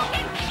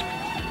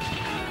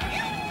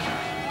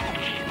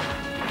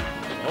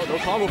 Oh, no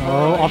combo for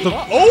off the.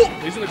 Oh,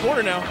 he's in the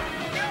corner now.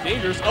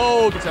 Dangerous.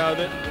 Oh, gets out of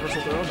it.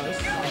 Reversal throw.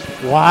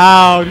 Nice.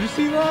 Wow, did you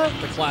see that?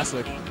 The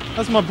classic.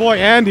 That's my boy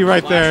Andy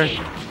right there.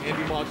 Classic.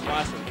 Andy Mod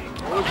classic.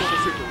 Always with the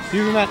supers.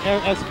 Using that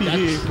That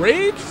SPD.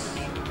 trades?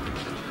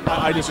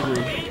 I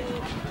disagree.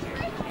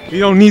 You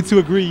don't need to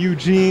agree,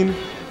 Eugene.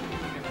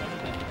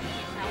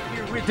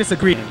 We're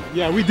disagreeing.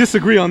 Yeah, we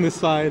disagree on this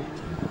side.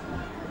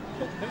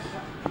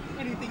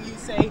 Anything you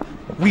say,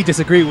 we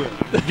disagree with.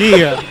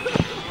 Yeah,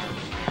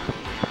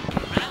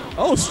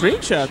 Oh, stream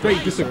chat.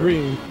 straight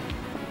disagreeing.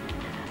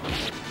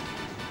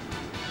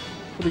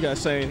 What are you guys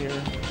saying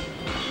here?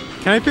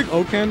 Can I pick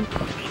Oken?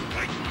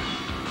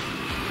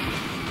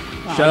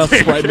 Shout out to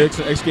Sprite Mix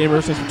and X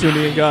Gamer. Thanks for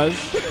tuning in, guys.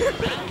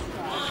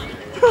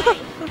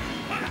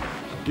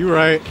 You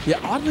right. Yeah,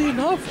 oddly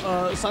enough,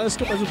 Silent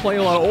Scope has been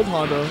playing a lot of old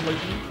Honda lately.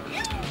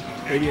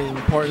 Maybe in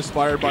part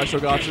inspired by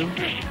Shogatsu.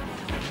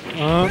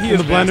 He is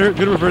the blender.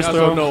 Good reverse Yeah,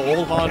 throw. so no,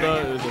 old Honda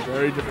is a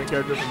very different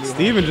character from new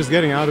Steven just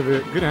getting out of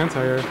it. Good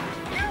anti-air.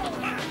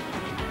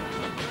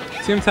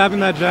 See him tapping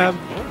that jab.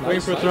 Honda.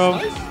 Waiting for a throw.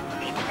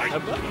 Nice.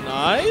 Headbutt.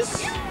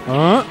 Nice.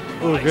 Oh,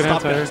 good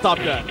Stop anti-air. that. Stop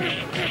that.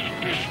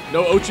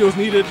 No Ochos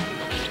needed.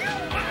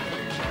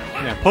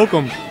 Yeah, poke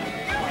him.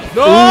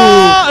 No,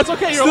 Ooh. it's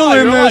okay. You're Still alive.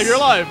 in You're alive. this. You're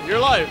alive. You're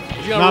alive.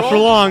 Is he gonna Not roll? for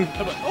long.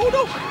 Headbutt. Oh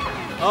no.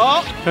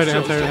 Oh. Try to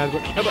Chill, anti-air chill.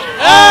 headbutt. Headbutt.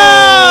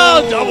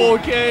 Oh, double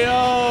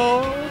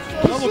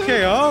KO. Double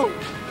KO.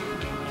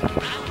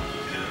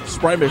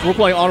 Sprite mix. We're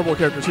playing honorable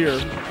characters here,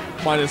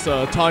 minus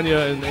Tanya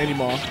and Andy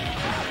Ma.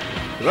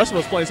 The rest of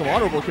us playing some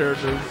honorable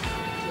characters.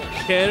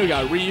 Ken, we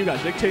got Ryu, we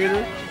got Dictator,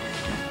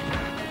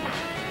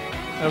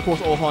 and of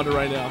course Old Honda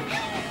right now.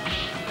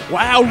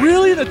 Wow,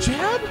 really? The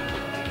jab? You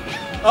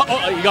got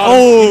him.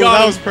 Oh, You got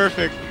that him. was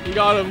perfect. You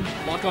got him.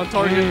 Lock on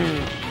target.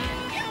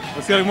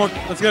 Let's get more.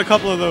 Let's get a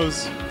couple of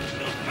those.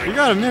 You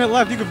got a minute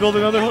left. You could build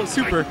another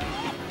super.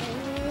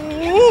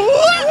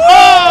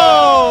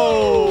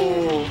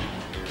 Oh!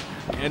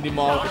 Andy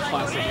Ma with the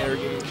classic air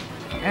game.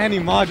 Andy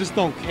Ma just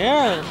don't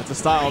care. That's a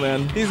style,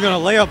 man. He's gonna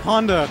lay up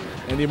Honda.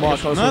 Andy Ma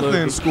comes from the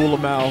nothing. school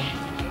of Mao.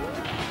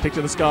 Pick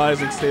to the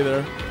skies and stay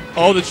there.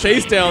 Oh, the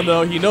chase down,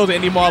 though. He knows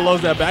Andy Ma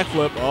loves that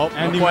backflip. Oh,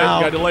 Andy not quite. Mao.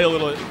 Got to delay a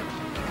little bit.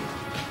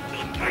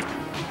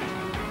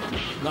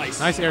 Nice.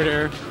 Nice air to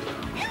air.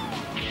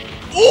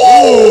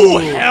 Ooh,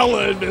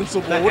 hella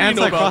invincible. That What do you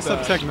know about anti-cross-up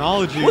that?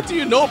 technology. What do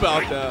you know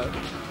about that?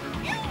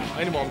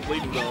 Andy Ma's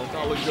bleeding, though. It's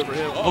not looking good for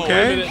him. Oh,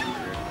 Okay. Wait a minute.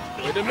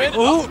 Wait a minute.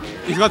 Oh,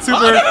 he's got super.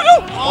 Oh,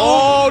 no.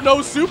 Oh,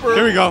 no super.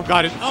 There we go.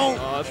 Got it. Oh,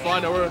 that's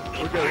fine. No, we're good.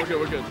 We're good.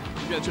 We're good.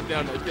 He's getting chipped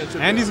down. He's getting chipped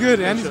Andy's down. good.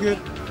 He's Andy's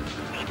getting good.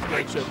 chipped. He's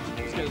getting chipped.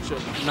 He's getting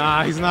chipped.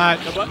 Nah, he's not.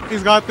 Headbutt.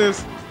 He's got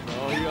this.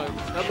 Oh, he got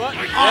headbutt.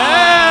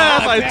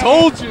 Yes, I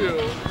told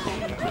you.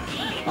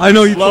 I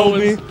know you Slow told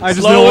me. and, I just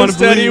slow don't want and to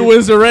steady believe.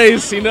 wins the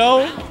race, you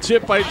know?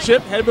 Chip by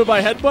chip, headbutt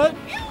by headbutt.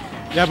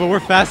 Yeah, but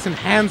we're fast and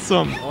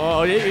handsome.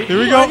 Oh, yeah. Here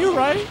we go. You're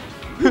right.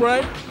 You're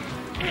right.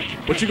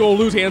 But you gonna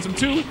lose handsome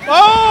too.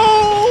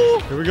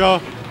 Oh! Here we go.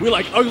 We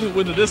like ugly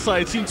win to this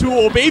side. Team 2,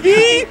 oh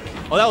baby!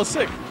 Oh, that was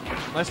sick.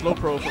 Nice low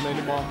pro from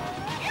Andy Ma.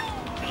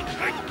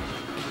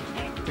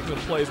 Taking the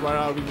plays right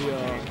out of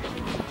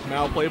the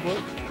Mao playbook.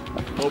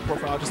 Low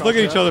profile. Just look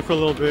at each other for a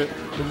little bit.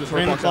 Just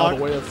Drain the out of clock.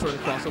 the way of certain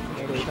crossover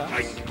from other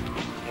attacks.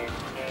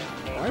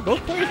 All right, both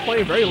players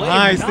playing very late.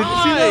 Nice. Did you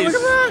see that? Look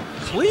at that.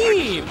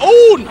 Clean.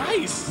 Oh,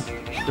 nice.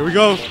 Here we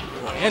go.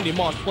 Andy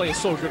Ma's playing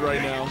so good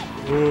right now.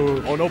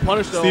 Ooh. Oh, no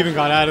punish though. Steven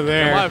got out of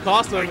That might there. have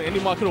cost him. Andy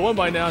Ma could have won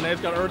by now. Now he's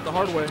got to earn it the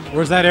hard way.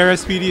 Where's that air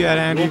SPD at,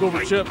 He Andy? won't go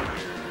for chip.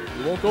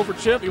 He won't go for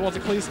chip. He wants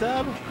a clean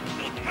stab.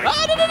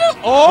 Ah,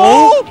 no.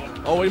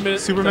 Oh! Oh, wait a minute.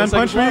 Superman 10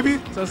 punch, seconds maybe?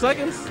 left. 10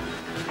 seconds.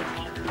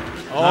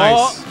 Oh,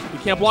 Nice. he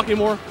can't block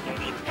anymore.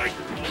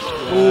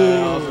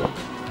 Ooh.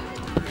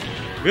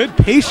 Good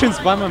patience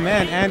by my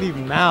man, Andy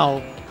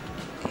Mao.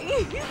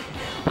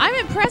 I'm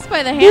impressed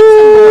by the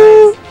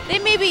handsome boys. They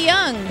may be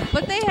young,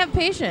 but they have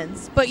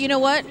patience. But you know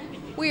what?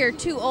 We are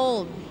too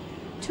old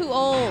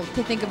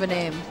to think of a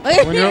name.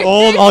 When you're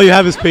old, all you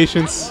have is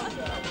patience.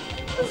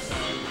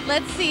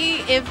 Let's see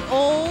if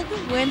old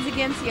wins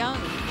against young.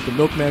 The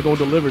milkman gonna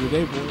deliver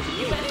today, boys.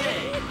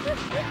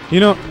 You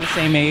know, The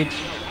same age.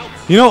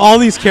 all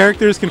these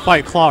characters can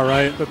fight Claw,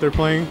 right? That they're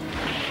playing.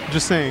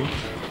 Just saying.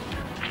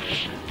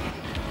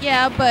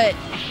 Yeah, but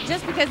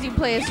just because you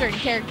play a certain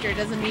character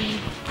doesn't mean you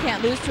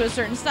can't lose to a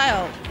certain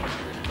style.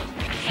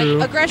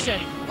 True.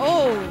 Aggression.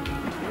 Oh.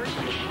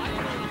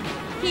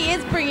 He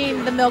is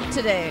bringing the milk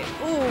today.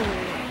 Ooh.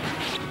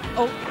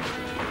 Oh.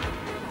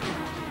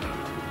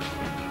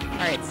 All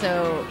right,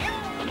 so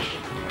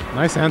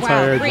Nice wow,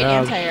 anti-air great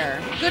jab.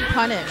 anti-air. Good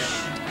punish.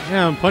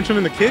 Yeah, punch him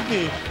in the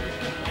kidney.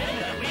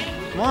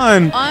 Come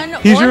on.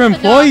 Unorthodox He's your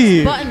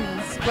employee.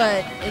 buttons,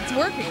 but it's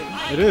working.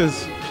 It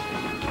is.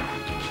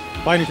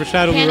 Fighting for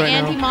Shadow Can Blue right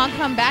Andy now. Ma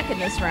come back in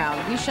this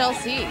round? We shall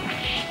see.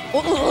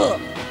 All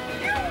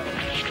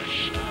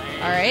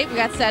right, we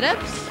got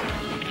setups.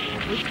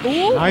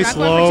 Ooh, Nice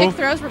we're not going low. for tick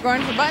throws. We're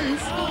going for buttons.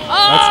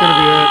 That's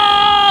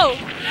gonna Woo!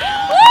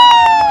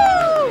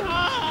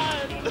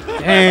 be it.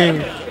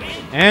 Dang.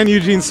 And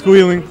Eugene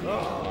squealing.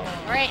 All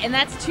right, and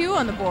that's 2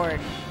 on the board.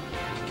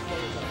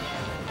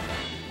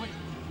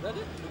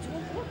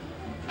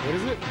 What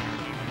is it?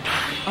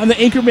 I'm the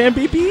Anchorman,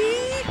 baby.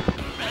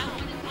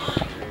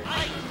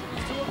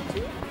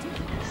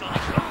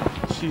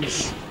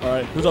 Jeez. All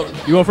right, who's up?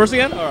 You going first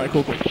again? All right,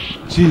 cool.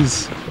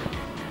 Jeez.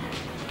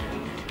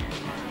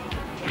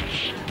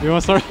 You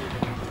want to start?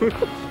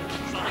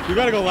 You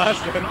gotta go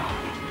last then.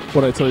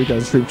 What I tell you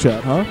guys, stream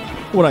chat, huh?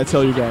 What I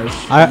tell you guys?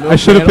 I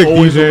should have The picked milkman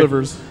always DJ.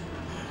 delivers.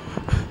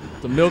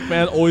 The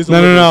milkman always No,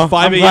 delivers. no.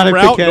 5 I'm glad I a.m.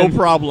 picked route, no Ken.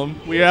 problem.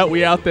 We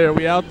out there.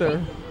 We out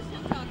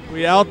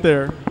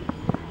there.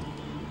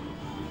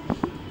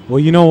 Well,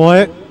 you know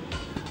what?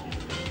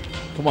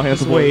 Come on,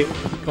 handsome Just wait. boy.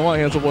 Come on,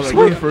 handsome boy. I'm Just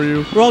rooting wait. for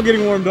you. We're all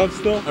getting warmed up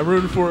still. I'm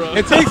rooting for.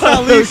 It takes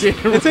at least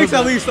Okay, it takes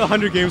at least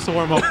 100 games to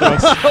warm up for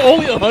us.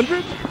 only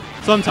 100.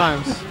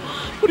 Sometimes.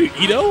 What are you,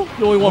 Ito?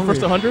 You only want first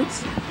to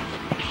hundreds?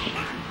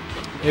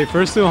 Hey,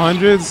 first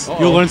 200s,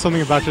 you'll learn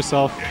something about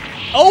yourself.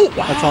 Oh,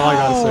 wow. That's all I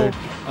gotta say.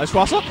 Nice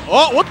cross up.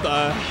 Oh, what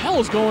the hell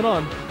is going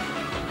on?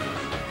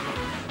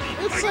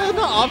 It's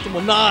not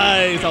optimal.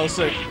 Nice. That was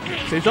sick.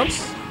 Save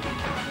jumps.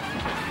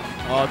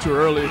 Oh, too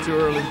early, too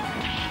early.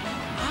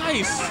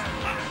 Nice.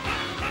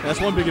 That's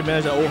one big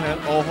advantage that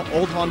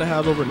old Honda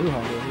has over new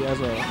Honda. He has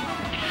a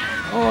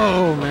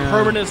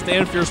permanent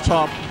stand fierce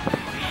chop.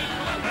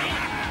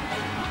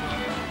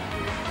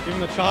 Give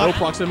him the chop. No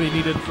proximity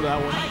needed for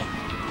that one.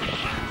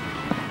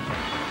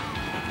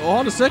 Oh,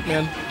 Honda's sick,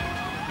 man.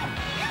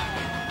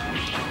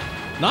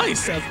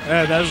 Nice.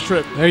 That is a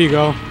trip. There you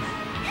go.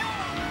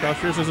 Crouch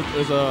fierce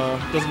does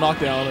a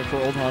knockdown for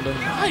old Honda.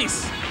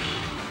 Nice.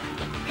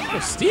 Oh,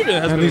 Steven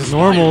has been these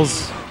inspired.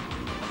 normals.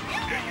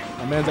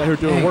 My man's out here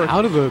doing work.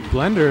 Out of the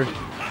blender.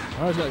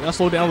 All right, gotta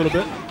slow down a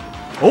little bit.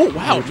 Oh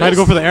wow! Try to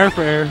go for the air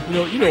for air.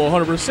 You know,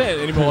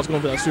 100%. Anybody else going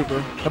for that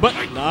super? But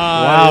nice.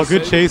 Wow,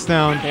 good chase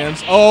down.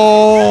 Hands.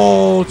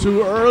 Oh,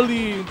 too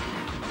early.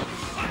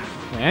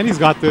 And he's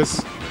got this.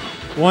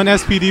 One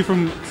SPD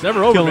from It's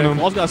never over, killing man. him.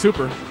 Paul's got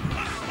super.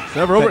 It's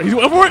never over. He's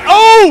going for it.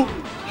 Oh!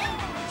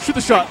 Shoot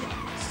the shot.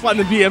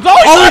 Sliding the DMs. Oh,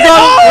 my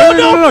God.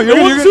 No, You're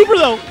it wasn't good. super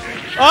though.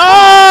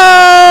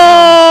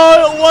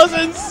 Oh, it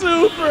wasn't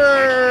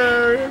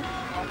super.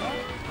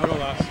 I'll go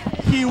last.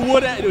 He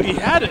would have. He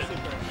had it.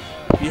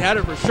 He had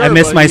it for sure. I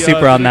missed but my he,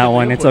 super on that didn't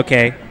one. go It's for it.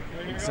 okay.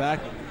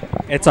 Exactly.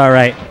 It's all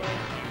right.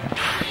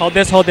 Hold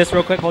this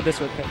real quick. Hold this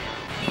real quick.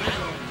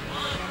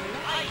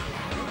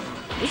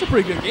 Those are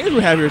pretty good games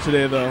we have here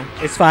today, though.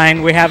 It's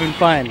fine. We're having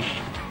fun.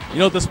 You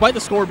know, despite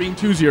the score being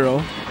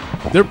 2-0,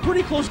 they're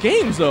pretty close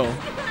games, though.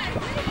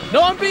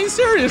 No, I'm being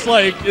serious.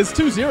 Like, it's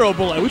 2-0,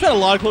 but like, we've had a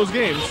lot of close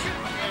games.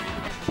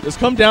 It's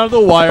come down to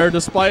the wire,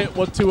 despite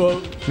what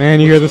 2-0. Man,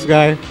 you hear this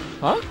guy?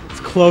 Huh? It's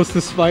close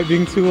despite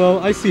being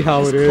 2-0. I see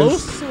how it is.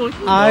 Close.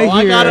 I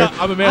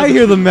I'm a man. I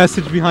hear the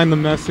message behind the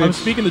message. I'm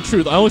speaking the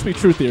truth. I only speak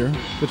truth here.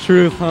 The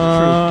truth,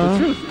 huh?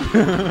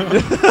 The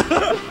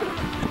truth.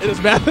 It is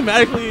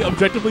mathematically,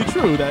 objectively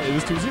true that it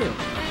is 2-0.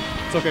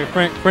 It's okay.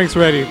 Frank's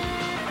ready.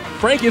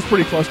 Frank is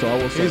pretty clutch, though, I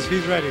will say.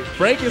 He's ready.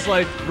 Frank is,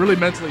 like, really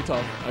mentally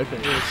tough, I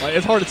think. Like,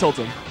 it's hard to tilt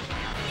him.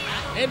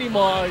 Andy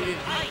Ma, he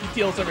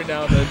tilts every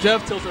now and then.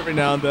 Jeff tilts every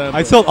now and then.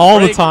 I but tilt all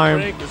the Frank- time.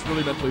 Frank is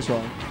really mentally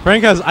strong.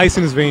 Frank has ice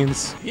in his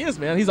veins. He is,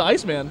 man. He's an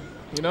Iceman,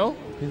 you know?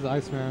 He's the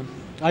Iceman.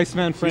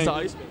 Iceman Frank. He's the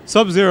Iceman.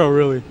 Sub-Zero,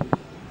 really.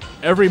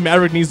 Every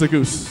Maverick needs a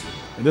goose.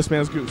 And this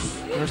man's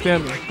goose. You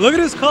understand me? Look at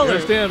his You color.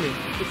 understand me?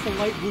 It's a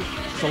light blue.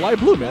 It's a light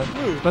blue, man.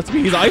 Blue. That's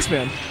me. He's an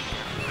Iceman.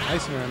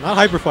 Iceman. Not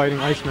hyper fighting,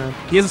 Iceman.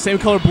 He has the same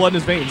color blood in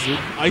his veins, dude.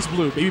 Ice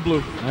blue, baby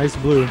blue. Ice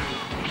blue.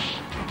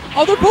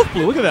 Oh, they're both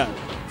blue. Look at that.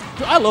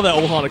 Dude, I love that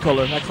old Honda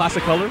color, that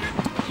classic color.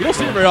 You don't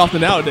see it very often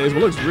nowadays, but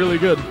it looks really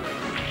good.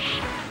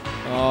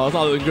 Oh, it's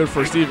not looking good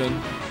for Steven.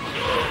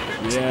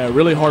 Yeah,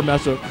 really hard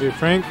matchup. Dude,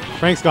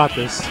 Frank's got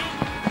this.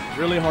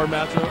 Really hard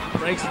matchup.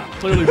 Frank's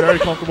clearly very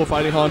comfortable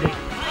fighting Honda.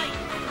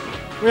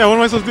 Yeah, what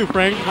am I supposed to do,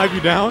 Frank? Hype you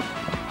down?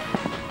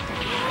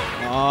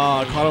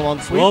 Ah, caught him on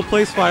the sweep.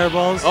 Well-placed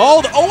fireballs.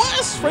 Oh, the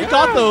OS! Frank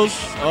got those.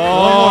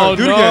 Oh, more.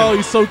 Do it no, again.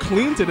 he's so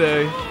clean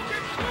today.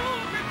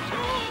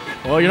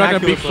 Well, you're not going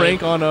to beat Immaculate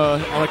Frank on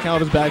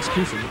account of his bad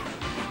execution.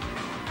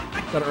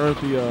 Got to earn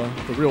it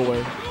the real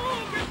way.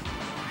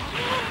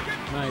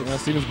 Nice. Yeah,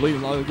 Steven's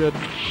bleeding. Not good.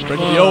 Frank with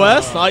the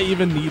OS, not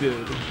even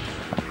needed.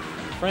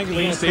 Frank is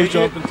Clean gonna stage take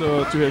jump it.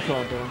 into a two-hit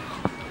combo.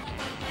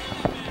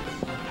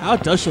 How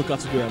does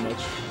Shogatsu do that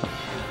much?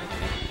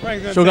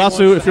 Frank's gonna take one Shogatsu,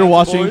 to if you're the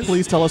watching, boys.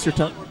 please tell us your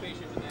time.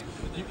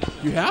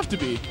 You have to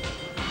be.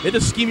 They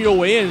just scheme your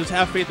way in and just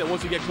have faith that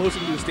once you get closer,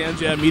 you can do stand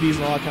jab, meaties,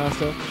 and all that kind of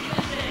stuff.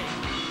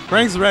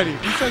 Frank's ready.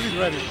 He says he's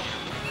ready.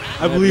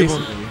 I believe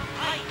him.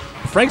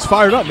 Frank's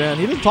fired up, man.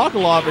 He didn't talk a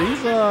lot, but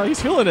he's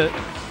feeling it.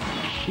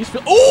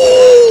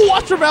 Oh!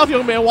 Watch your mouth,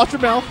 young man. Watch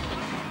your mouth.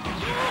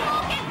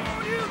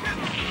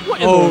 What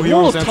in Oh, the he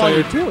world almost is Tyler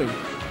anti-aired. doing?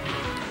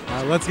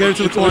 Let's get it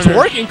to the It's corner.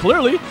 working,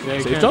 clearly. Yeah,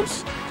 he Safe can.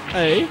 jumps.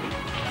 Hey.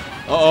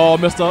 Uh-oh,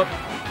 messed up.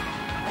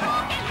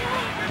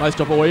 Nice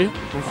jump away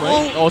from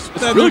Frank. Oh, it's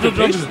That really neutral good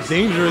jump patience. is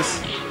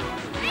dangerous.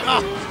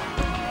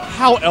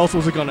 How else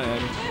was it gonna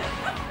end?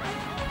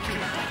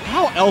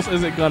 How else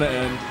is it gonna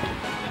end?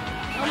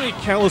 How many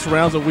countless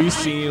rounds have we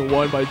seen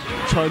won by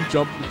Chun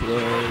jump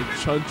blow,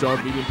 Chun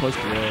jump, medium push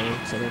blow,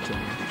 etc.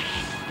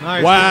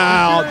 Nice.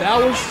 Wow,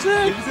 that was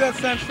sick. Did you see that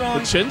stand The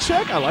strong? chin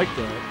check, I like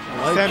that.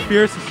 I like Stand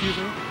fierce, excuse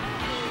me.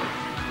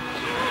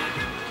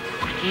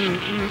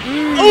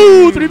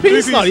 Ooh,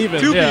 three-piece, Three-piece, not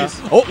even. Yeah.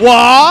 two-piece. Oh,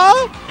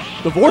 what?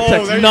 The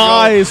vortex, there you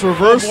nice go.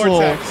 reversal.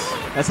 Vortex.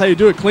 That's how you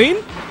do it. Clean,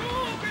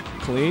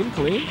 clean,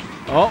 clean.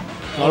 Oh,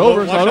 not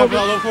over. It's Watch not out, over.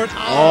 Val, look for it.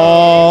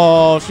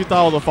 Oh, she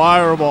thought it was a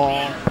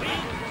fireball.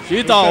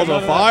 She thought it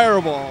was a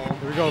fireball.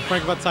 Here we go.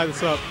 Frank, let's tie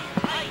this up.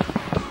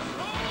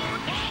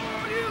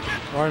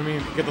 Or I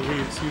mean, get the lead,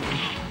 excuse me.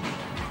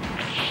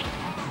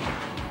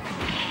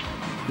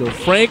 Yo,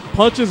 Frank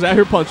punches out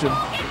here punching.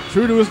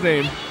 True to his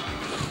name.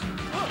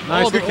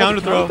 Nice, good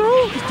counter throw.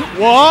 What?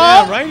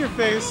 Yeah, right in your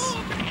face.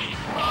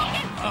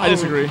 I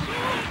disagree.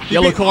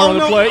 Yellow card on the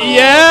no. play. Oh.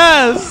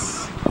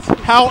 Yes!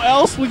 How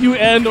else would you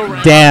end a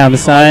round? Damn,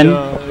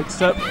 son.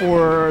 Except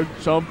for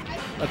jump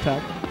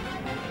attack.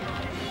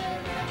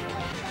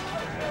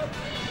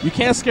 You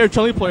can't scare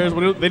Chun-Li players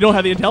when they don't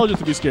have the intelligence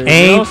to be scared.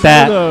 Ain't you know?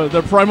 that- So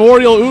the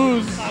primordial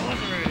ooze.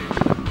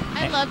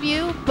 I love love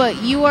you,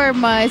 but you are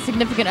my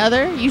significant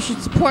other. You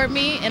should support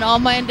me in all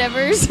my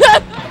endeavors.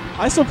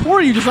 I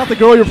support you, just not the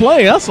girl you're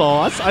playing. That's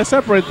all. I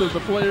separate the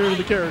player and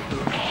the character.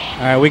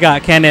 All right, we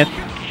got Kenneth.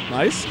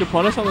 Nice, good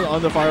punish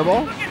on the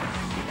fireball.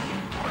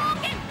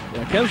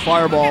 Yeah, Ken's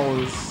fireball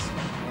is.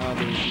 I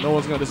mean, no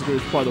one's gonna disagree.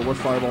 It's probably the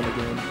worst fireball in the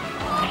game.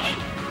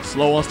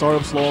 Slow on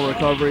startup, slow on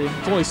recovery.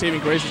 It's only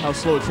saving grace is how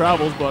slow it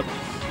travels, but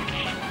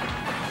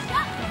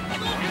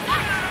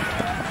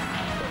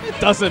it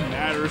doesn't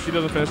matter if she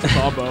doesn't finish the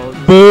combo.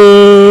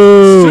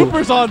 Boo!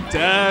 Super's on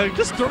deck.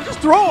 Just throw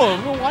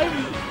him. Why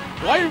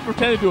are you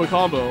pretending to do a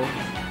combo?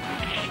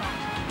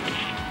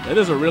 It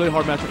is a really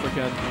hard matchup for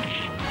Ken.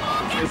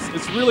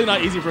 It's really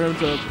not easy for him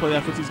to play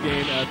that Footsies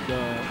game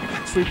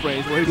at sweep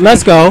range.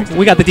 Let's go.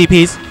 We got the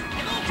DPs.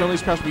 Generally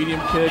crouch medium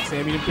kicks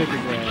and medium kick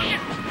again.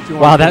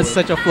 Wow, that's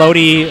such a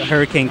floaty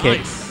hurricane kick.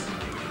 Nice.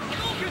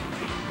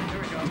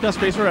 He's got to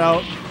space her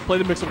out. Play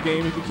the mix-up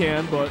game if you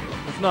can, but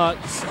if not...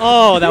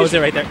 Oh, that was it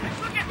right there.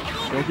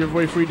 Don't give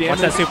away free damage.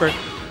 Watch that super.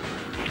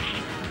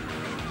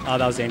 Oh,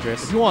 that was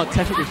dangerous. If you want a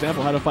technical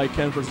example how to fight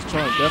Ken versus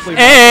Chun, definitely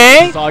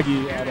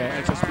Sagi at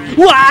extra speed.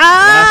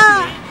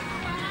 Wow!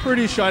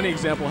 Pretty shiny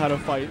example how to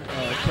fight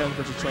Ken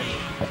versus Chun.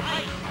 The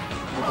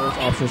first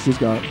option she's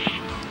got.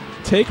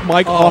 Take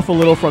mic off a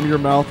little from your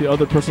mouth. The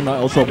other person not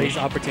else trouble. These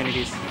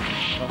opportunities. I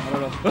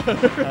don't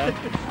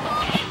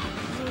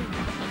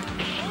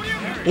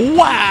know.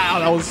 Wow,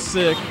 that was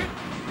sick.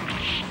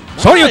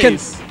 Shoryuken.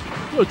 Nice.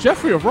 Yo,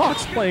 Jeffrey of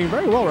Rocks playing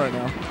very well right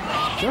now.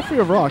 Jeffrey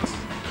of Rocks.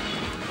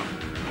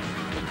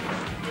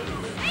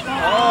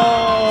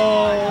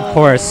 Oh. Of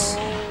course.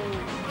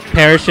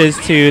 Perishes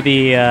to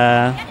the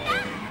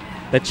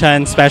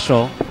Chun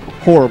special.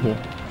 Horrible.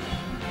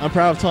 I'm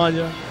proud of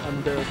Tanya. I'm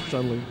embarrassed of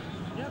Chun-Li.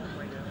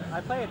 I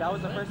played. That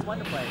was the first one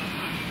to play.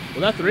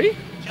 Was that 3?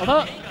 I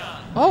thought.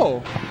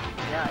 Oh.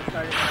 Yeah, I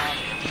started off.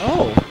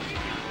 Oh.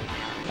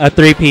 A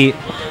three-peat.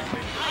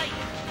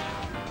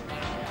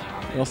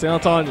 I'll stay on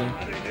Tanya.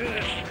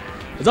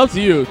 It's up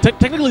to you.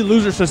 Technically,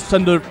 losers should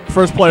send the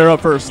first player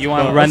up first. You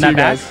want to run that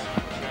back?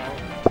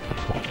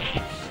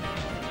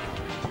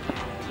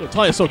 Yo,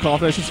 Tanya's so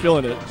confident. She's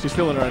feeling it. She's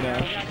feeling it right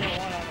now.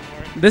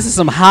 This is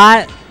some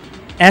hot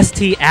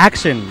ST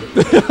action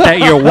that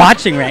you're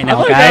watching right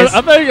now, guys.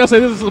 I thought you were going to say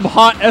this is some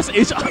hot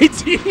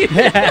SHIT.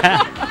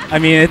 I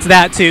mean, it's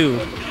that too.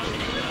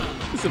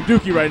 It's some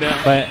dookie right now.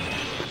 But,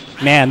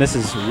 man, this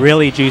is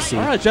really juicy.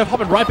 All right, Jeff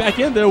hopping right back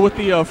in there with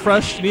the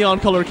fresh neon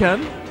color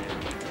Ken.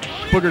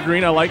 Booger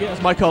green, I like it.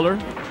 That's my color.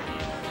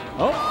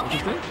 Oh,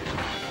 interesting.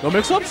 No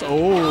mix-ups?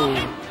 Oh.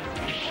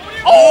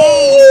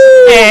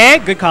 Oh! Hey,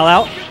 good call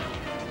out.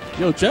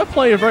 Yo, Jeff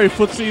playing a very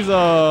Footsie's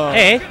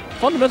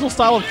fundamental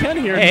style of Ken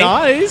here. Hey.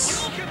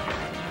 Nice.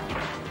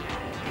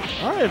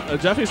 All right,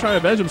 Jeffy's trying to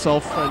avenge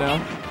himself right now.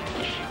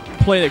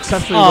 Playing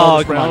exceptionally well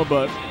this round,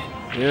 but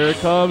here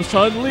comes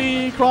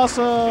Chun-Li. Cross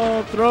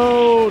up,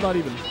 throw, not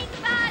even.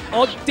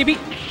 Oh, DB.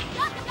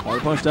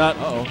 Hard punch that.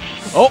 Uh-oh.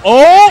 Oh!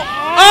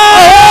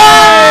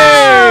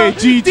 Hey!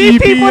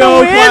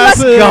 GTPO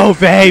Let's go,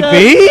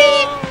 baby.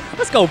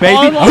 Let's go, baby.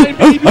 Online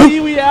baby,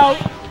 we out.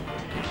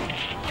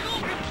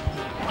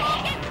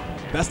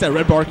 That's that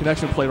red bar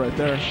connection play right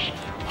there.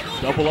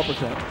 Double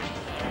uppercut.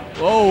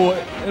 Whoa,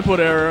 input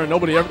error.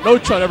 No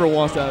Chun ever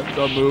wants that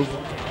move.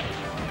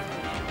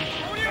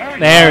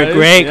 There, Nice.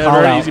 great Yeah, call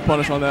very out. easy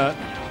punish on that.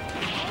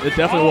 It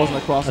definitely wasn't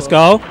a cross. Let's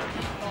go.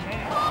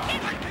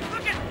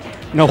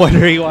 No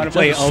wonder you want to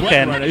play Jeff is sweating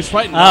Open. right now. He's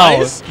fighting Oh,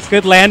 nice.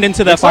 good land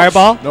into the Mix-ups?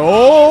 fireball.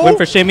 No. Went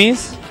for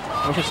shimmies.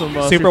 Went for some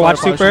Super, watch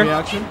Street super. Fighter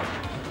action.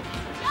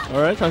 All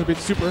right, trying to beat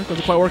the super.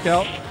 Doesn't quite work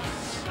out.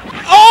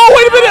 Oh,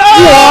 wait a minute!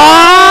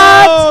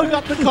 Oh,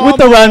 got the combo. With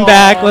the run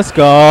back. Let's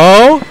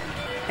go.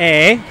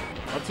 Hey.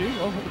 Up to you.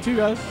 Oh, up to you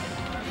guys.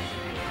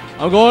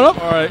 I'm going up.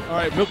 All right.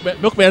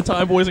 Milkman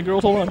time, boys and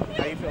girls. Hold on.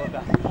 How you feel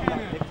about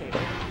Dictator?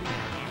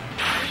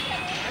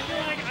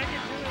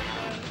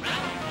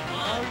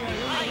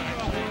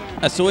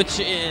 A switch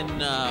in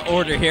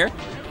order here.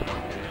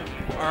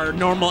 Our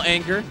normal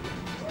anger.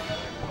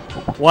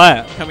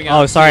 What? Coming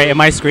out Oh, sorry. to Am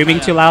I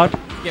screaming too loud?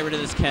 Get rid of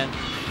this Ken.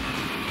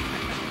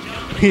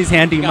 He's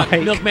handy Got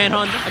mic. Milkman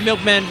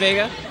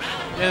Vega.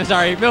 Yeah,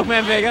 sorry,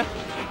 Milkman Vega.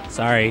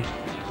 Sorry.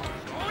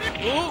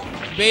 Ooh,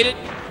 baited.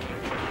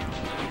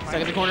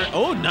 Stuck in the corner.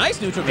 Oh, nice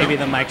neutral. Maybe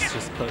jump. the mic's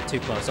just too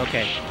close.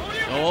 Okay.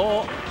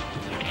 Oh,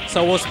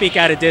 So we'll speak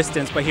at a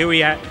distance, but here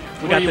we are.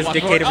 We got this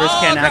Dictator versus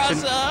Ken action.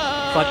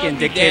 Fucking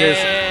Dictators.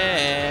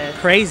 Dead.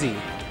 Crazy.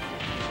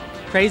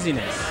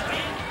 Craziness.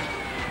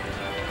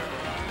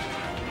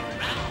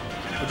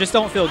 I just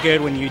don't feel good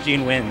when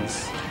Eugene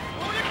wins.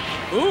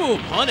 Ooh,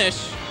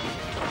 punish.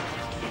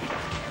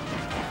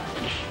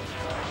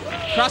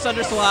 Cross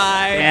under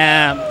slide.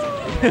 Yeah.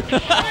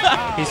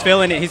 He's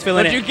feeling it. He's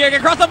feeling But you it. get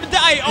cross up and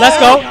die. Let's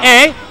go. Oh,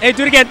 Hey, hey,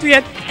 do it again. Do it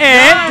again.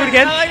 Hey, do it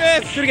again. I like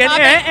this. Do it again.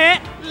 Stop Hey, it. hey.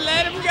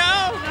 Let him go.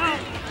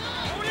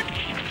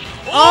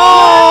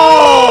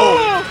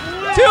 Oh!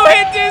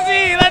 2-hit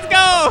dizzy. Let's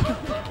go.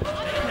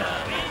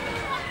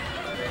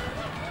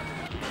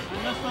 I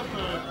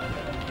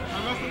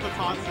messed up the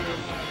taunt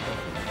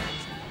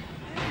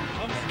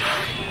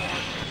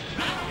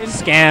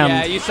Scammed.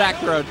 Yeah, you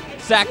sacked the road.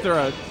 Sacked the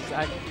road.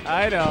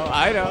 I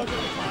know.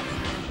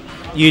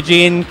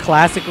 Eugene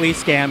classically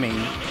scamming.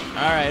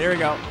 All right, here we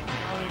go.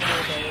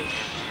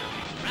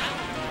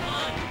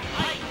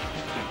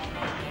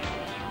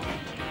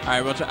 All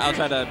right, I'll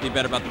try to be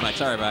better about the mic.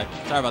 Sorry about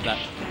that.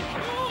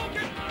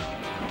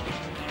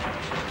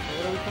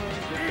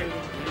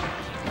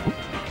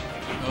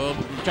 Oh,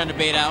 I'm trying to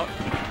bait out.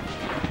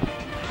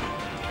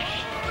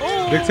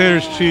 Oh,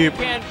 Dictator's cheap.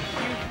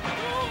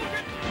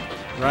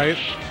 Right?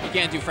 You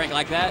can't do Frank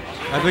like that.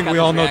 I think Got we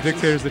all those know reactions.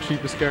 Dictator's the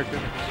cheapest character.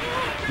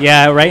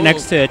 Yeah, right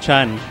next to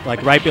Chun,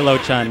 like right below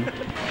Chun.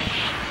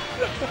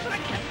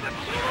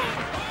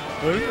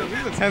 Well, this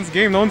is a tense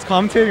game. No one's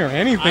commentating or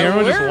anything.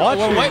 Everyone's just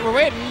watching. We're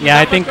waiting. Yeah, I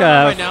Not much think going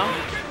on right now.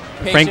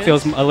 Frank Patience.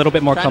 feels a little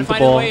bit more Trying to find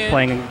comfortable his way in.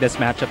 playing this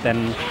matchup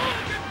than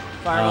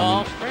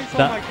Fireball. Frank's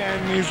The- on my can,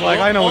 and he's like,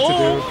 I know what to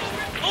do.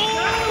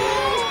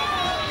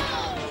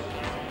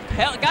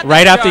 Hell, got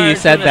right that after you charge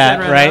said from the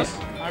that, Shin right?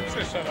 I'm just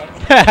gonna shut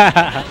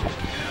up.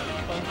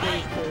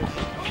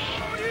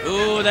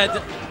 Ooh, that.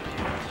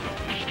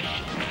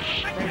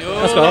 Ooh,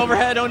 Let's go.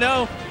 Overhead. Oh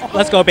no.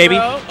 Let's go, baby.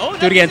 Bro. Oh,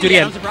 Do it again, that's do it easy.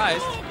 again. I'm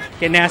surprised.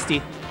 Get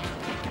nasty.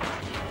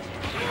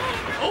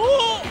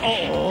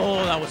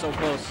 Oh, that was so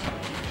close.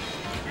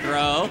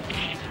 Bro.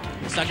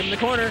 Stuck him in the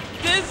corner.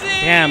 Dizzy!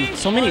 Damn,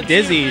 so many 1, 2,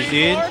 dizzies, 3,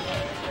 dude.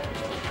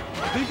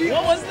 4.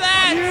 What was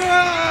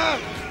that?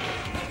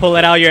 Pull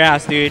it out your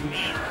ass, dude.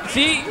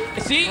 See,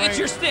 it's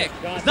your stick.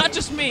 It's not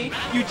just me.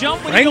 You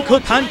jump when Frank you don't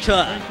want to.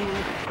 Tancha.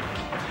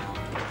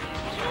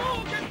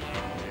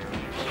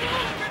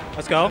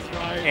 Let's go.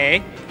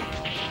 A.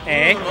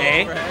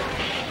 Overhead.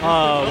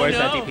 Oh, where's no.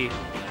 that DP?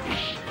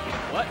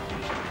 What?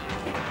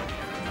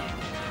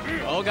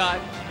 Oh god.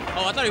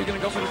 Oh, I thought he was gonna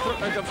go for the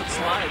go for the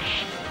slide.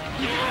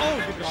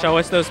 Show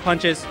us those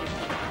punches.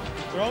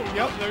 Bro,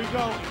 yep, there you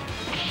go.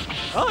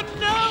 Oh Is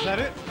no! that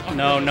it?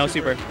 No, no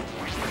super.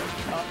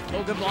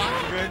 Oh, good block.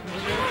 Good.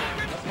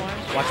 That's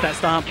fine. Watch that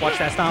stomp. Watch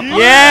that stomp. Yeah.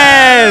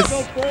 Yes!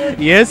 Go Frank.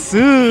 Yes,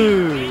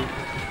 sir.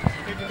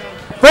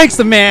 Frank's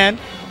the man.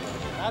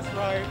 That's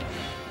right.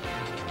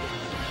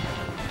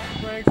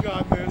 Frank's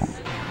got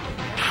this.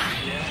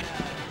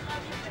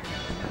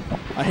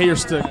 I hate your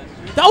stick.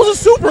 That was a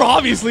super,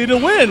 obviously, to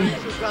win.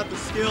 He's got the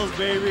skills,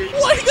 baby.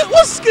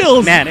 What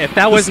skills? Man, if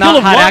that The was skill not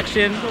of hot what?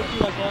 action,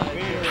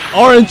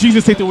 RNG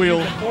just take the wheel.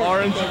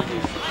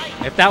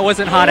 RNG. if that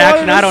wasn't hot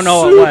action, I don't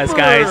know what was,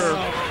 guys.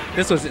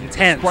 This was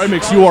intense. Bright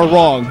Mix, you are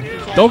wrong.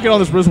 Don't get on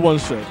this Riz 1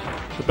 shit.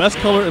 The best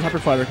color is Hyper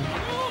Fighter.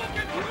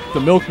 The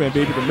Milkman,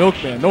 baby, the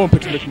Milkman. No one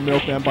picks the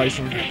Milkman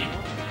Bison.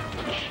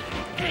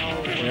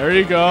 There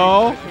you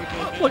go.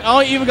 Look,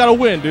 I don't even got to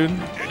win, dude.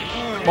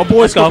 My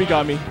boy Let's go. Scopey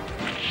got me.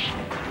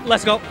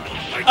 Let's go.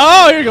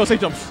 Oh, here you go. Safe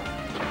jumps.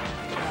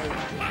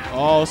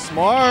 Oh,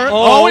 smart.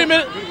 Oh. Oh, wait a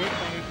minute.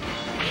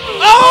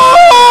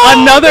 Oh!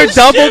 Another the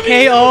double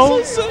shimmy.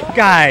 KO? So sick.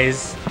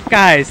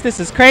 Guys, this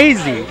is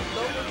crazy.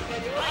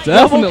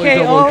 Definitely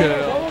Double double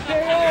KO. KO.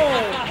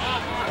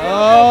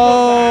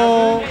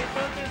 Oh.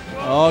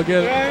 Oh,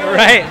 get it.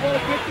 Right.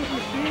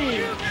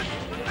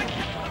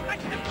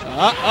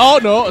 Oh,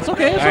 no. It's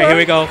okay. It's All right, here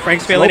we go.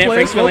 Frank's feeling it.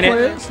 Frank's feeling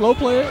it. Slow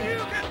play it.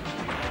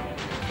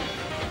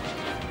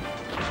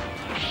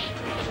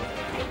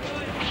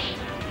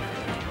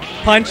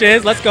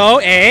 Punches. Let's go.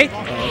 A.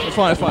 It's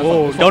fine. It's fine.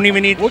 Whoa, It's fine. don't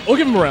even need. We'll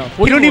give him a round.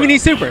 He don't even need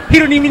super. He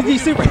don't even need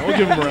super. We'll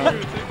give him a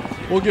round.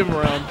 We'll give him a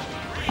round.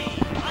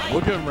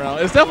 We'll give him a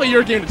round. It's definitely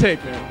your game to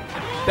take, man.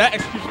 That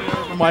execution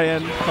error from my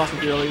end cost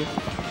me dearly.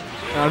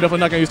 And I'm definitely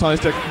not going to use Tiny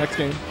Stick next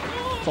game.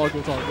 It's all good.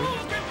 It's all good.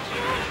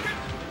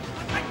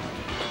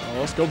 Oh,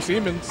 let's go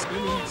scheming.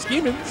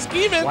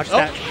 Watch Oh,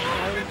 that.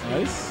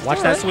 Nice. Watch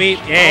All that right. sweep.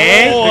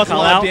 Yeah. Oh, Good that's a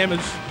call lot out. of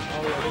damage.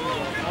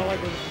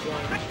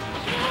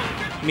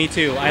 Me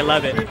too. I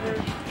love it.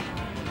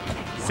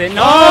 Sitting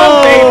on,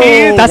 Oh,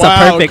 baby. That's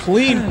wow, a perfect.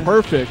 clean,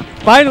 perfect.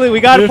 Finally, we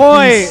got a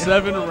point.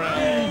 57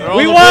 rounds.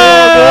 We They're won.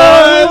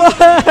 on the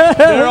board, boys.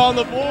 They're on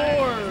the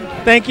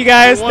board. Thank you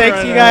guys.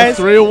 Thanks you guys.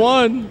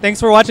 3-1. Thanks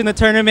for watching the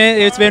tournament.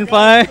 It's been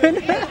fun.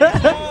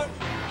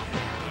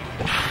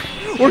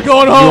 We're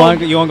going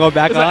home. You want to go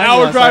back It's on? an You hour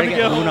wanna start drive to again?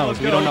 get Who home. knows? Let's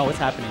We go. don't know what's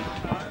happening.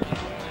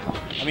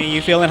 I mean,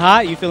 you feeling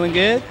hot? You feeling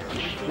good?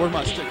 Where's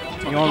my stick?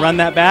 You want to run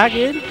that back,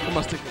 dude? Where's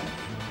my stick?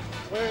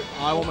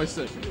 I want my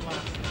stick.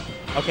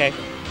 Okay.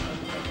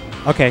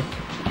 Okay.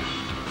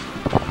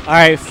 All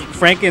right,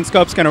 Frank and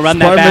Scope's going to run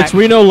that Smart back. Mix,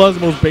 Reno loves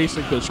the most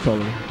basic bitch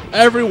color.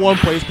 Everyone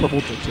plays purple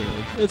dictator.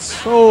 It's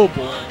so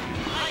boring.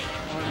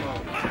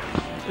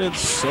 It's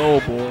so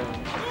boring.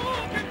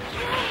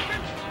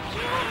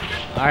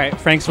 All right,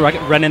 Frank's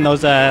running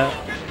those. I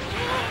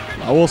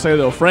will say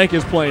though, Frank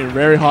is playing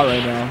very hot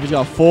right now. He's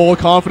got full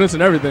confidence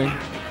in everything.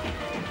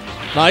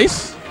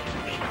 Nice.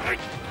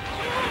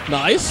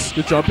 Nice.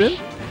 Good jump in.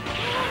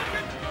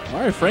 All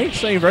right, Frank's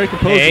staying very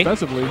composed Hey.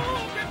 defensively.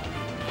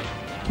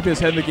 Keeping his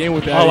head in the game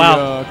with that Oh,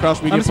 wow. cross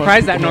medium. I'm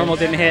surprised that punch. normal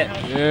didn't hit.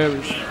 Yeah. it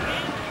was-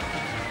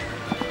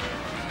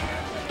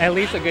 At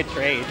least a good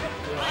trade.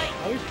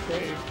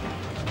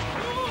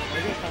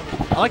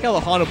 I like how the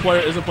Honda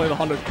player isn't playing the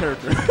Honda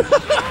character.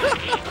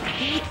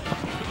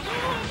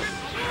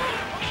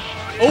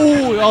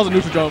 Oh, that was a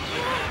neutral jump.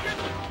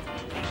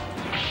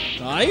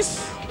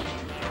 Nice.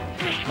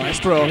 Nice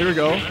throw. Here we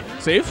go.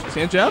 Safe.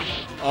 Sand jab.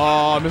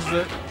 Oh, misses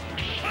it.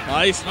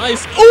 Nice,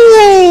 nice.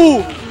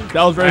 Ooh!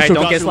 That was very All right,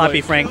 don't Shogatsu get sloppy,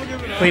 like. Frank.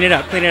 Clean it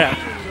up. Clean it up.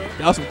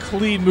 That was some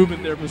clean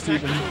movement there from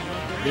Steven.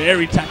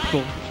 Very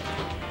tactical.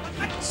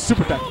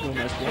 Super tactical.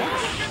 Nice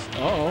blocks.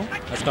 Uh-oh.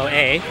 Let's go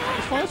A.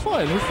 It's fine, it's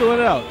fine. We're filling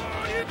it out.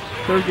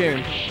 Third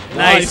game.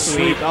 Nice,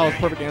 sweep. That was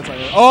perfect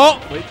anti. Oh!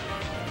 Wait.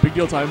 Big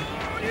deal time.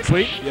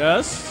 Sweet.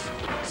 Yes.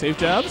 Safe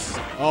jabs.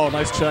 Oh,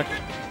 nice check.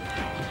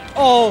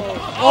 Oh,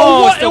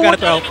 what? still got to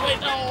throw.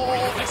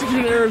 Oh,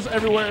 execution errors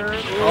everywhere.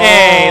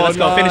 Hey, let's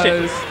go. Finish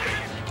it. Nice.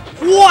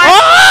 What?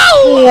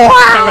 Oh!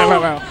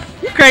 Wow.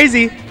 You're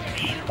crazy.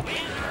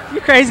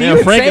 You're crazy. Man,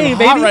 You're Frank insane, is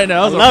baby. hot right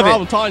now. That's I a love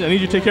problem. it. Tanya, I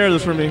need you to take care of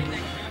this for me.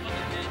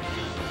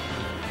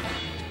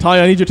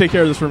 Tanya, I need you to take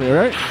care of this for me, all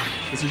right?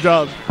 It's your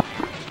job.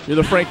 You're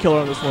the Frank killer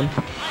on this one.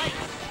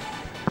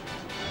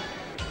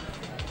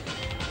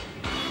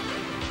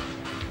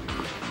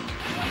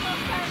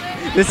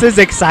 This is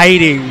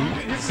exciting.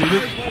 See,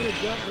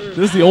 this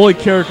is the only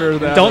character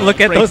that. Don't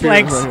look at Frank those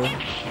fears legs. right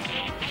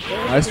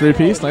here. Nice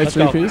three-piece. Nice Let's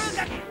go. three-piece.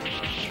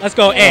 Let's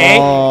go A.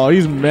 Oh,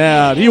 he's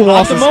mad. He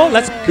wants his, Optimal.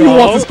 Let's he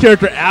wants his go.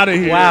 character out of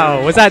here.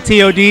 Wow. Was that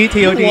TOD? He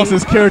TOD? wants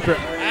his character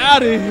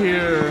out of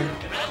here.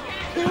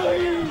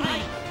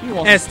 He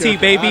wants his ST,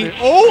 character baby. outta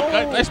here.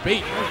 Oh, nice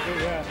bait.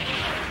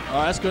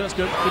 That's good. That's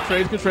good. Good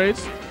trades. Good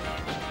trades.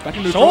 Back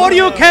in neutral. Sure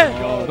you can.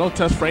 Oh, don't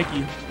test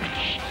Frankie.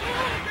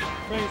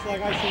 Frank's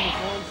like, I've seen this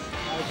once.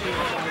 I've seen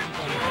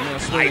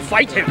this once. I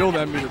fight him. Build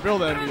that meter.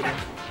 Build that meter.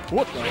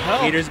 What the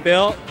hell? Meters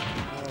built.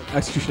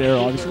 Execution error,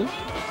 obviously.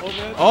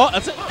 Oh,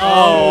 that's it.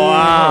 Oh,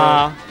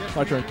 wow.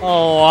 My turn.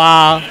 Oh,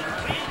 wow.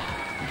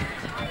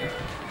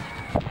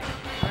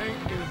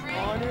 Frank is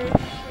on it.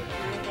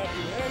 He don't got to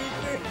do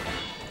anything.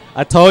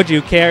 I told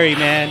you, carry,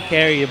 man.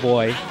 Carry your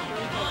boy.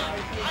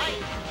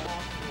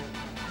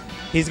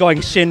 He's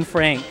going Shin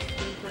Frank.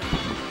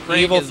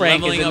 Evil is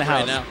Frank is leveling in the up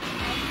right house. now.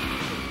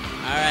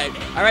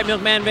 All right,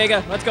 Milkman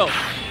Vega, let's go.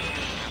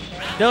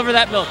 Deliver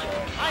that milk.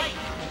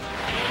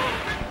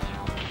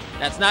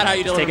 That's not how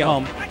you Let's deliver take it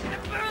milk. home.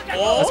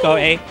 Oh. Let's go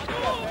A.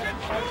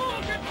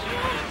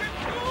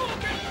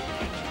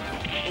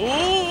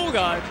 Oh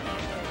God,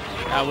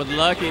 I was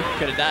lucky.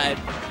 Could have died.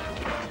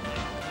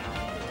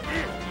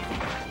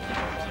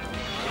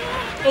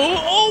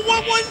 Oh,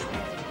 what was?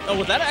 Oh,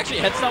 was that actually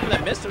a head stop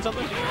that missed or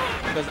something?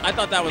 Because I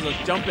thought that was a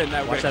jump in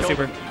that. Watch would've that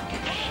killed super.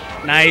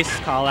 him. Nice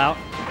call out.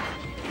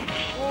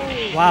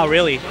 Wow,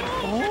 really?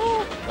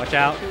 Oh. Watch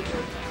out.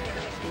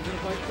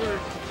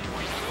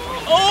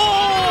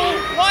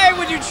 Oh! Why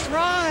would you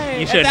try?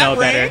 You should know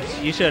better.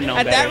 You should know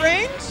At better. that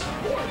range?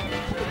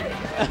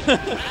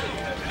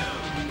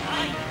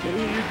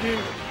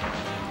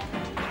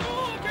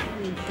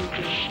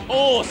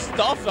 Oh,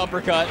 stuffed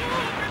uppercut.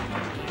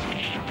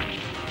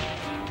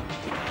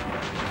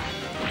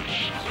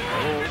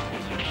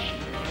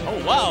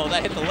 Oh, wow,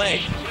 that hit the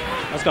leg.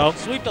 Let's go.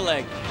 Sweep the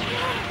leg.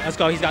 Let's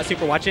go. He's got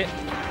super. Watch it.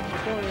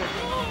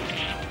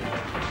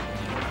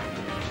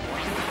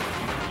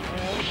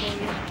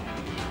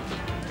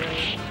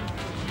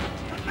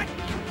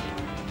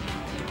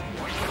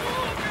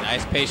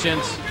 Nice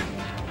patience.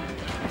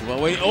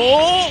 Well, wait.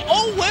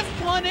 Oh,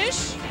 whiff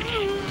punish.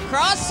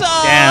 Cross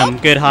up. Damn,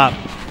 good hop.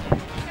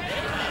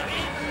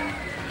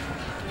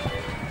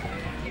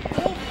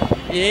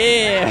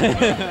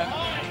 Yeah.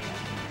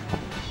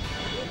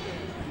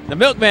 The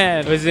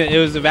Milkman. It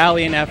was a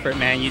valiant effort,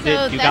 man. You So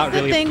did. You that's got the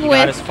really. thing You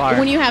got with as far.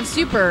 when you have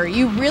super,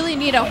 you really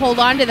need to hold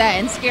on to that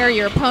and scare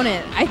your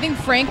opponent. I think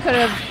Frank could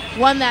have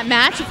won that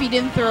match if he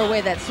didn't throw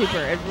away that super.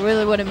 It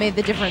really would have made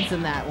the difference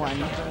in that one.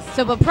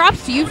 So, but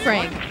props to you,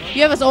 Frank.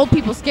 You have us old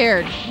people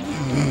scared.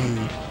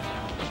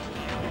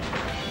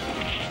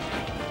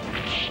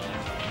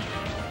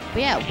 But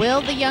yeah,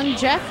 Will the young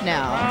Jeff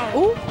now.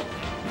 Ooh.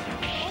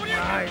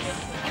 Nice.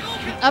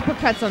 The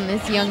uppercuts on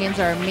this youngins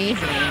are amazing.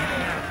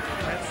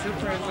 That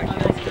super is like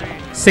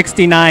great.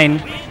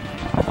 69.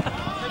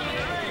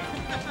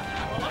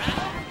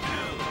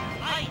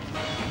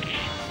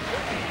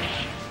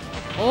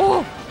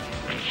 Oh.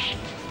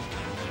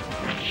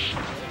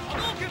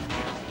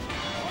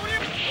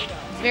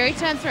 It's very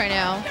tense right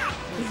now.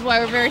 This is why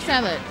we're very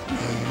silent.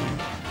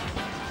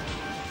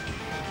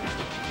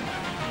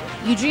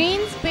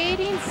 Eugene's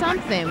baiting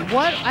something.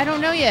 What? I don't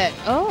know yet.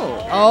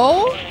 Oh.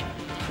 Oh?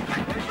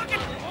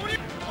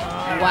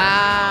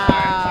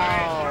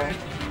 Wow.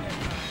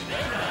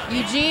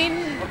 Eugene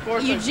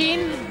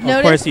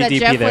noticed you that DP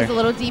Jeff there. was a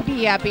little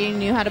DP happy and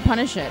knew how to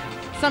punish it.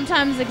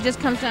 Sometimes it just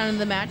comes down to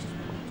the match.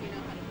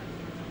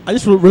 I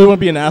just really want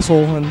to be an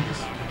asshole, and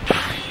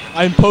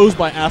I'm imposed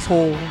by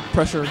asshole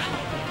pressure.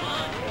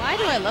 Why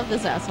do I love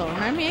this asshole?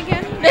 Remind me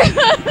again?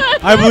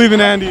 I believe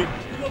in Andy.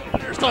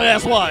 There's no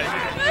ass why.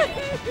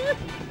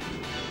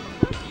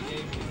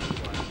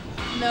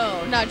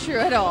 No, not true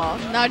at all.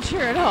 Not true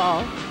at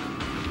all.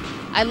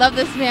 I love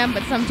this man,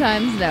 but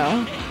sometimes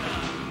no.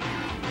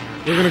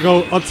 We're gonna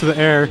go up to the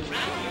air.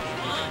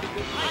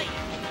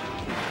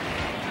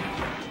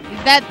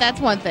 That's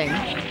one thing.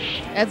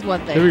 That's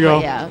one thing. Here we go.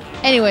 but Yeah.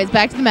 Anyways,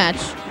 back to the match.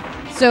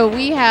 So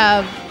we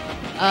have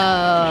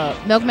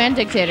Milkman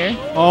Dictator.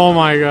 Oh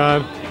my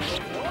god.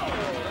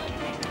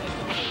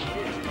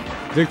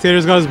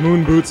 Dictator's got his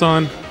moon boots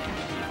on.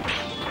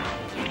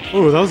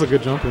 Oh, that was a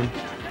good jump in.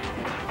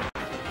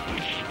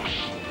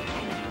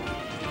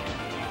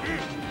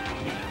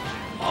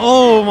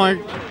 Oh my.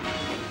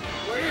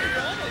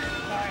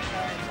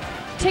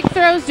 Tick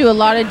throws do a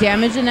lot of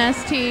damage in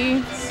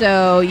ST,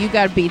 so you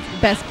gotta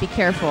best be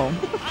careful,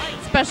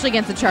 especially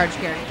against a charge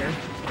character.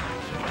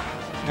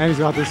 And he's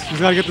got this. He's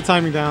got to get the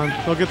timing down.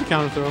 He'll get the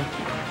counter throw.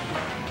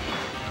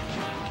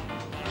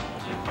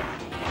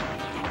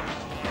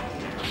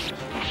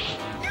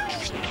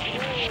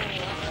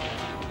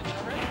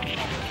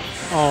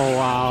 Oh,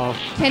 wow.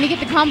 Can he get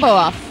the combo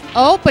off?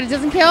 Oh, but it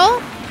doesn't kill?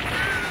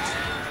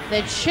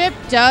 The chip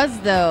does,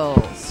 though.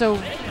 So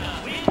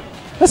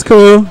That's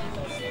cool.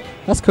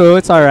 That's cool.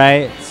 It's all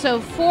right.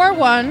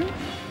 4-1.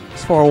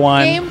 It's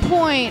 4-1. Game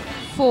point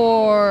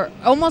for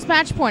almost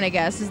match point, I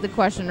guess, is the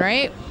question,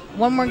 right?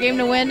 One more game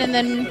to win, and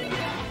then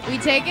we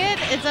take it.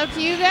 It's up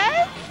to you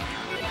guys.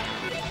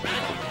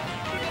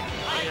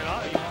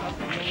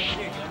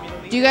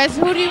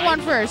 Who do you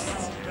want first?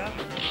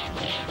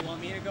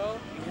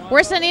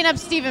 We're sending up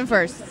Steven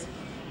first.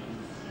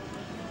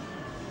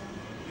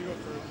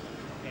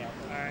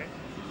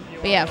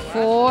 But yeah,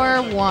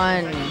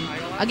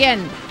 4-1.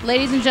 Again,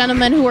 ladies and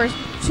gentlemen who are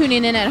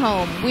tuning in at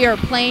home, we are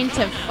playing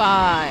to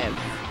 5.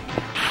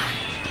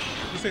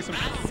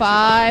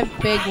 5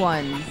 big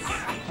ones.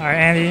 All right,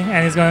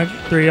 Andy's going to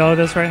 3-0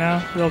 this right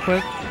now, real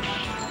quick.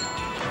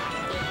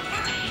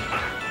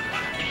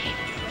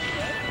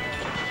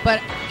 But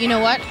you know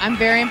what? I'm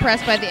very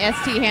impressed by the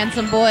ST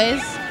Handsome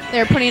boys.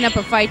 They're putting up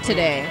a fight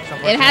today.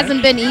 It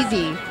hasn't been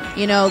easy.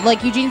 You know,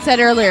 like Eugene said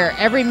earlier,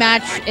 every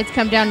match it's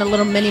come down to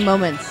little mini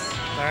moments.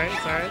 Sorry.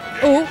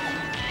 Oh.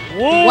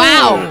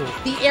 Wow.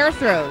 The air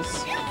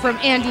throws from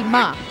Andy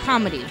Ma.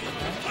 Comedy.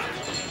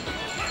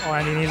 All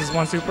Andy needs is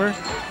one super.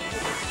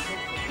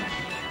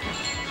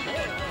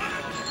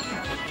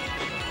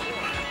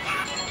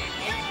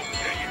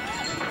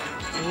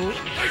 Ooh.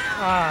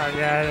 Ah,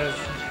 yeah, it is.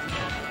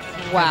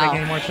 Wow. Make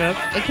any more chip?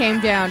 It came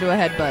down to a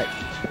headbutt.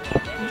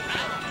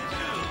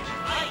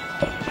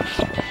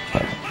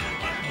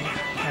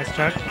 Nice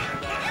check.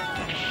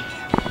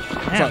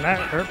 Man, that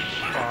hurt.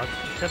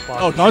 Chip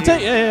block. Oh,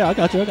 Conte? Yeah, I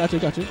got you.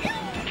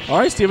 All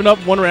right, Steven up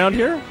 1 round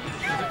here.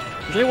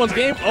 Is anyone's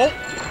game? Oh,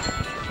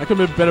 that could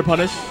have been better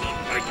punish.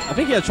 I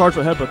think he had charge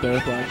for headbutt there,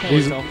 but I can't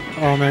really tell.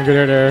 Oh man, good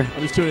air there.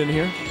 I'm just tuning in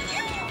here.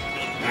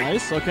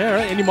 Nice. Okay, all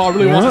right. Andy Maul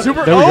really wants a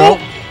super. There we go.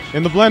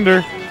 In the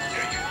blender.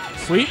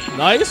 Sweet.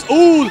 Nice.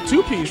 Ooh, the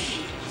 2-piece.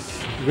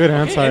 Good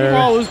hand side Andy air.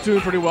 Maul is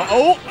doing pretty well.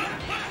 Oh.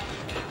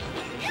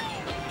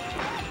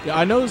 Yeah,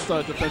 I noticed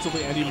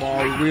defensively Andy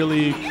Maul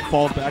really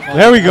falls back on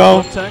There we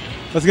go. tech.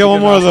 Let's get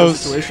one more of those.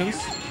 Situations.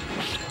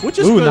 Which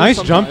is Ooh, good nice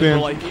sometimes, jump in.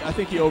 but, like, I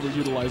think he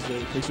overutilized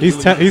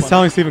it. He's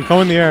telling Steven,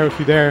 go in the air if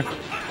you dare.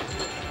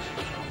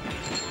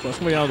 But it's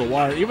coming out of the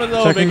wire. Even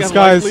though Checking they got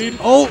skies. life lead,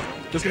 Oh!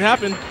 this can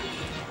happen.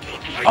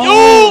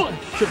 Oh!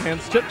 Chip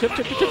hands. Chip.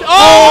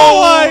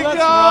 Oh my that's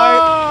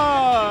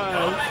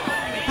god!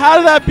 How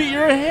did that beat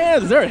your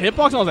hands? Is there a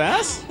hitbox on his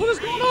ass? What is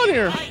going on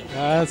here?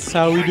 That's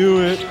how we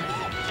do it.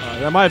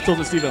 That might have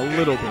tilted Steven a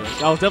little bit.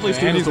 That was definitely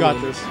Steven's Andy's got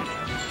doing. this.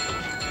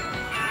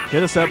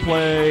 Hit a set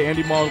play.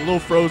 Andy Maul a little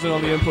frozen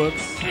on the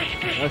inputs.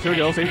 All right, here we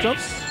go. Safe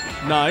jumps.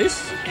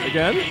 Nice.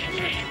 Again.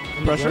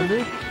 Pressure.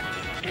 Safe.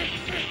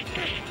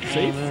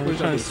 man, Where's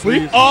trying that? to Sweep.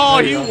 squeeze. Oh,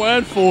 There he you go.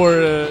 went for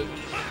it.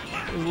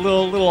 A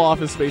little off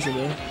his spacing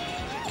there.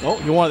 Oh,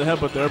 he wanted the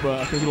headbutt there, but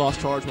I think he lost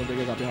charge when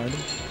Vega got behind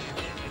him.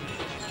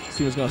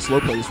 Steven's gonna slow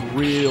play this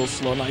real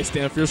slow. Nice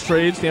stand fierce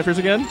trade. Stand fierce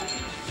again.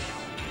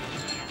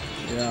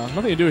 Yeah,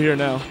 nothing to do here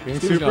now. Being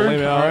Steven's super. gonna lay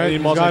him out. All right, Andy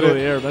he's Maul's got gonna go to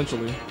it. the air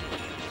eventually.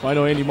 If I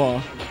know Andy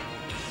Maul.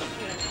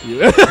 He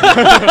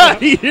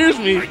hears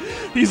me.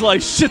 He's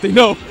like, shit, they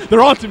know.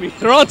 They're onto me.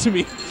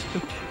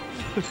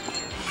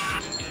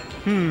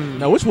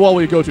 Now, which wall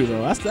will you go to,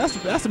 though? That's the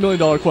 $1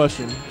 million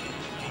question.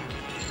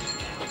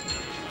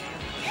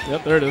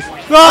 Yep, there it is.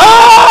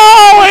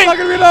 Oh! Wait! Not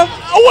gonna be enough.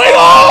 Oh, wait!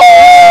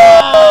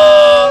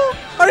 Oh!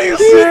 Are you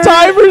He serious?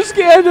 timer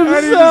scanned I need to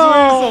himself.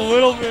 squeeze a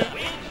little bit.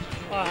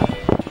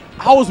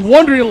 I was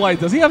wondering, like,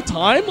 does he have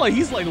time? Like,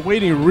 he's, like,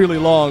 waiting really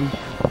long.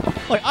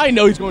 Like, I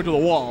know he's going to the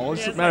wall. It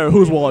doesn't matter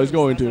whose wall he's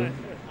going to.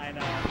 I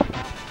know.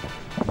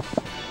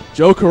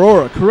 Joe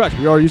Carora, correct.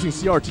 We are using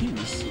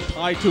CRTs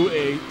tied to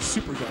a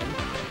super gun,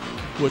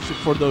 which,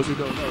 for those who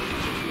don't know,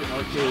 is an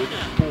arcade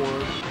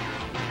board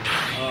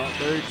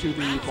buried to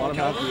the bottom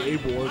half of the A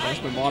board. That's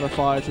been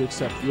modified to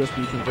accept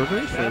USB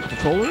converters for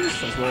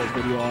controllers as well as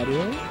video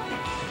audio,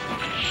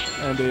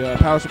 and a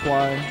power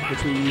supply,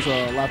 which we use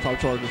a laptop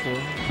charger for.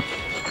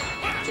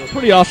 So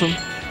pretty awesome,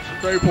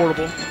 very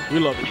portable. We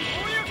love it.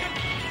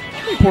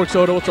 Hey, Pork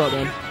Soda, what's up,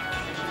 man?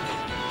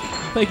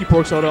 Thank you,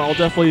 Pork Soda. I'll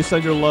definitely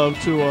send your love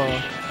to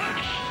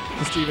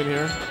Steven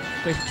here.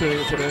 Thanks for tuning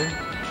in today.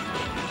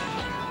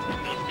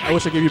 I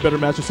wish I gave you a better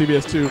match with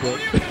CBS2, but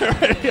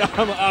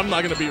I'm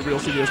not going to beat real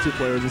CBS2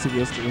 players in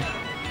CBS2.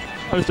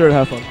 I'm just there to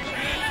have fun.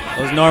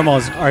 Those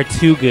normals are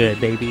too good,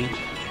 baby.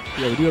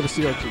 Yeah, we do have a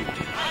CRT.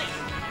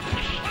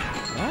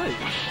 All right.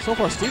 So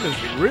far, Steven's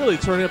really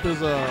turning up his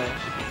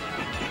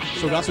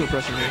Shogatsu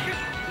impression here.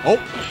 Oh,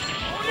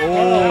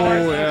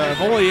 yeah.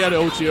 If only he had an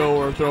OTO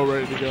or a throw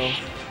ready to go,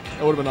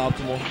 that would have been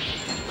optimal.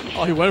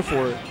 Oh, he went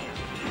for it.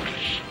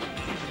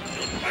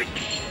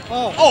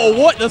 Oh,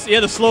 what? That's, yeah,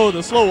 the slow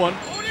one.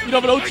 You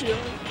don't have an OTO.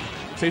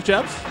 Safe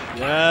jabs?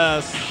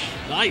 Yes.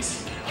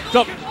 Nice.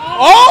 Jump.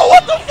 Oh,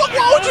 what the fuck?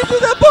 Why would you do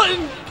that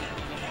button?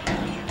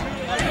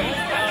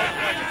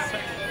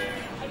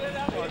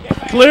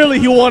 Clearly,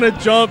 he wanted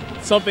to jump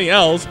something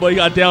else, but he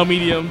got down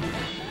medium.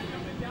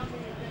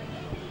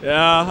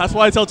 Yeah, that's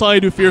why I tell Tony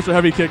to do fierce or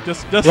heavy kick.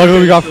 Just Luckily,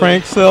 we got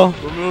Frank still.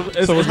 Remove.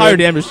 So It's higher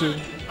damage too.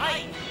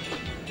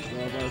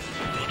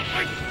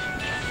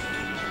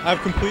 I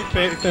have complete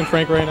faith in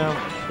Frank right now.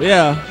 But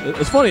yeah,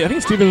 it's funny. I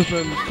think Steven's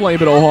been playing a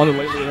bit of Honda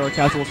lately in our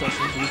casual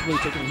sessions. He's really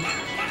taken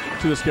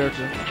to this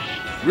character.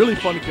 Really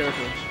fun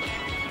character.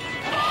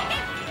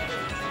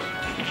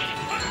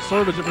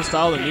 Sort of a different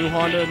style than New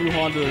Honda. New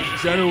Honda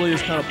generally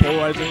is kind of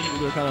polarizing.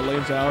 Either kind of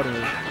lanes out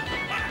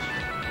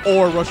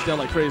or rushes down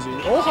like crazy.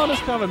 Old Honda's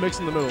kind of a mix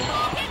in the middle.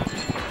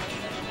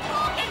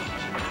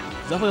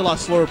 Definitely a lot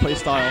slower play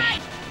style.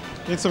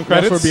 Need some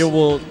credits. That's for being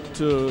able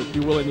to be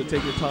willing to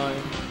take your time.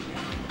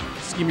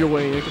 Scheme your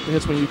way in, get the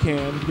hits when you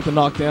can, get the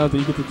knockdown, then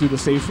you get to do the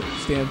safe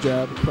stand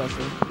jab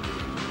pressure.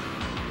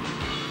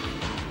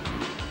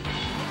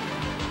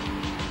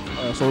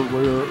 So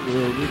we're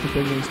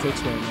reconfiguring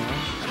sticks right now.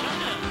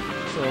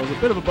 So there's a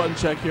bit of a button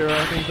check here.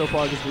 I think they'll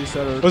probably just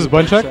reset or what's the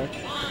button check?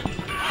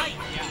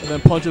 And then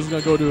Punch is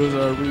going to go to his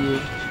Ryu,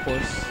 of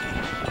course.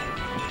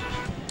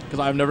 Because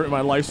I've never in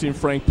my life seen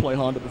Frank play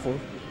Honda before.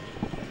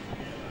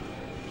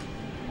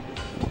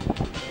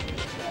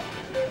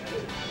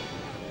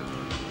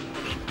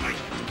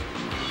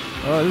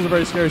 This is a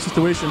very scary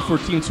situation for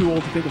Team Too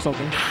Old to think of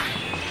something.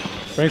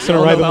 Frank's going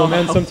to ride the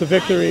momentum to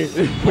victory.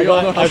 We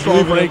all know how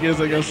strong Frank is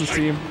against this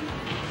team.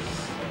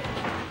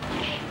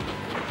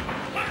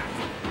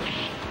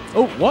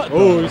 Oh, what?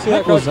 Oh, you see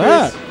that? Was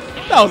that?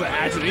 That was an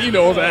accident. You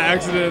know it was an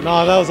accident.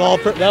 Nah, that was all.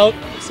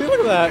 See, look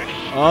at that.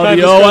 Oh,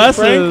 the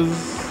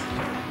OSs.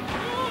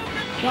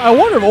 I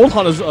wonder if Old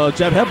Honda's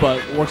jab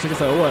headbutt works against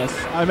that OS.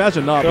 I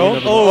imagine not. No?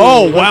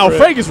 Oh, wow.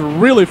 Frank is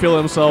really feeling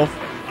himself.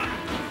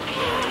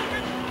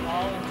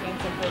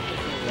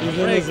 He's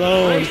in his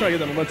zone. Frank's trying to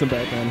get that momentum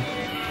back on.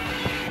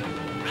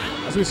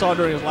 As we saw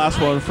during his last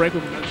one, Frank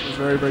was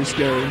very, very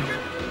scary.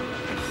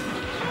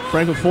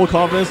 Frank with full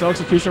confidence, no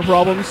execution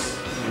problems.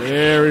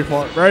 Very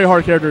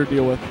hard character to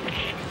deal with.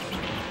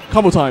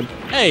 Combo time.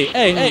 Hey.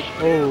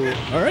 Oh,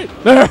 all right.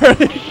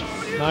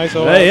 Nice.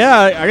 OS. Hey,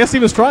 yeah, I guess he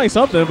was trying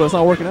something, but it's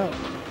not working out.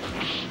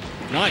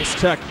 Nice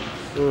check.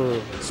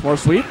 Smart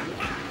sweep.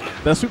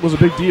 That sweep was a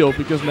big deal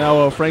because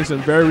now Frank's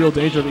in very real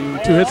danger of being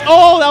 2 hits.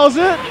 Oh, that was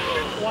it.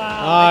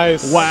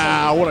 Nice.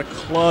 Wow, what a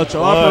clutch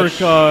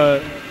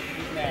uppercut.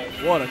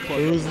 What a clutch.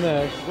 Who's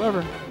next?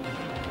 Whoever.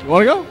 You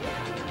want to go?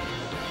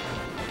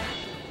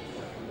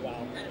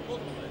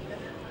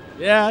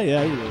 Yeah,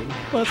 you did.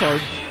 Well, that's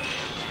hard.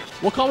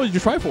 What combo did you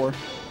try for?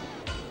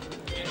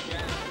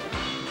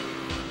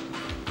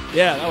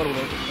 Yeah, that would have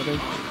worked, I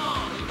think.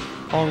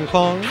 Hong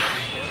Kong.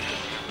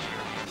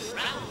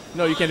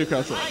 No, you can't do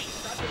crouch roll.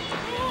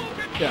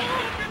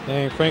 Yeah.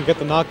 Dang, Frank get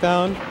the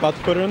knockdown. About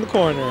to put her in the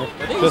corner.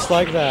 Just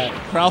like that.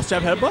 Crouch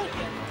jab headbutt?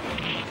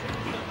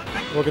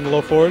 Working the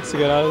low forwards to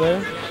get out of there.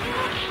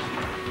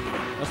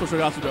 That's what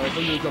Shogatsu does.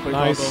 Really jumping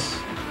Nice.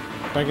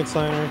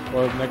 Frankensteiner,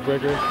 or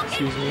neckbreaker,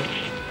 excuse me.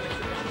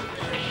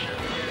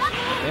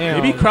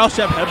 Damn. Maybe crouch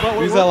jab headbutt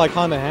would Use work? that like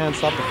Honda hand,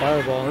 stop the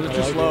fireball. Or is it I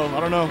too like slow? it. I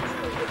don't know.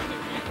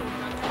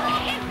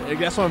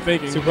 That's what I'm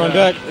thinking. Super on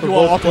deck for You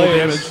want both optimal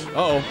players. damage.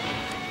 Uh-oh.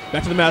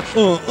 Back to the match.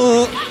 Oh,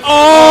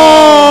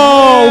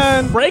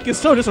 Oh! Frank is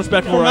so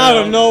disrespectful from right out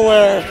now. of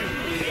nowhere.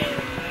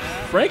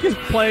 Frank is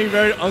playing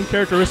very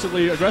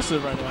uncharacteristically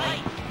aggressive right now.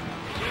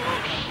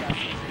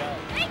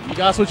 You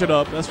gotta switch it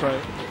up. That's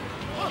right.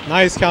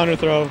 Nice counter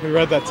throw. We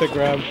read that tick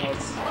grab.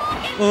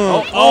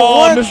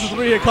 Oh, misses the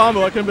 3-hit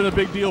combo. That could have been a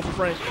big deal for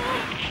Frank.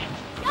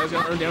 He's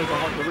gonna earn damage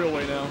on the real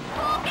way now.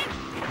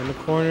 In the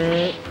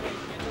corner.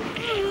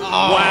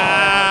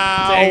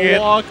 Wow! Dang it.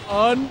 Walk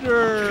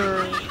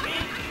under.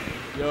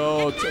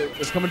 Yo,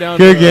 it's coming down.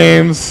 Good to,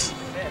 games.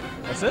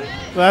 That's it.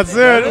 That's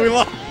it. We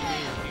lost.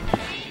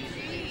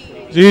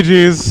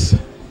 GG's.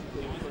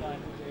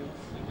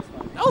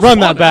 Run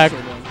that back.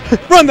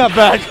 Run that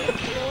back.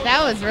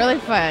 That was really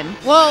fun.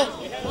 Well,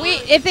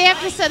 if they have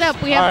to set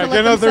up, we have All to right,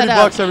 let get them another set 30 up.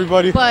 bucks,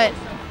 everybody. But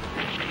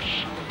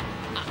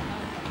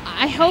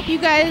I hope you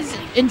guys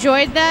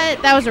enjoyed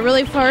that. That was a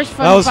really fun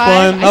fight. That was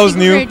fun. That was I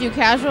think new. we're gonna do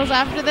casuals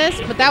after this,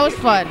 but that was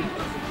fun.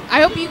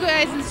 I hope you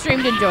guys in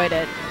streamed enjoyed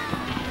it.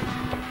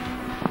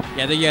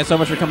 Yeah, thank you guys so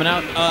much for coming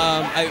out.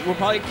 We'll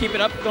probably keep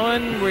it up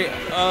going.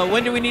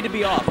 When do we need to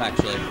be off,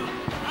 actually?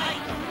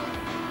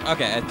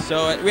 Okay,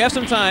 so we have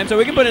some time, so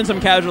we can put in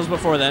some casuals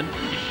before then.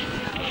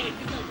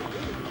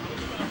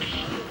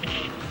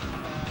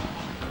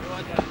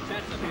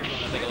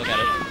 Take a look at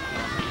it.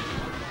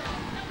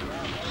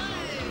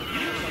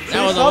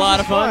 That was a lot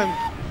of fun.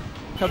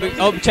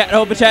 Hope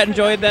chat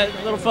enjoyed that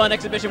little fun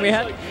exhibition we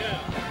had.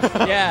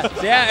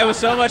 Yeah, it was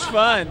so much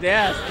fun.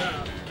 Yeah.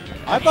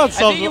 I thought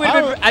so.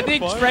 I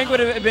think Frank would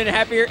have been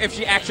happier if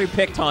she actually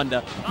picked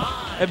Honda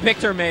and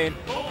picked her main.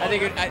 I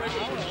think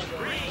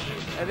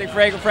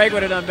Frank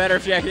would have done better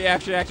if she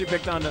actually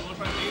picked Honda.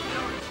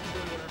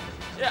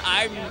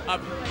 Yeah,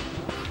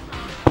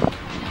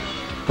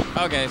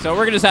 okay, so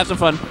we're gonna just have some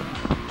fun.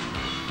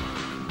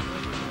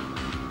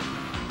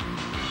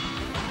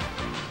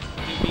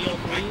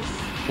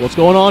 What's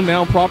going on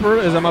now proper?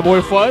 Is that my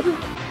boy Fudd?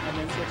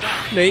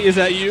 Nate, is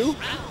that you?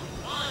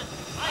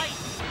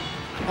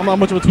 I'm not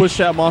much of a Twitch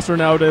chat monster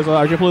nowadays.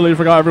 I completely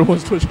forgot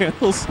everyone's Twitch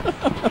handles.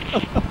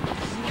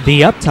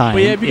 The uptime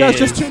But yeah, if you guys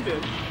is just tuned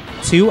in.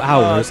 2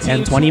 hours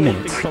and 20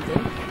 minutes.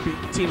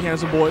 Team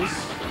Handsome Boys,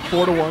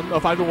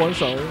 5-1,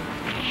 sorry.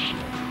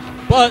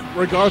 But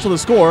regardless of the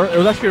score, it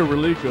was actually a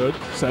really good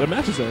set of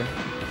matches there.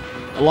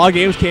 A lot of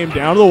games came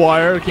down to the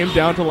wire. It came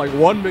down to like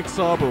one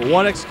mix-up or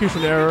one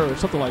execution error or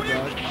something like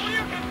that.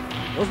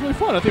 It was really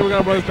fun. I think we're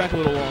going to run this back a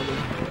little longer.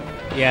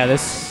 Yeah,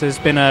 this has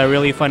been a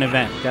really fun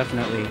event,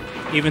 definitely.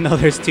 Even though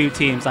there's 2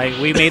 teams,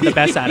 we made the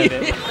best out of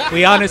it.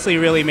 We honestly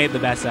really made the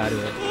best out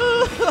of it.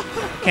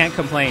 Can't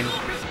complain.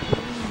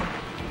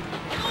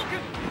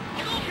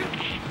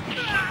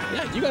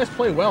 Yeah, you guys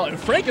played well, and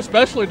Frank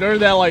especially during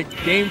that like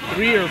game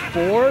 3 or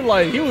 4,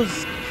 like he woke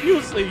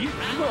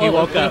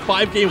up a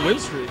 5-game win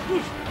streak. He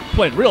was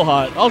playing real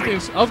hot. I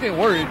was getting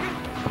worried.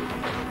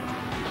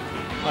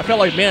 I felt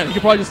like, man, he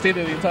could probably just stay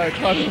there the entire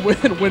time and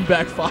win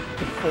back 5-4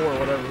 or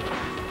whatever.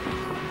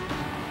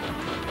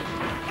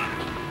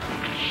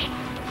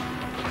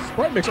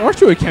 Sprite Mix, aren't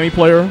you a Kemi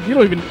player?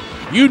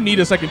 You need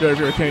a secondary if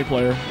you're a Kemi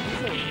player.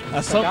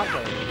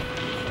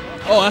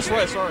 Oh, that's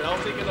right. Sorry, I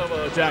was thinking of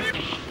Jack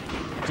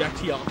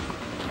Tiop.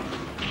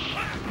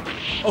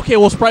 Okay,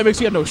 well, Sprite Mix,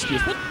 you have no excuse.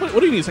 What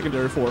do you need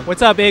secondary for?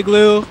 What's up,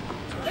 Igloo?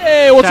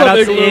 Hey, what's Shout up,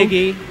 out to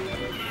Igloo? Iggy.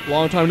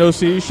 Long time no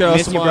see. Shout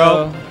out to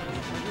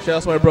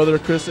my brother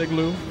Chris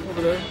Igloo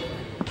over there.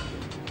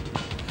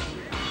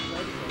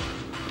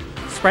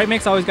 Sprite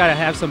Mix always got to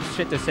have some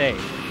shit to say.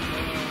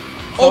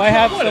 So I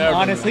have some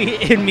honestly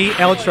in me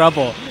L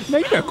trouble. No,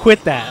 you better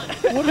quit that.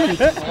 What are you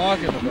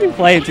talking about? You're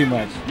playing too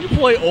much. You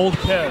play old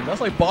Ken. That's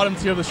like bottom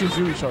tier of the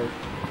Shinzui chart.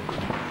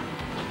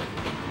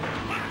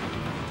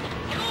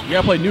 You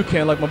gotta play new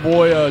Ken like my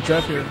boy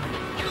Jeff here. A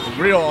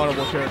real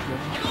honorable character.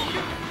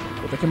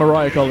 With the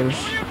Kimariah colors.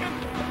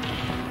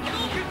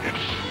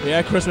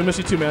 Yeah, Chris, we miss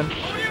you too, man.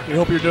 We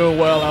hope you're doing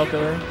well out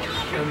there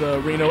in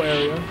the Reno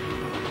area.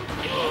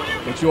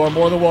 But you are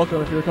more than welcome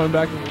if you're coming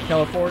back to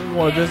California, you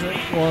want to visit,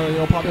 you want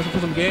to pop in for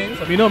some games.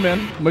 Let me know, man.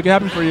 We'll make it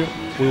happen for you.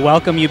 We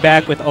welcome you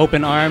back with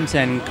open arms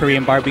and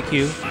Korean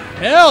barbecue.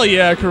 Hell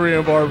yeah,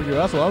 Korean barbecue.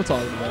 That's what I'm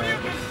talking about.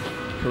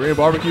 Korean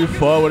barbecue,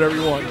 pho, whatever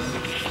you want.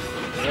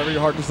 Whatever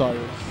your heart desires.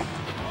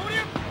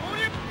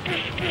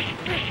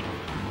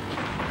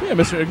 Yeah,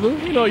 Mr. Igloo.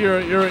 You know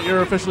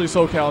you're officially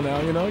SoCal now.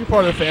 You know you're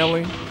part of the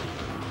family.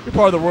 You're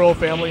part of the royal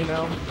family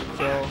now.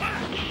 So.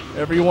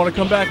 If you want to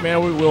come back,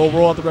 man, we will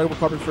roll out the red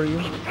carpet for you.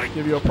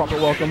 Give you a proper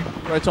welcome.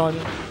 Right, Tanya?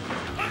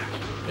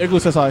 Igloo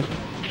says hi.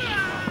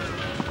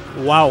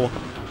 Wow.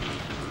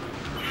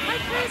 Hi,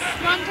 Chris.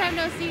 Long time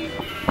no see.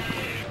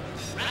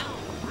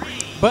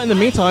 But in the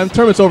meantime,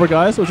 tournament's over,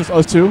 guys. It was just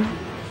us 2.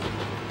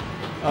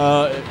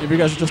 If you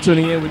guys are just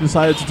tuning in, we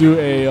decided to do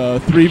a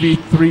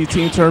 3v3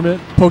 team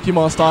tournament,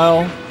 Pokemon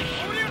style.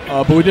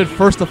 But we did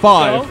first to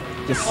 5.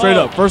 Just straight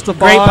up. First to 5.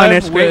 Great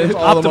punish. Great.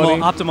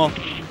 Optimal.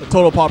 The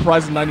total pop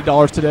prize is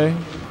 $90 today.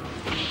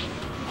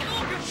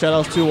 Shout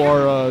outs to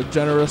our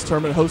generous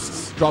tournament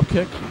hosts,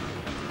 Dropkick.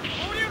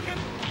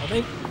 I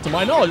think, to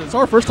my knowledge, it's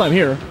our first time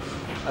here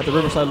at the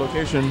Riverside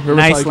location.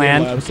 Riverside Nice Game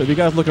land. Lab. So if you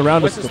guys look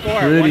around, What's it's the a score?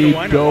 pretty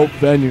 1-1 or dope what?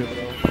 venue.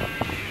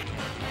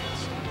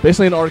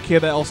 Basically an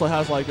arcade that also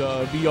has like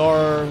a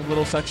VR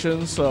little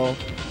section. So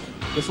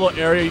this little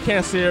area, you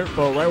can't see it,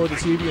 but right where the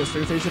TV and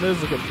stream station is,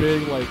 like a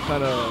big, like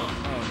kind of,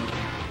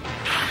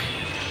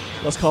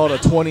 let's call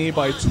it a 20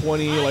 by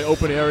 20 like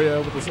open area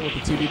with the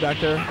TV back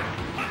there.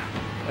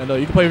 And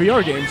you can play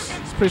VR games.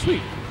 It's pretty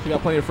sweet. You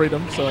got plenty of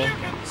freedom. So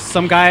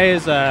Some guy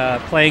is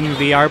playing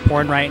VR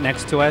porn right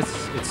next to us.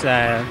 It's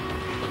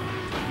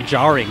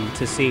jarring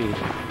to see.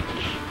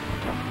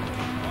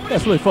 yeah,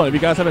 it's really fun. If you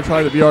guys haven't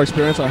tried the VR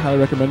experience, I highly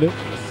recommend it.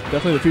 It's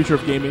definitely the future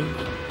of gaming.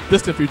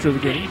 Distant future of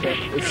the game. But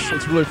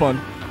it's really fun.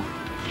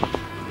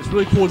 It's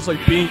really cool just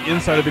like being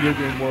inside a video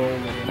game world.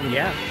 And,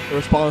 Yeah. the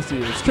response to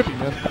you. It's trippy,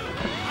 man.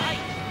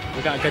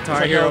 We got Guitar It's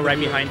like Hero you're right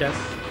on the- behind us.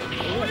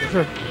 Yeah, for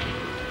sure.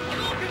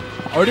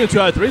 Are we doing 2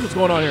 out of 3s? What's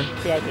going on here?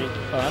 2 out of 3. Oh,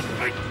 that's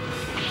good.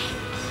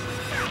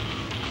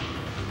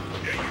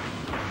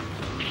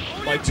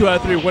 Like 2 out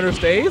of 3 winner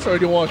stays, or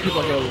do you want to keep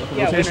like a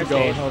rotation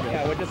going? Okay.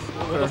 Yeah, we'll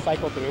just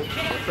cycle through.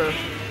 Sure.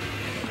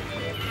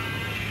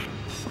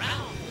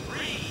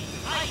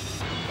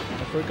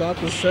 I forgot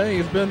to say,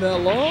 it's been that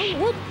long?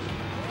 What?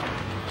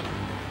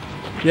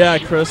 Yeah,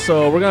 Chris,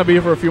 so we're going to be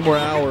here for a few more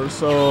hours.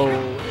 So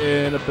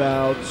in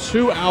about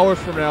 2 hours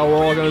from now,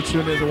 we're all going to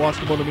tune in to watch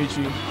Kimono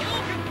Michi.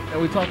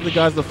 And we talked to the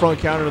guys at the front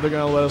counter. They're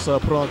going to let us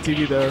put on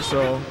TV there.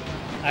 So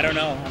I don't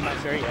know. I'm not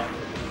sure yet.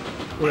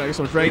 we're going to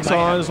get some drinks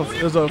on.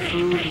 There's a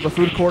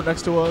food court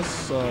next to us.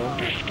 So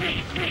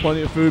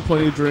plenty of food,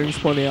 plenty of drinks,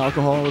 plenty of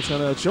alcohol. We're just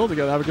going to chill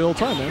together, have a good old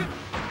time, man.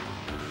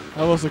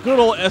 That was a good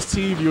old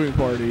ST viewing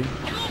party.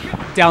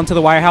 Down to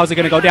the wire. How's it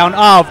going to go down?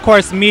 Oh, of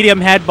course,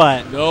 medium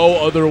headbutt. No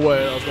other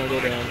way I was going to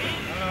go down.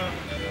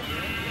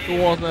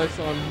 Who wants next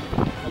on?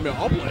 I mean,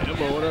 I'll play him,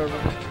 but whatever.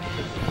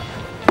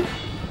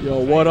 Yo,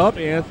 what up,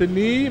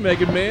 Anthony?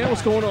 Mega Man,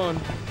 what's going on?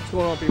 What's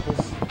going on,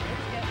 peoples?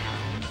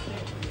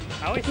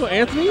 Yo,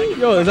 Anthony?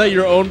 Yo, is that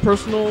your own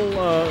personal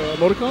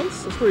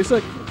emoticons? That's pretty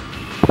sick.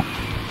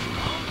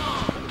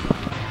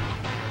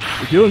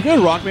 You're doing good,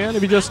 Rockman.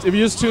 If you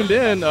just tuned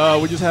in,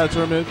 we just had a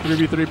tournament,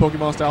 3v3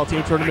 Pokemon style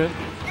team tournament.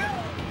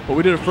 But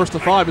we did a 1st to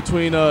 5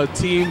 between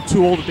Team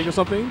Too Old to Think of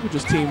Something, which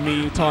is Team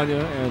me, Tanya,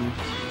 and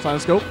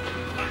Silent Scope,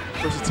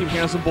 versus Team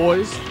Handsome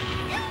Boys,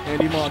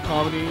 Andy Mont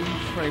Comedy,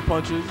 Frank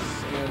Punches,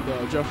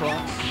 and Jeff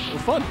Rocks. It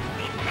was fun.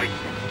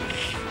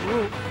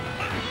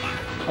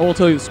 I won't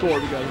tell you the score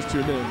if you guys just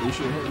tuned in. You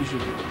should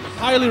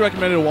highly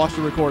recommend it to watch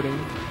the recording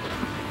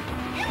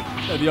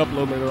and the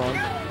upload later on.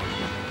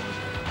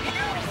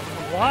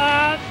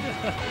 What?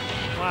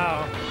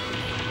 Wow.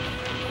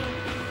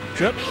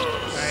 Chip.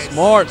 Nice.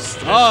 Smart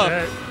stuff.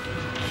 That's it.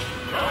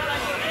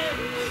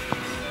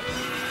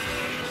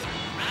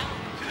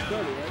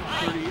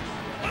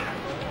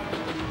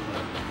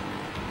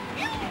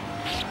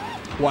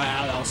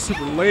 Wow, that was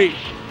super late.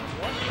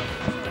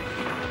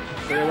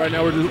 So yeah, right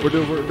now we're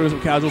doing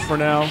some casuals for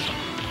now.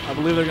 I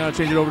believe they're gonna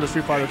change it over to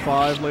Street Fighter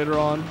 5 later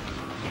on.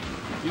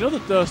 You know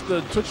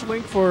the Twitch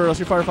link for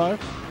Street Fighter 5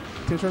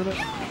 team tournament?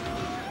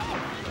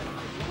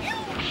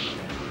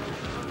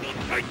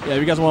 Yeah, if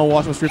you guys want to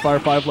watch some Street Fighter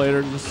 5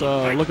 later, just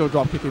look up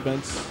Dropkick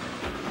events,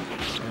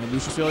 and you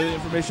should see all the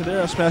information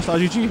there at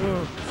Smash.gg.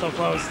 Ooh, so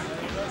close.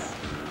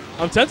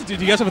 I'm tempted to.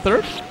 Do you guys have a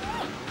third?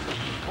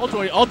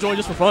 I'll join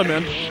just for fun,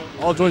 man.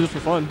 I'll join just for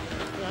fun.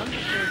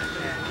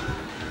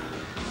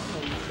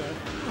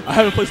 I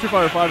haven't played Street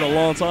Fighter 5 in a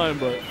long time,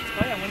 but.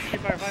 Oh yeah, when's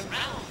Street Fighter 5?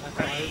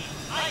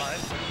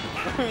 Five?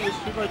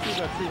 Street Fighter 2's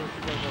at 2 and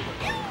Street Fighter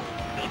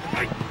 5 at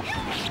 5.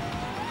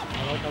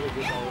 I like how they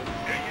did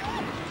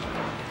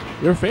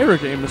that. Your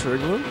favorite game, Mr.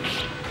 England?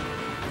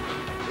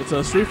 It's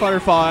a Street Fighter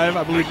 5,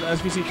 I believe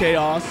SBC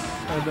Chaos,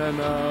 and then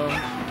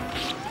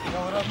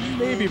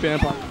maybe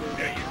Vampire.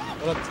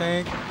 What up,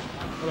 Tank?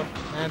 What up,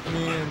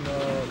 Anthony and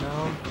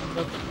now?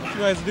 What you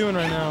guys doing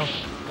right now?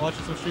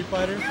 Watching some Street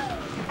Fighter?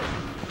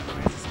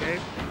 Nice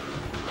escape.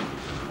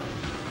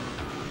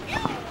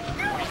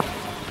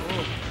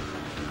 Oh.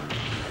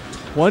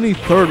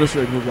 23rd,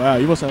 Mr. England. Wow,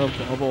 you must have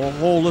a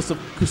whole list of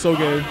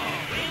Kusoge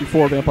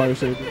before Vampire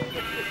saved you.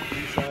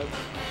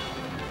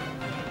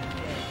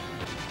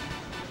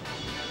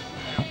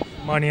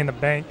 Money in the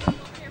bank.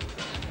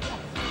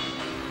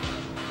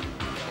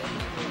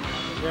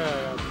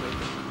 Yeah.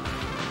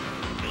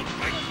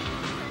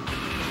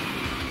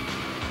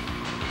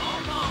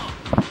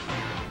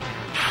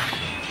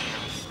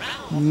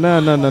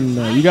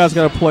 No. You guys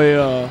gotta play.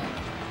 You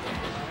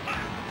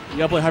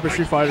gotta play Hyper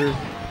Street Fighter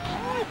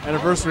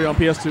Anniversary on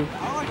PS2.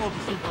 I like all the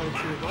Street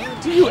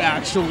Fighter 2. Do you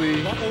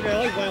actually? Okay, I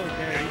like Violent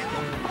Candy.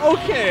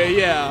 Okay,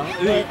 yeah.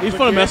 He's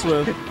fun to mess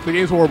with. The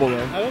game's horrible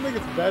though. I don't think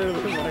it's better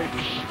than like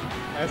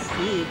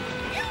SC.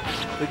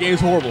 The game's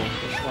horrible.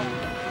 It's funny.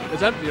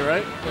 It's empty,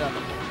 right? Yeah.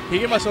 Can you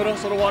get my soda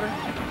water?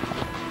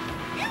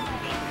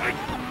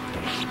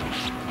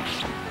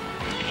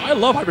 I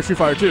love Hyper Street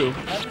Fighter 2.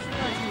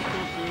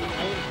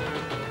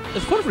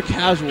 It's fun for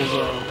casuals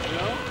though.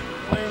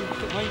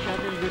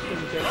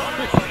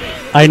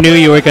 I knew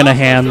you were gonna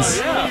hands.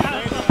 Dude,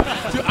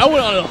 I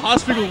went on a hot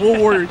streak with World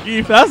Warrior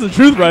Geef. That's the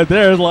truth right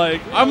there. It's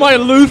like, I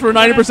might lose for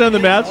 90% of the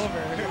match.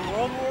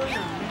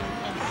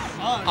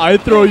 I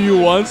throw you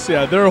once.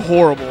 Yeah, they're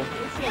horrible.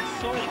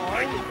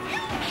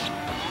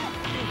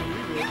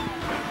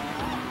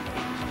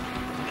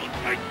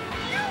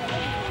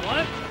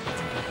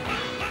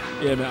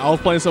 Yeah, man, I was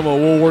playing some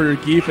World Warrior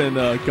Geef and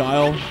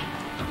Guile.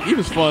 Geef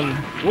is fun.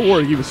 World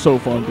Warrior Geef is so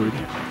fun, dude.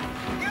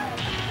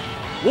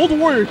 World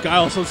Warrior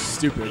Guile is so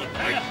stupid.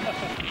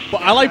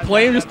 But I like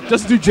playing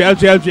just to do jab,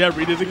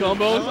 re-dizzy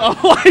combos. I'm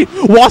like,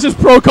 watch this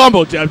pro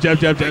combo. Jab.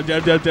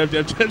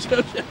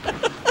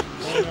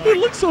 It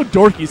looks so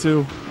dorky,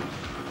 too.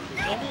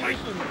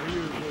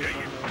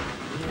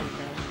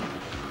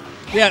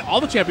 Yeah,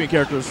 all the champion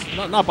characters.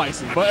 Not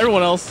Bison, but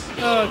everyone else.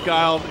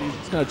 Guile,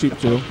 he's kind of cheap,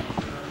 too.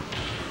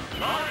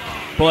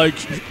 But like,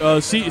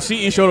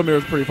 CE Shotomir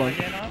is pretty fun.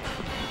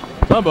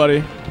 Fun,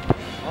 buddy.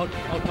 I'll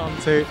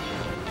commentate.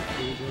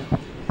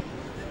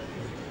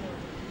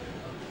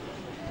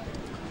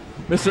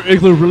 Mr.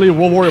 Igloo really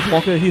World Warrior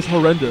Blanca, he's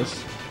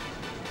horrendous.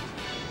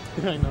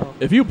 I know.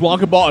 If you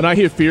block a ball and I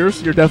hit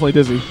fierce, you're definitely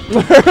dizzy.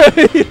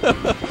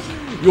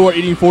 You are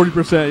eating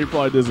 40%, you're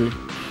probably dizzy.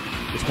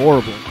 It's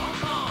horrible.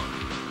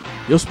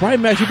 Yo, Sprite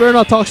Max, you better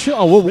not talk shit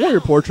on World Warrior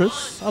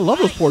portraits. I love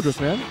those portraits,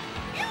 man.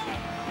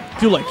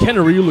 Dude, like Ken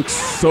Ryu looks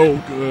so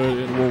good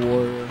in World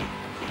Warrior.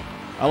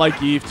 I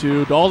like Eve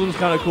too. Dalton's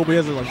kind of cool, but he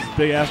has like this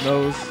big ass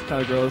nose,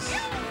 kind of gross.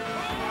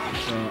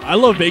 I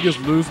love Vega's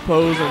lose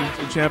pose in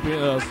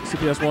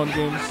CPS 1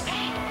 games.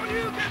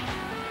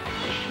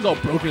 He's all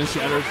broken and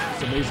shattered.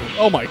 It's amazing.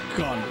 Oh my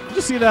god. Did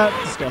you see that?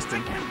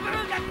 Disgusting.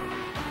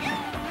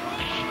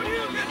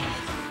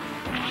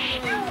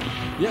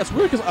 Yeah, it's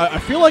weird because I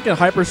feel like in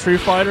Hyper Street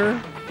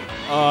Fighter,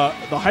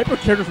 the Hyper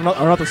characters are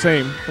not the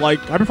same. Like,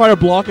 Hyper Fighter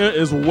Blanca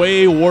is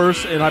way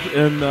worse in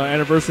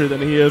Anniversary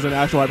than he is in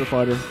actual Hyper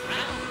Fighter.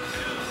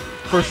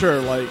 For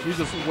sure. Like, he's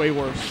just way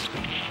worse.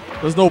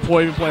 There's no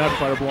point even playing Hyper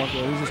Fighter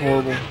Blanca. He's just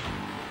horrible.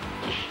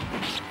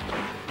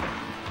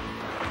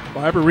 But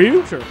Hyper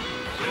Ryu? Sure.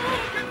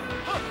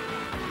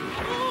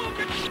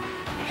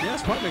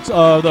 Yes, Mix.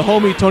 The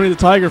homie Tony the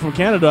Tiger from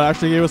Canada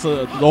actually gave us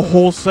the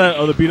whole set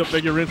of the beat-up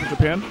figurines from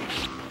Japan.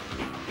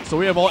 So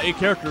we have all 8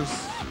 characters.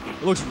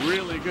 It looks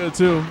really good,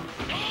 too.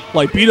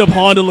 Like, beat-up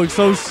Honda looks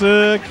so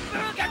sick.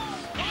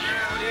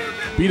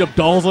 Beat-up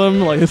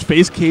Dalsum, like, his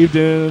face caved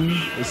in.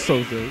 It's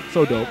so good.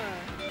 So dope.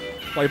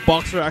 Like,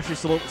 Boxer actually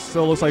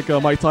still looks like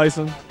Mike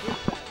Tyson.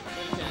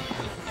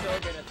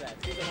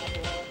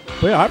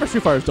 But yeah, Hyper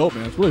Street Fighter is dope,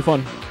 man. It's really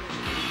fun.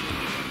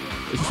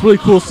 It's just really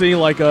cool seeing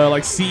like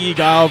CE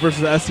Guile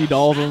versus SC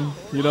Dalsum.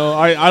 You know,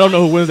 I don't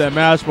know who wins that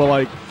match, but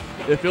like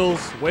it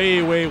feels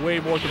way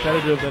more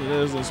competitive than it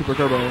is in Super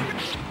Turbo.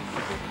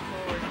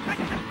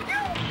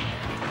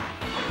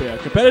 But yeah,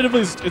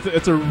 competitively,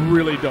 it's a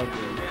really dope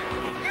game.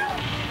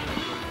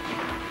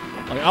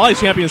 Like, I like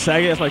Champion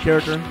Sagat as my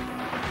character.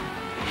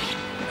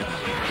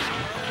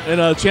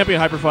 And Champion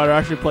Hyper Fighter, I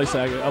actually play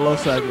Sagat. I love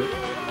Sagat.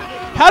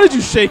 How did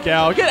you shake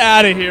out? Get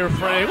out of here,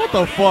 Frank. What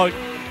the fuck?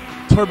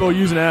 Turbo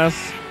using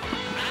ass.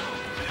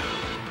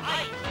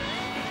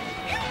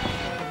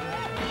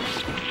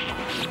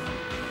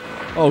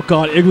 Oh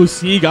god, Igloo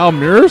C Guile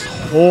mirrors?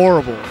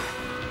 Horrible.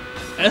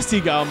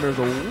 ST Guile mirrors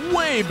are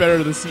way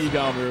better than CE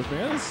Guile mirrors,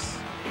 man. It's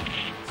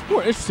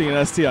more interesting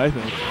in ST, I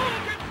think.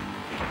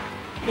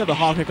 You have the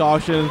hop kick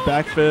options,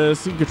 back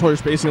fist, you can control your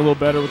spacing a little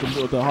better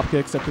with the hop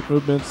kick, septic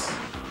movements.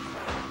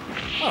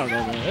 I don't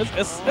know, man.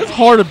 It's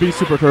hard to beat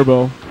Super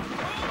Turbo.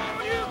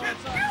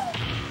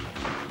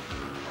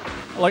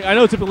 Like, I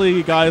know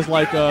typically guys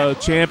like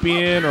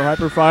Champion or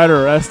Hyper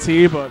Fighter or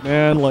ST, but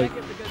man, like,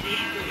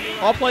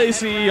 I'll play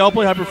CE, I'll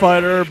play Hyper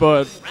Fighter,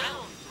 but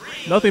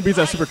nothing beats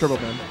that Super Turbo,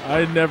 man.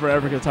 I never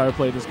ever get tired of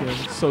playing this game.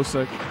 It's so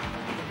sick.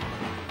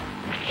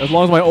 As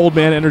long as my old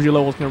man energy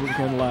levels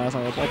can last,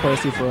 I'll play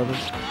ST forever.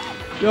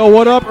 Yo,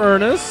 what up,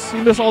 Ernest?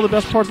 You missed all the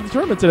best parts of the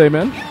tournament today,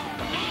 man.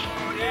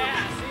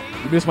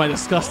 You missed my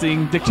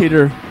disgusting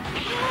dictator,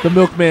 the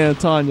milkman,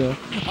 Tanya.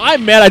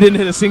 I'm mad I didn't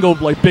hit a single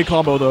like big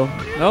combo though.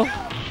 No?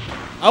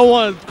 I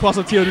wanted to cross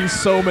the TOD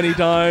so many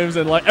times,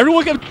 and like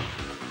everyone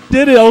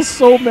did it. I was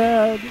so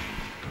mad.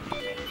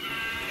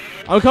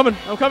 I'm coming.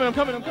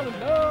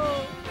 No.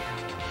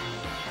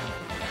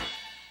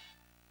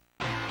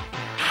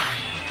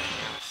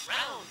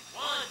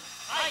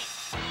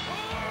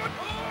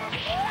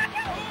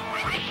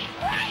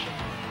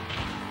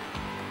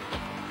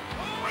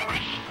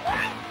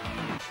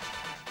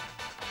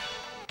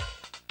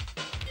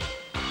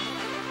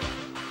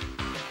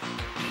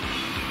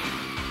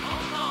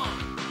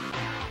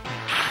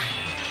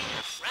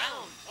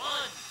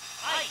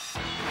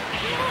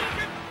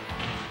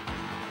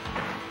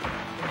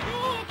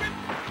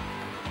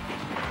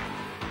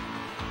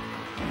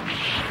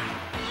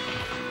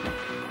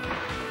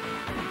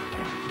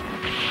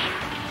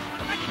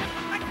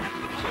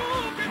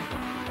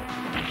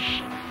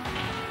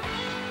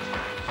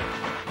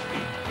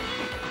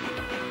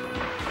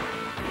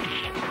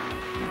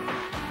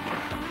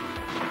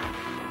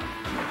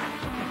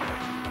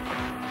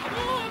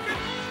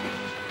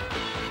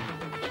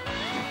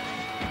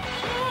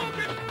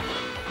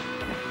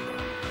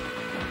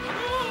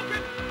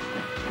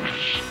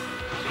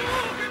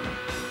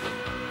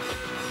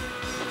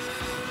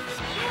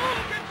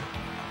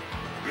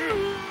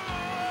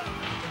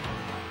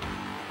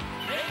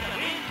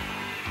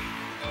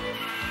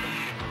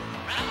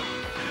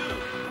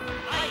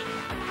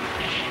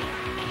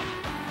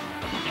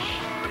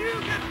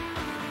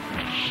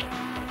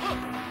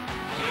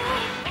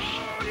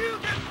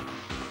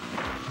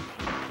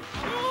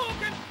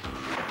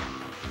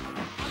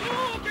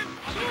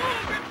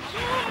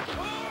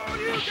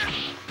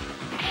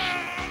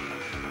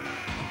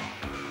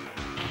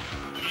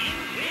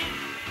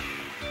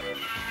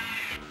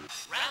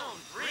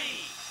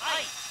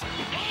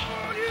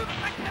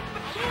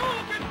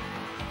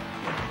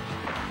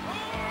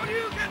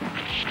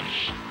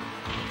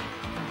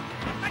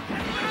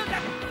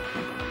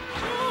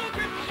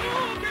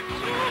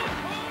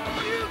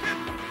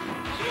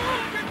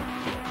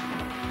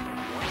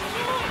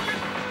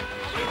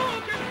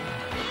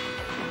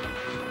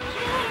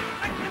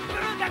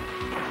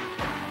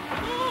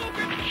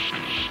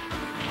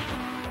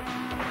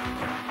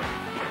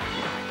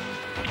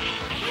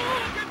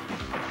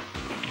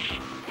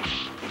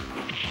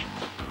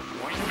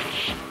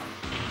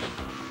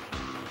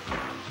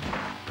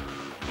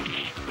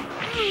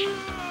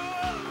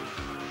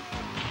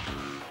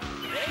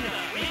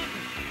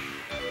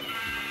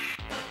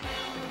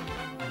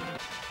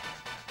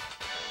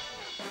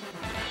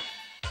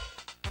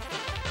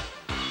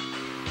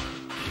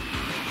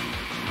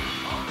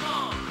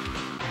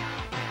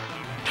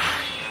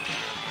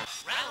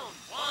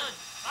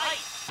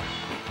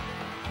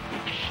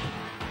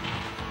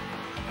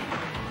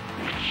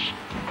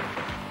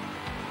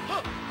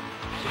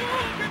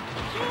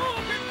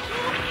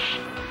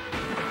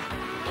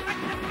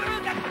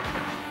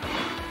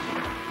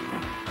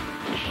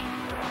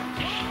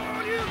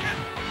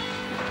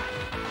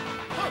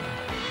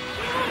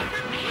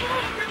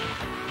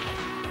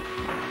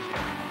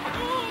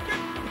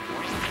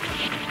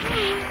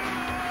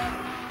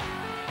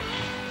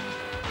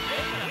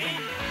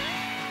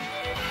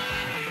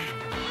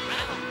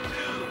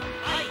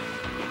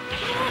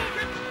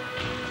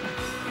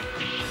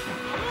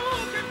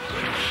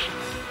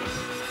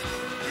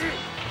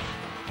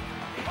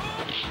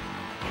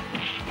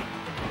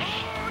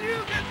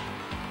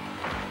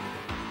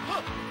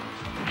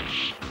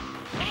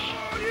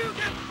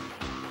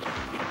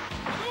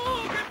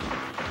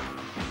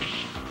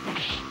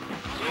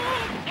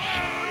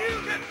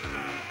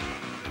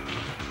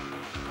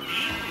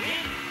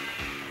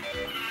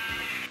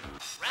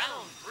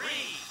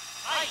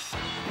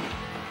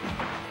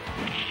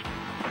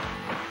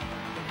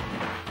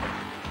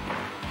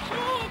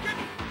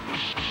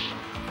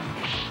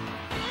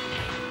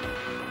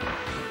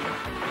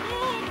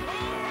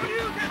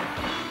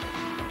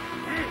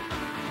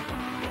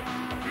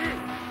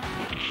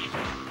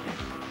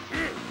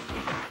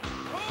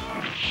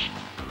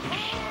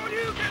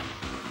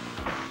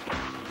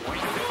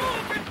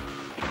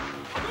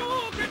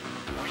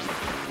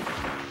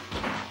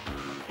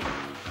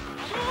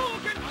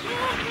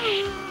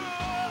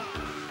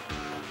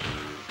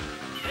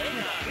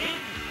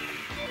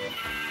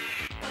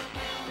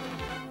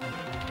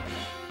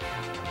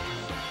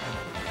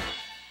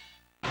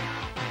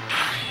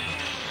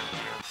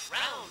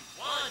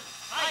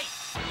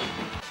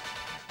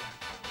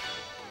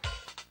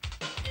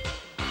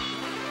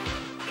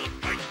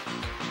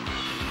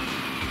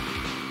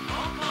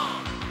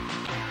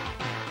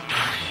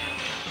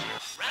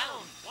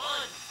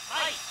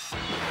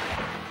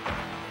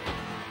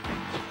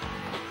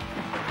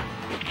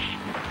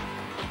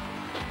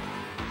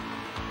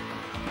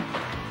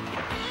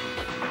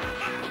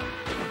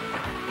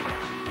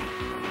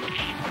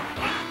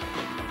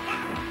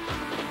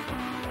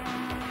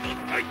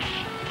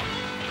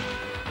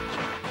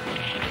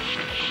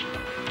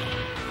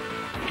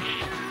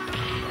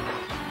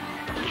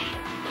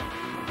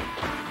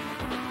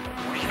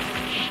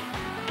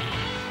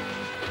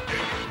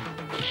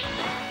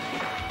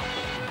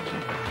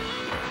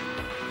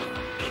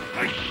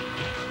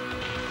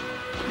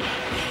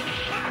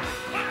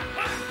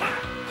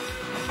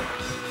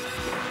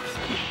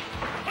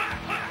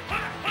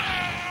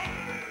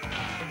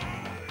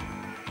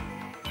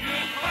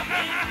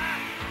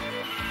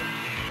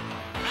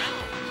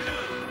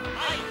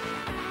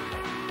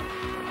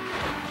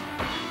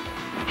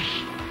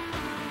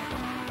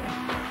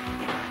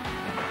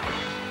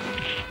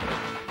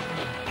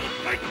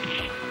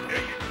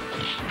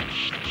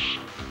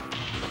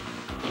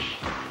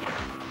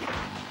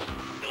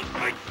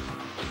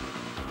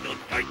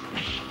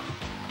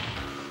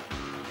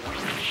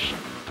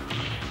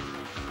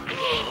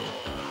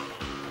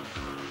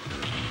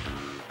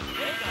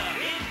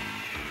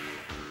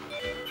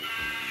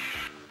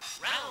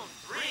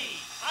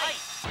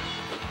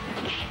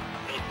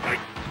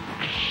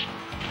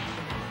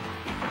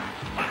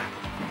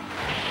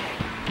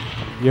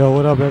 Yo,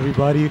 what up,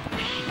 everybody?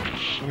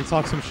 Let me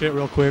talk some shit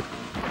real quick.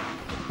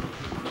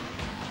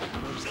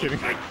 I'm just kidding.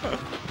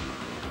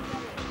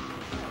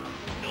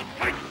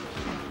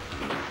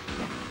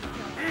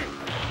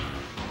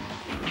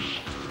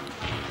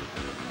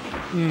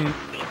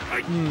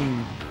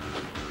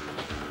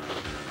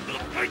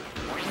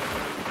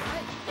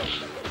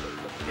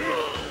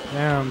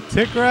 Damn,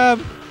 tick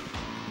grab.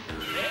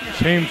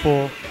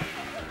 Shameful.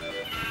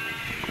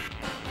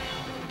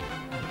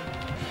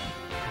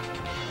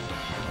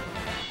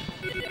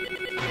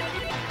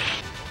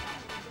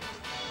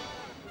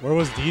 Where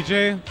was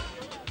DJ?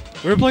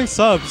 We were playing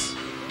subs.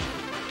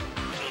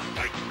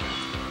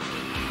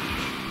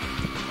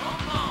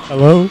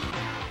 Hello?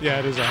 Yeah,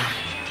 it is on.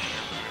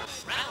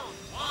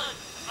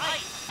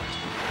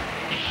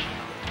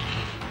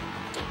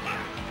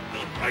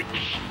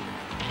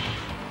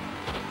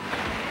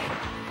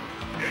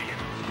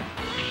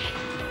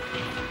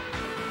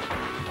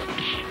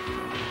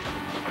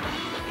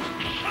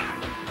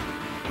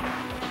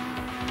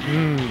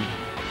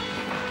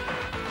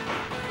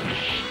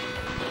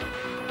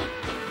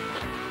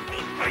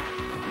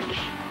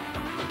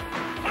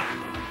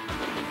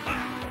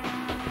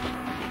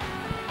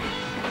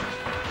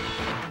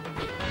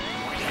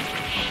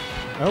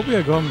 I hope we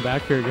are going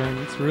back here again.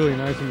 It's really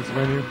nice in this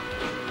venue.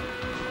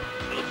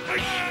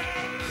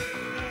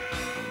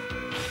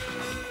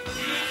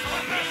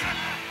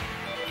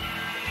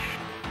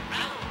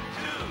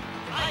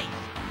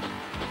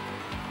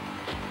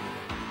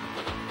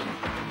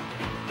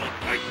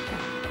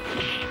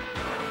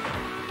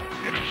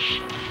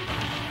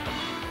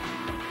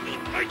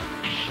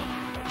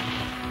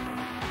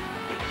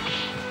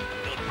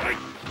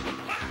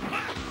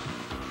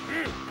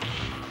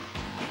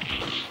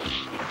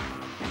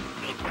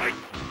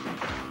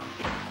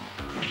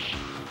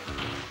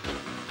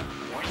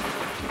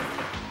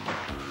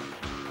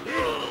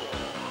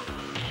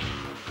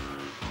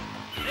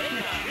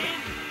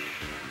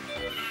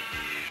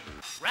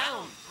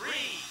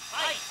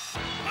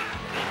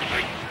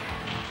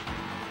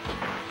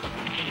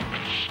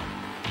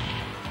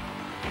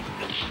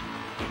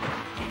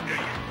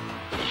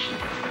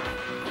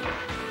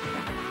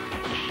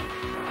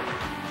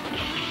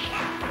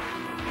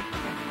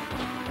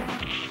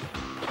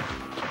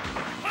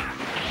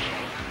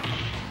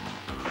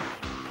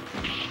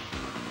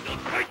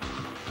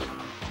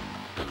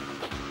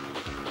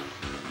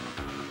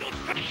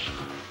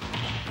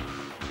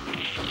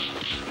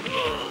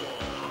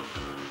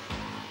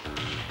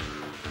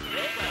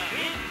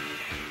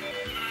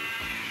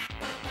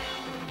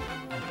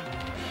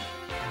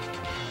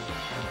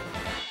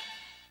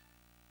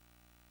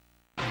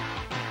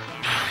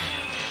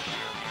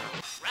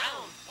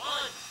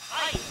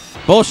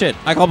 Bullshit.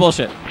 I call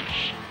bullshit.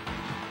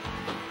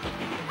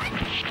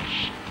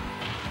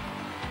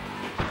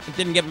 It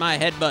didn't get my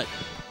headbutt.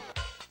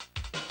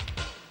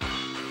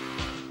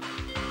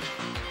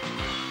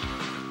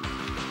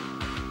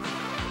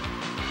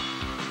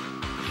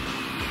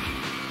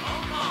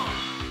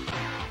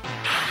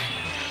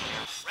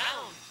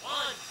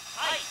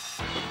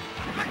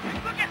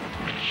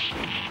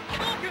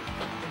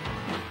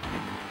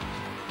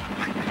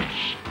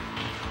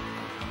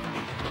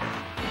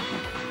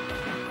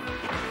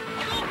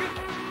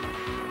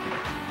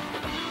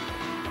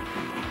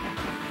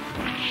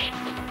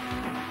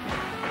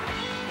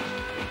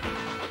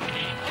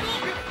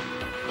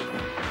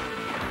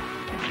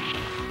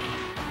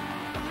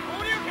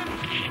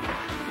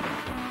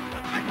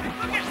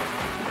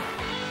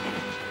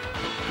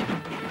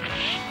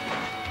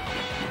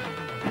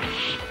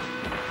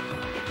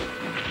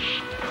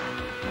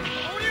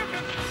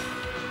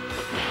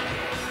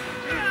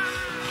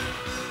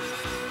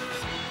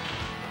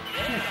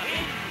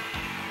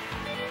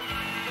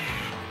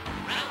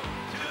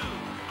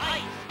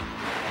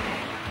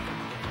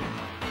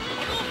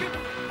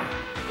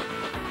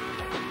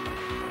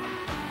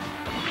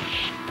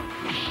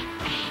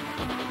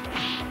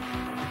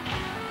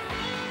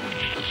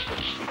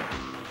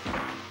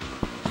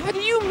 How do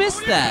you miss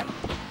that?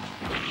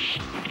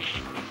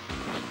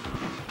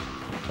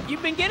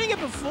 You've been getting it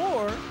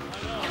before.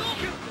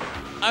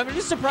 I'm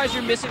just surprised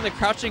you're missing the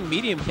crouching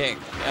medium kick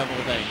of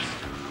all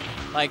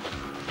things. Like,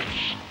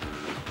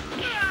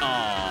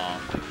 aww.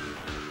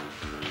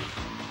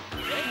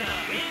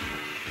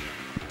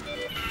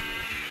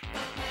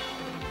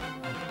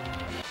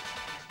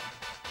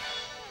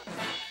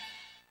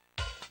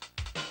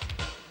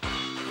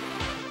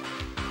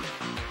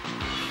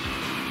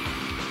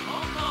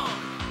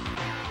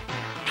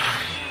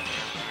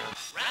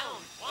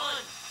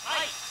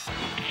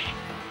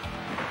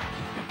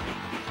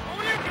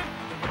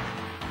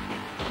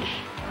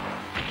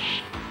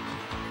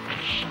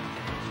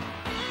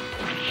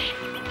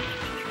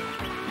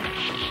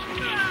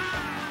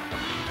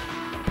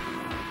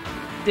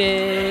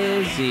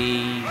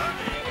 dizzy.